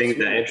 things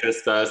that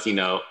interest us,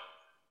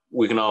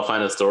 we can all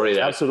find a story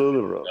that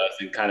absolutely, bro,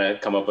 and kind of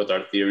come up with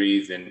our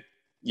theories and,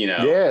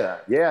 Yeah.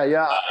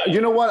 You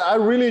know what? I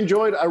really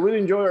enjoyed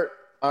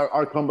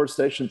our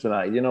conversation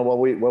tonight. You know what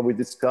we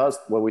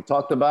discussed, what we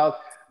talked about.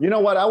 You know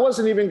what? I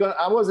wasn't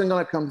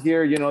gonna come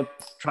here,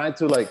 trying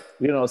to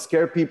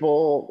scare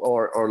people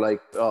or like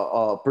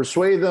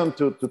persuade them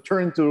to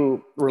turn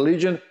to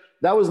religion.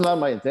 That was not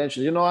my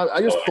intention.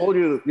 I just told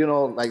you,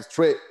 like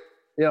straight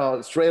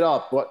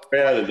up. What?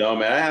 Straight out of the dome,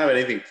 man. I don't have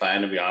anything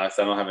planned, to be honest.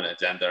 I don't have an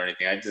agenda or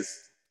anything.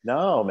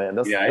 No, man.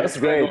 That's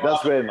great.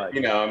 That's great, Mike.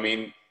 Like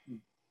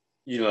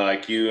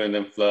you and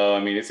then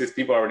Flo. It's just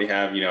people already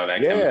have,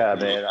 that yeah,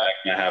 man. I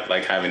have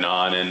like having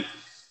on and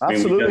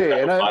absolutely,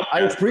 and I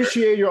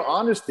appreciate your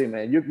honesty,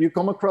 man. You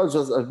come across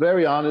as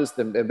very honest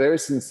and very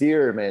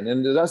sincere, man,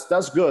 and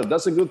that's good.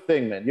 That's a good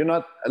thing, man. You're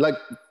not like,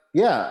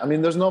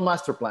 there's no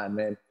master plan,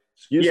 man.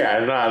 It's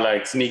not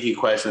like sneaky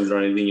questions or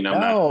anything,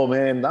 No,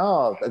 man,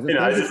 no.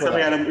 It's just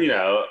something out of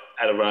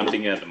what I'm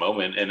thinking at the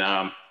moment, and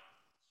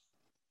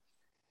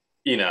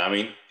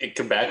it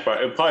could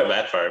backfire. It probably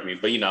backfire me,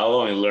 but I'll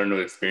only learn to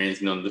experience,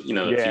 the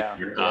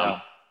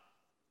future.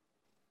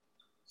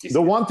 The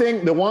one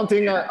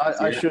thing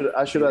I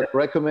should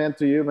recommend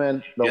to you,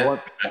 man.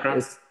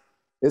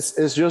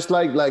 It's just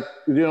like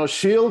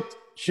shield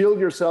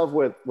yourself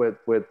with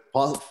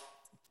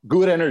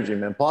good energy,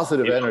 man.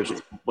 Positive energy.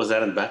 Was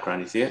that in the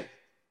background? You see it?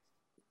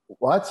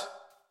 What?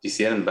 Do you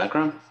see it in the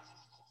background?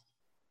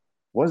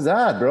 What's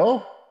that,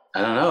 bro?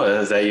 I don't know.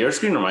 Is that your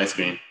screen or my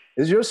screen?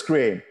 It's your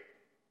screen.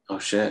 Oh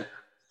shit!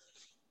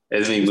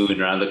 It's me moving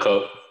around the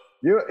coat.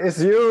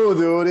 It's you,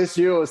 dude. It's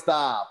you.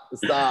 Stop.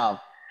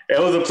 It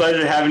was a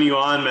pleasure having you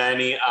on,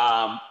 Manny.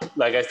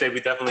 Like I said, we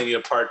definitely need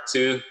a part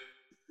 2.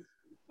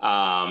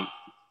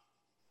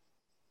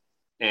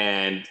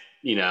 And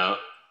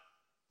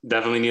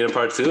definitely need a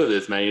part 2 of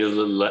this, man. You're the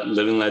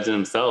living legend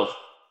himself.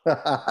 Tell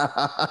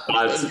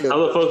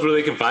the folks where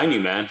they can find you,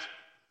 man.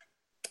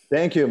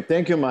 Thank you,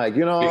 Mike.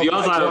 You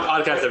also have a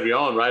podcast of your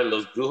own, right?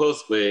 Los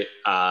Brujos with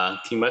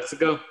King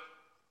Mexico.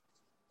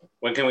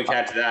 When can we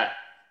catch that?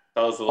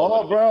 Tell us a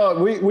little bit.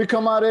 Bro, we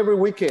come out every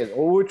weekend,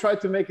 or we try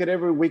to make it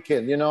every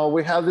weekend.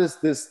 We have this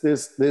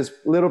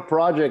little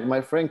project,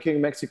 my friend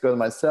King Mexico and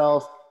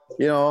myself.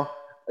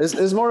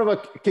 It's more of a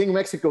King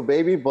Mexico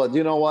baby, but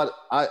you know what?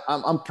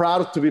 I'm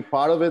proud to be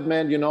part of it,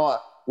 man.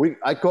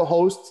 I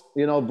co-host,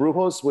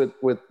 Brujos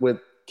with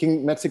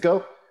King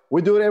Mexico.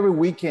 We do it every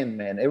weekend,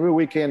 man. Every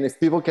weekend, if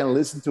people can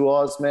listen to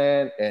us,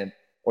 man,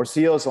 or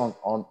see us on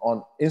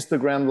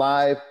Instagram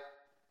Live,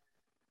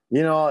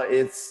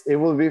 it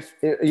will be.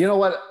 You know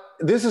what?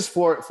 This is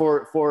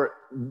for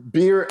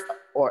beer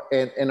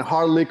and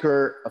hard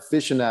liquor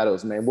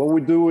aficionados, man. What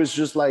we do is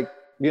just like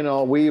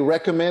we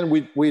recommend.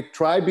 We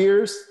try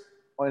beers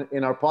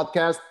in our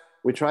podcast.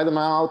 We try them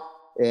out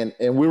and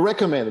we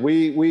recommend.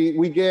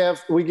 We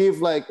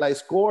give like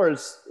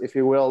scores, if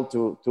you will,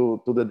 to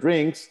the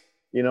drinks.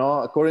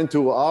 According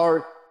to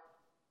our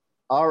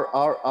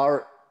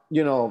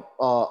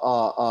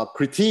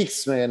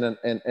critiques, man,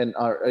 and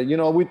our,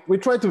 we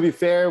try to be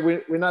fair.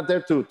 We're not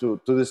there to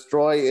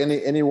destroy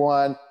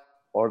anyone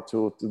or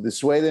to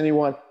dissuade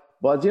anyone.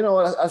 But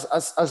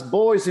as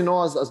boys,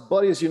 as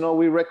buddies,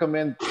 we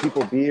recommend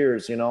people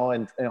beers,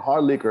 and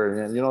hard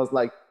liquor, and it's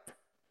like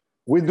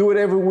we do it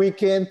every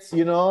weekend.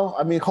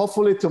 I mean,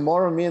 hopefully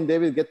tomorrow, me and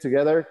David get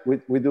together.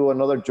 We do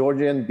another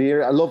Georgian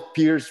beer. I love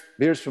beers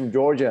from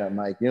Georgia,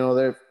 Mike.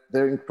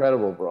 They're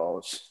incredible, bro.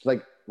 It's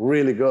like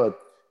really good.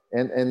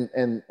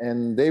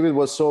 And David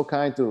was so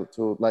kind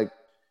to like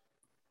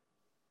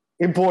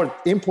import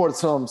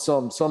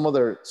some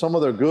other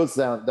goods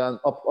down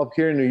up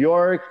here in New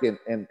York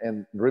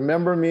and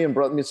remember me and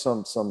brought me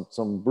some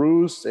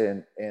brews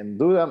and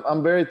dude,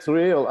 I'm very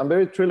thrilled. I'm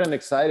very thrilled and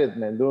excited,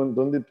 man, doing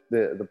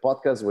the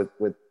podcast with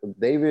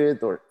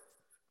David or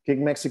Kick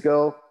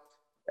Mexico.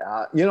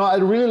 I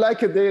really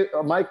like it,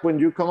 Mike, when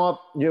you come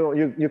up,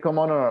 you come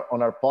on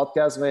our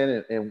podcast,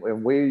 man,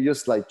 and we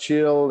just like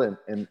chill and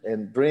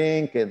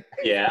drink and.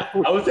 Yeah,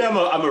 I would say I'm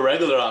a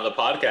regular on the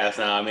podcast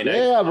now. I mean,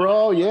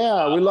 bro,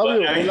 yeah, we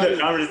love you. I mean, the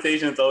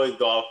conversations always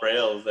go off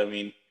rails. I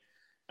mean,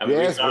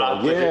 yes, we start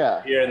off with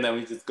it here, and then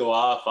we just go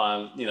off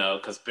on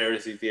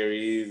conspiracy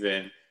theories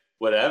and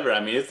whatever.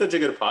 I mean, it's such a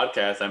good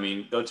podcast. I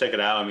mean, go check it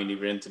out. I mean, if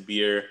you're into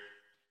beer.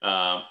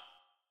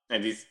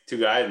 And these two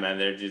guys, man,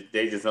 they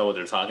just know what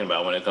they're talking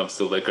about when it comes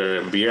to liquor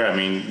and beer. I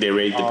mean, they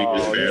rate the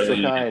beers fairly. You're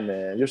so kind,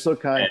 man. You're so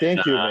kind.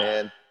 Thank you,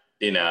 man.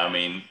 I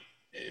mean,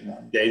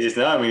 they just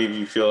know. I mean, if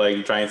you feel like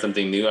you're trying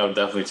something new, I would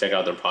definitely check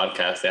out their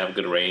podcast. They have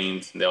good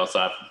ratings. They also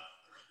have,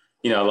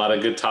 a lot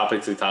of good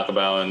topics to talk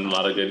about and a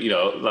lot of good,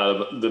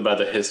 about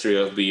the history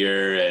of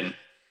beer and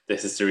the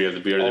history of the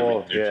beer.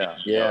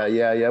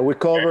 Yeah. We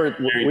covered.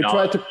 We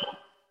tried to.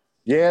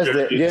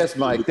 Yes,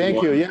 Mike.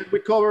 Thank you. Yeah, we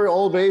cover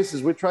all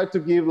bases. We try to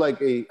give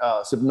like a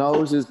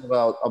synopsis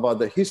about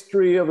the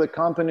history of the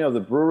company, of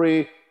the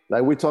brewery.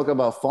 Like we talk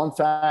about fun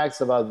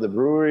facts about the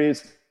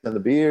breweries and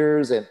the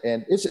beers, and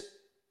it's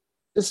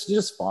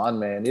just fun,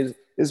 man.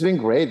 It's been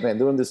great, man,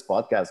 doing this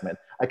podcast, man.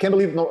 I can't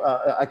believe not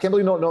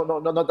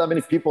that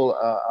many people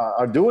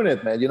are doing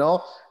it, man.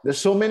 There's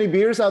so many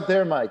beers out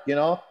there, Mike.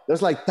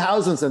 There's like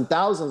thousands and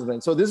thousands,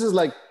 man. So this is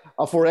like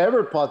a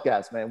forever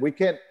podcast, man. We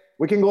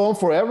can go on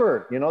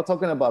forever,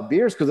 talking about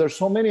beers because there's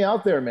so many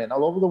out there, man,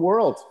 all over the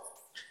world.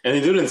 And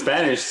they do it in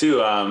Spanish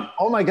too.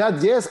 Oh my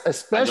God, yes,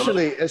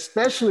 especially. English,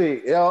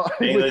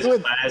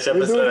 Spanish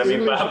episode.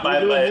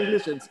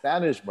 English and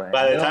Spanish, man.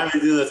 By the time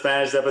we do the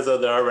Spanish episode,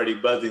 they're already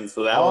buzzing.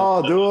 So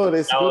dude,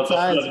 it's good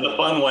times. The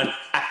fun one.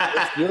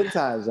 It's good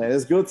times, man.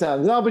 It's good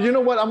times. No, but you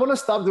know what? I'm gonna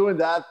stop doing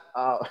that.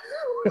 I'm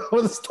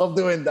gonna stop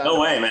doing that. No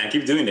way, man.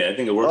 Keep doing it. I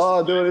think it works.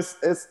 Oh, dude,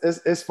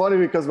 it's funny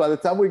because by the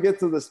time we get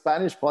to the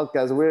Spanish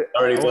podcast,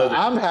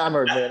 I'm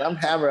hammered, man. I'm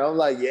hammered. I'm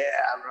like, yeah,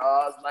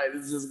 bro. It's like,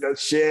 this is good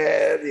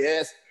shit.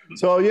 Yes.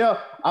 So yeah,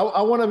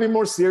 I want to be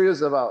more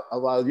serious about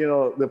doing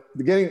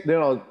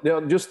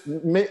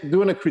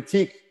a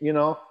critique,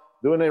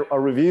 doing a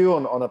review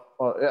on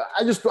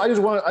I just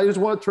want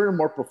to turn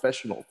more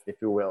professional,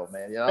 if you will,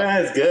 man.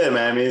 Yeah, it's good,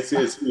 man. I mean, it's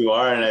who you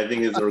are, and I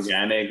think it's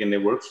organic and it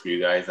works for you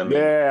guys. I mean,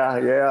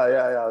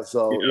 yeah.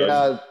 So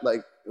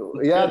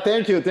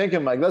thank you,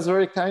 Mike. That's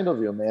very kind of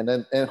you,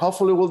 man. And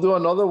hopefully we'll do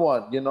another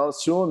one,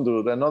 soon,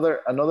 dude.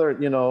 Another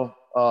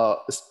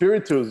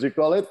spiritus, you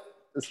call it?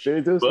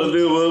 Spiritus?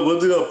 We'll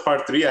do a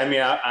part 3. I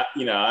mean, I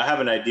have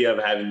an idea of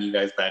having you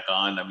guys back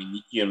on. I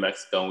mean, you in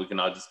Mexico, and we can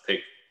all just pick,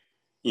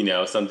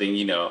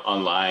 something,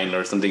 online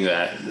or something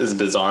that is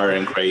bizarre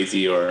and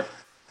crazy or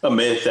a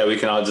myth that we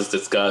can all just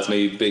discuss.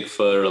 Maybe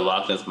Bigfoot or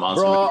Loch Ness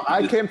Monster. Bro,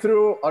 I came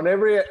through on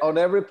every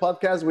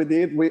podcast we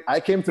did. I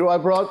came through. I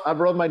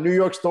brought my New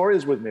York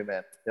stories with me,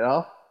 man.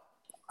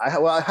 I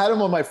had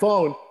them on my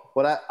phone,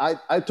 but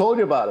I told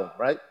you about them,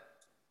 right?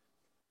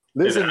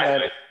 Listen,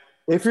 man.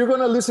 If you're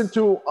gonna listen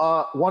to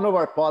one of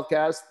our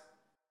podcasts,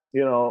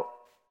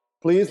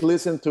 please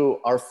listen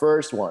to our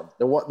first one.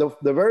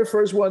 The very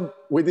first one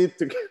we did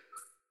together.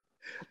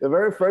 The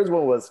very first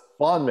one was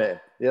fun, man.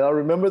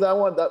 Remember that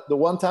one?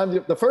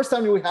 The first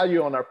time we had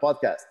you on our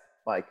podcast,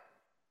 Mike.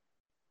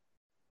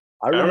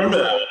 I remember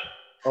that one.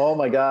 Oh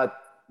my God,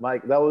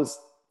 Mike, I was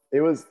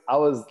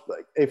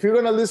like, if you're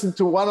gonna listen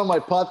to one of my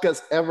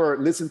podcasts ever,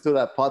 listen to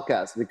that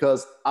podcast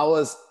because I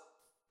was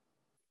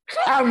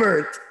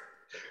hammered,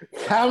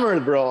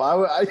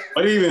 bro.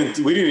 We didn't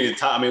even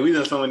talk. I mean, we've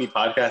done so many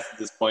podcasts at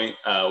this point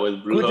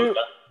with Bruno.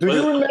 Do you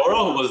remember?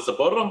 Was it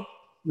Sapporo?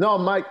 No,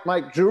 Mike,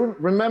 do you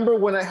remember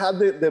when I had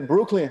the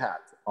Brooklyn hat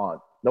on?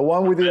 The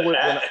one we did when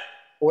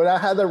I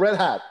had the red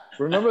hat.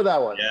 Remember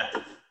that one? Yeah.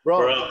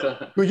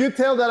 Bro, could you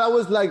tell that I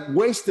was like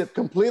wasted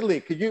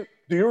completely? Do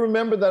you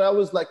remember that I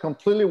was like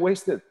completely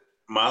wasted?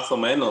 Más o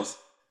menos.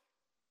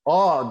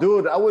 Oh,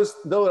 dude, I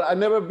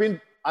never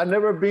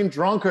been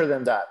drunker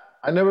than that.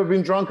 I never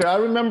been drunker. I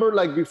remember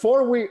like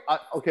before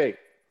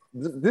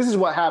this is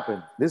what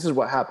happened.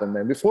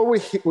 Man. Before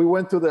we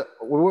went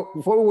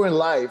before we went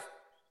live,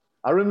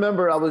 I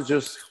remember I was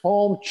just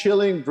home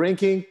chilling,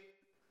 drinking.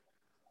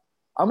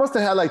 I must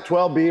have had like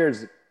 12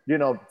 beers you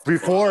know,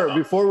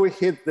 before we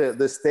hit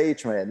the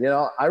stage, man. You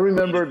know, I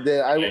remember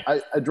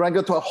that I drank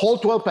a whole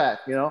 12 pack,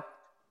 you know,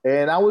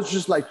 and I was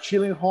just like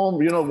chilling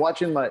home, you know,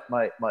 watching my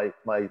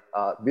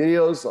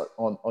videos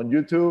on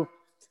YouTube,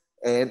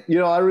 and you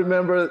know, I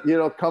remember, you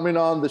know, coming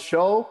on the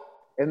show,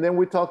 and then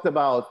we talked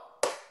about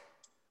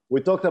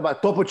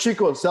Topo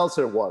Chico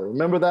seltzer water.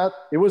 Remember that?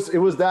 It was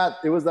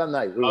that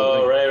night.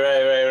 Oh,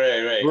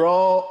 right.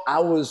 Bro, I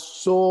was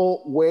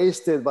so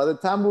wasted. By the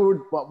time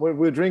we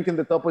were drinking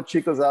the Topo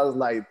Chicos, I was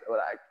like,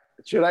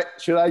 should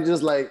I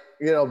just like,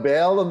 you know,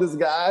 bail on these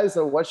guys,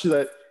 or what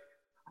should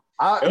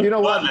you know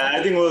what? Man.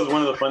 I think it was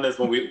one of the funnest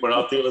when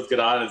all three of us get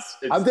on.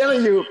 I'm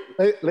telling you,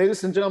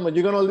 ladies and gentlemen,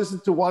 you're gonna listen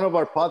to one of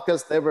our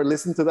podcasts ever.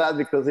 Listen to that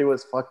because it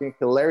was fucking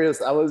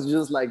hilarious. I was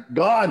just like,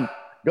 gone.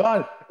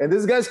 And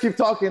these guys keep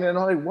talking, and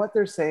I'm like, what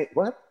they're saying?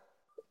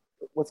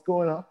 What's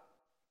going on?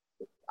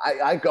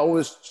 I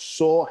was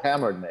so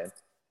hammered, man.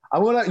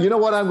 You know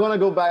what? I'm gonna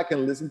go back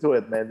and listen to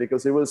it, man,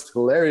 because it was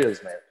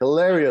hilarious, man.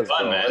 Hilarious,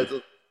 fun, man.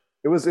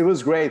 It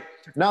was great.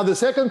 Now the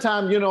second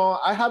time, you know,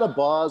 I had a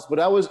buzz, but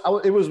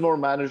it was more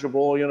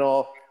manageable. You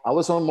know, I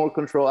was on more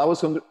control. I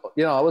was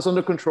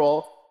under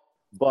control.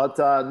 But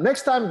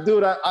next time,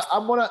 dude, I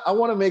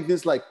wanna make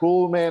this like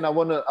cool, man. I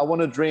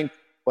wanna drink,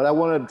 but I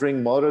wanna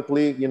drink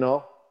moderately. You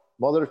know,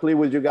 moderately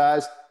with you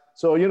guys,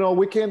 so you know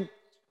we can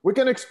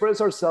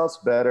express ourselves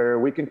better.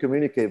 We can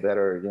communicate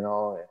better. You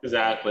know.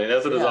 Exactly.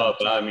 That's what it's all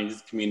about. I mean,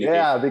 just communicate.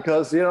 Yeah,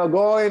 because you know,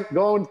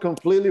 going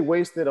completely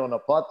wasted on a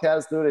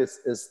podcast, dude,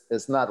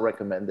 is not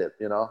recommended.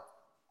 You know,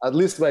 at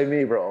least by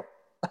me, bro.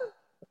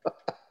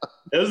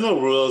 There's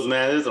no rules,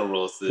 man. There's no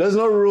rules. There's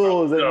no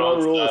rules.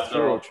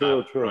 True.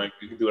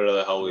 We can do whatever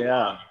the hell we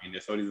want. I mean,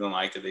 if somebody doesn't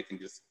like it, they can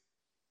just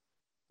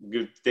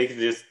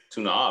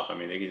tune off. I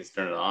mean, they can just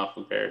turn it off.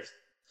 Who cares?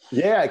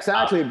 Yeah,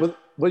 exactly.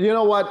 But you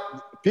know what?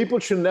 People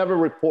should never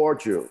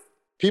report you.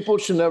 People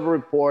should never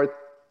report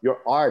your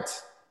art.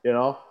 You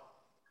know,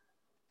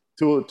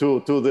 to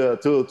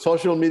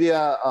social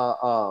media.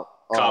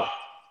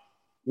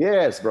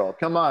 Yes, bro.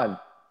 Come on,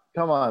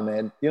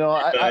 man. You know,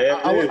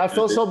 I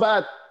felt so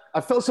bad. I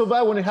felt so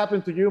bad when it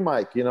happened to you,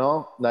 Mike. You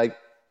know, like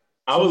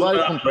I was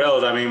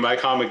thrilled. I mean, my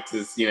comic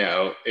just, you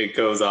know, it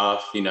goes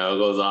off,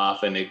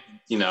 and it,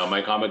 you know,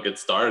 my comic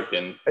gets dark,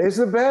 and it's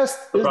the best.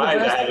 It's the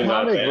best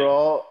comic,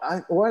 bro.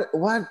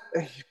 What?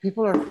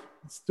 People are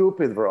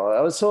stupid, bro.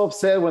 I was so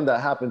upset when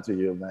that happened to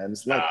you, man.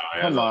 It's like,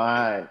 come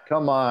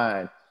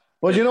on.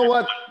 But you know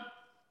what,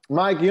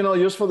 Mike? You know,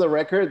 just for the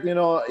record, you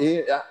know,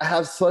 I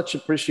have such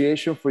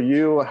appreciation for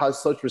you. I have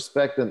such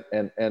respect,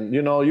 and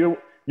you know,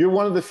 you're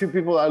one of the few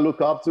people I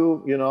look up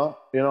to, you know,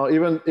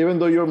 even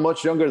though you're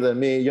much younger than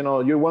me, you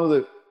know, you're one of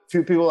the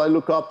few people I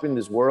look up in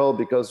this world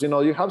because, you know,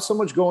 you have so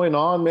much going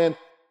on, man.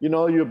 You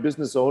know, you're a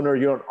business owner,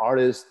 you're an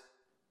artist,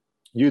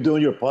 you're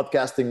doing your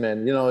podcasting,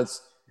 man. You know,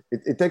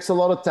 it takes a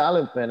lot of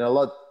talent, man.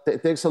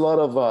 It takes a lot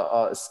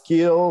of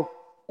skill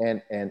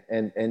and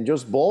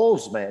just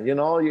balls, man. You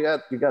know, you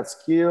got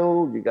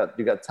skill, you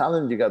got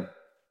talent, you got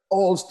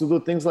balls to do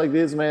things like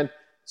this, man.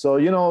 So,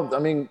 you know, I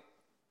mean,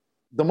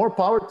 the more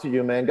power to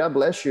you, man. God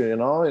bless you, you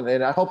know,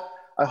 and I hope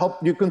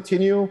you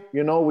continue,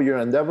 you know, with your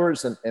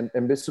endeavors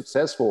and be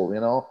successful, you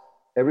know,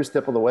 every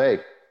step of the way.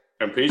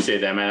 I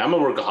appreciate that, man. I'm a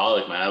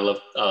workaholic, man. I love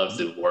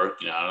to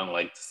work, you know. I don't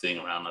like sitting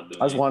around not doing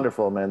That's anything.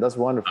 Wonderful, man. That's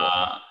wonderful.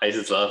 I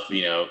just love,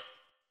 you know,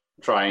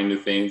 trying new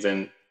things,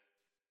 and,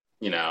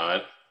 you know,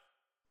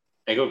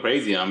 I go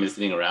crazy. I'm just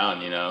sitting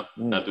around, you know,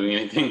 not doing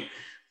anything.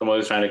 I'm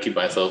always trying to keep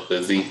myself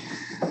busy.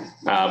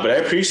 But I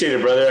appreciate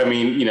it, brother. I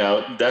mean, you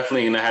know,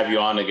 definitely going to have you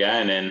on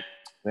again, and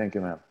thank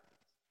you, man.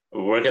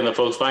 Where can the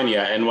folks find you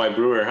at? NY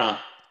Brewer, huh?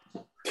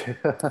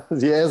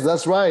 Yes,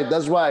 that's right.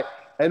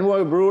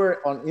 NY Brewer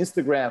on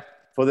Instagram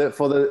for the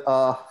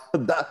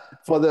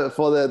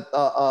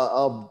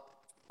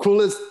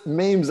coolest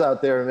memes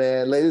out there,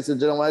 man. Ladies and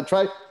gentlemen,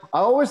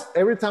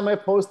 every time I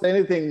post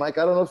anything, Mike,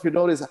 I don't know if you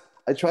noticed,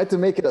 I try to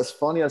make it as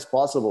funny as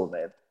possible,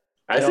 man.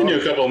 I sent you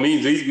a couple of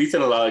memes. We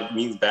sent a lot of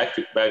memes back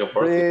and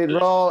forth.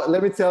 Bro,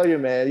 let me tell you,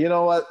 man. You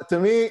know what? To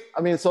me,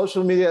 I mean,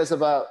 social media is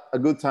about a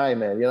good time,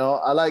 man. You know,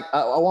 I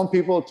want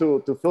people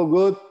to feel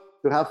good,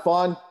 to have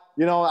fun.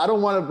 You know, I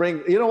don't want to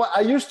bring. You know what?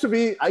 I used to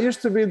be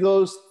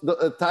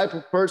the type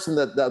of person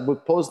that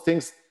would post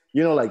things,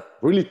 you know, like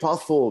really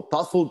thoughtful.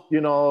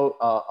 You know,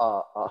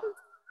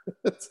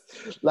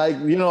 like,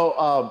 you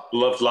know,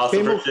 lots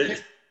of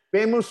shit.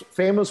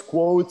 Famous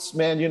quotes,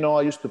 man. You know,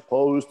 I used to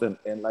post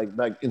and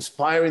like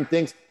inspiring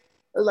things.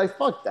 I was like,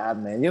 fuck that,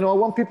 man. You know, I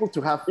want people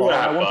to have fun.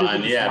 I want people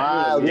to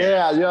smile.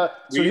 Yeah.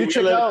 So you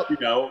check out. You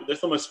know,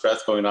 there's so much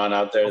stress going on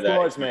out there. Of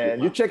course,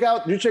 man. You check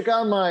out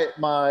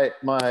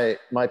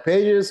my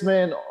pages,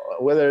 man.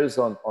 Whether it's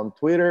on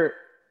Twitter,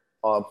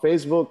 on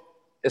Facebook,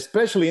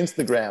 especially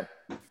Instagram.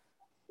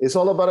 It's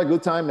all about a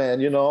good time, man.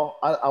 You know,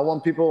 I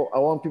want people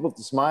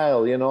to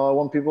smile. You know, I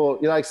want people.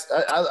 You know, I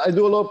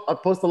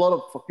post a lot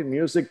of fucking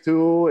music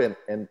too,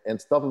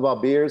 and stuff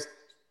about beers.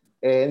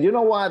 And you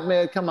know what,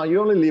 man? Come on,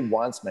 you only live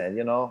once, man.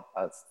 You know,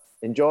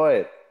 enjoy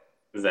it.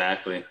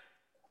 Exactly.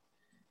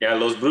 Yeah,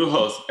 Los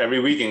Brujos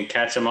every weekend.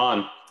 Catch them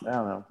on. I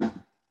don't know.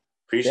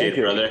 Appreciate Thank it,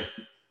 you. brother.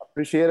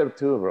 Appreciate it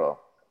too, bro.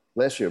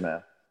 Bless you,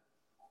 man.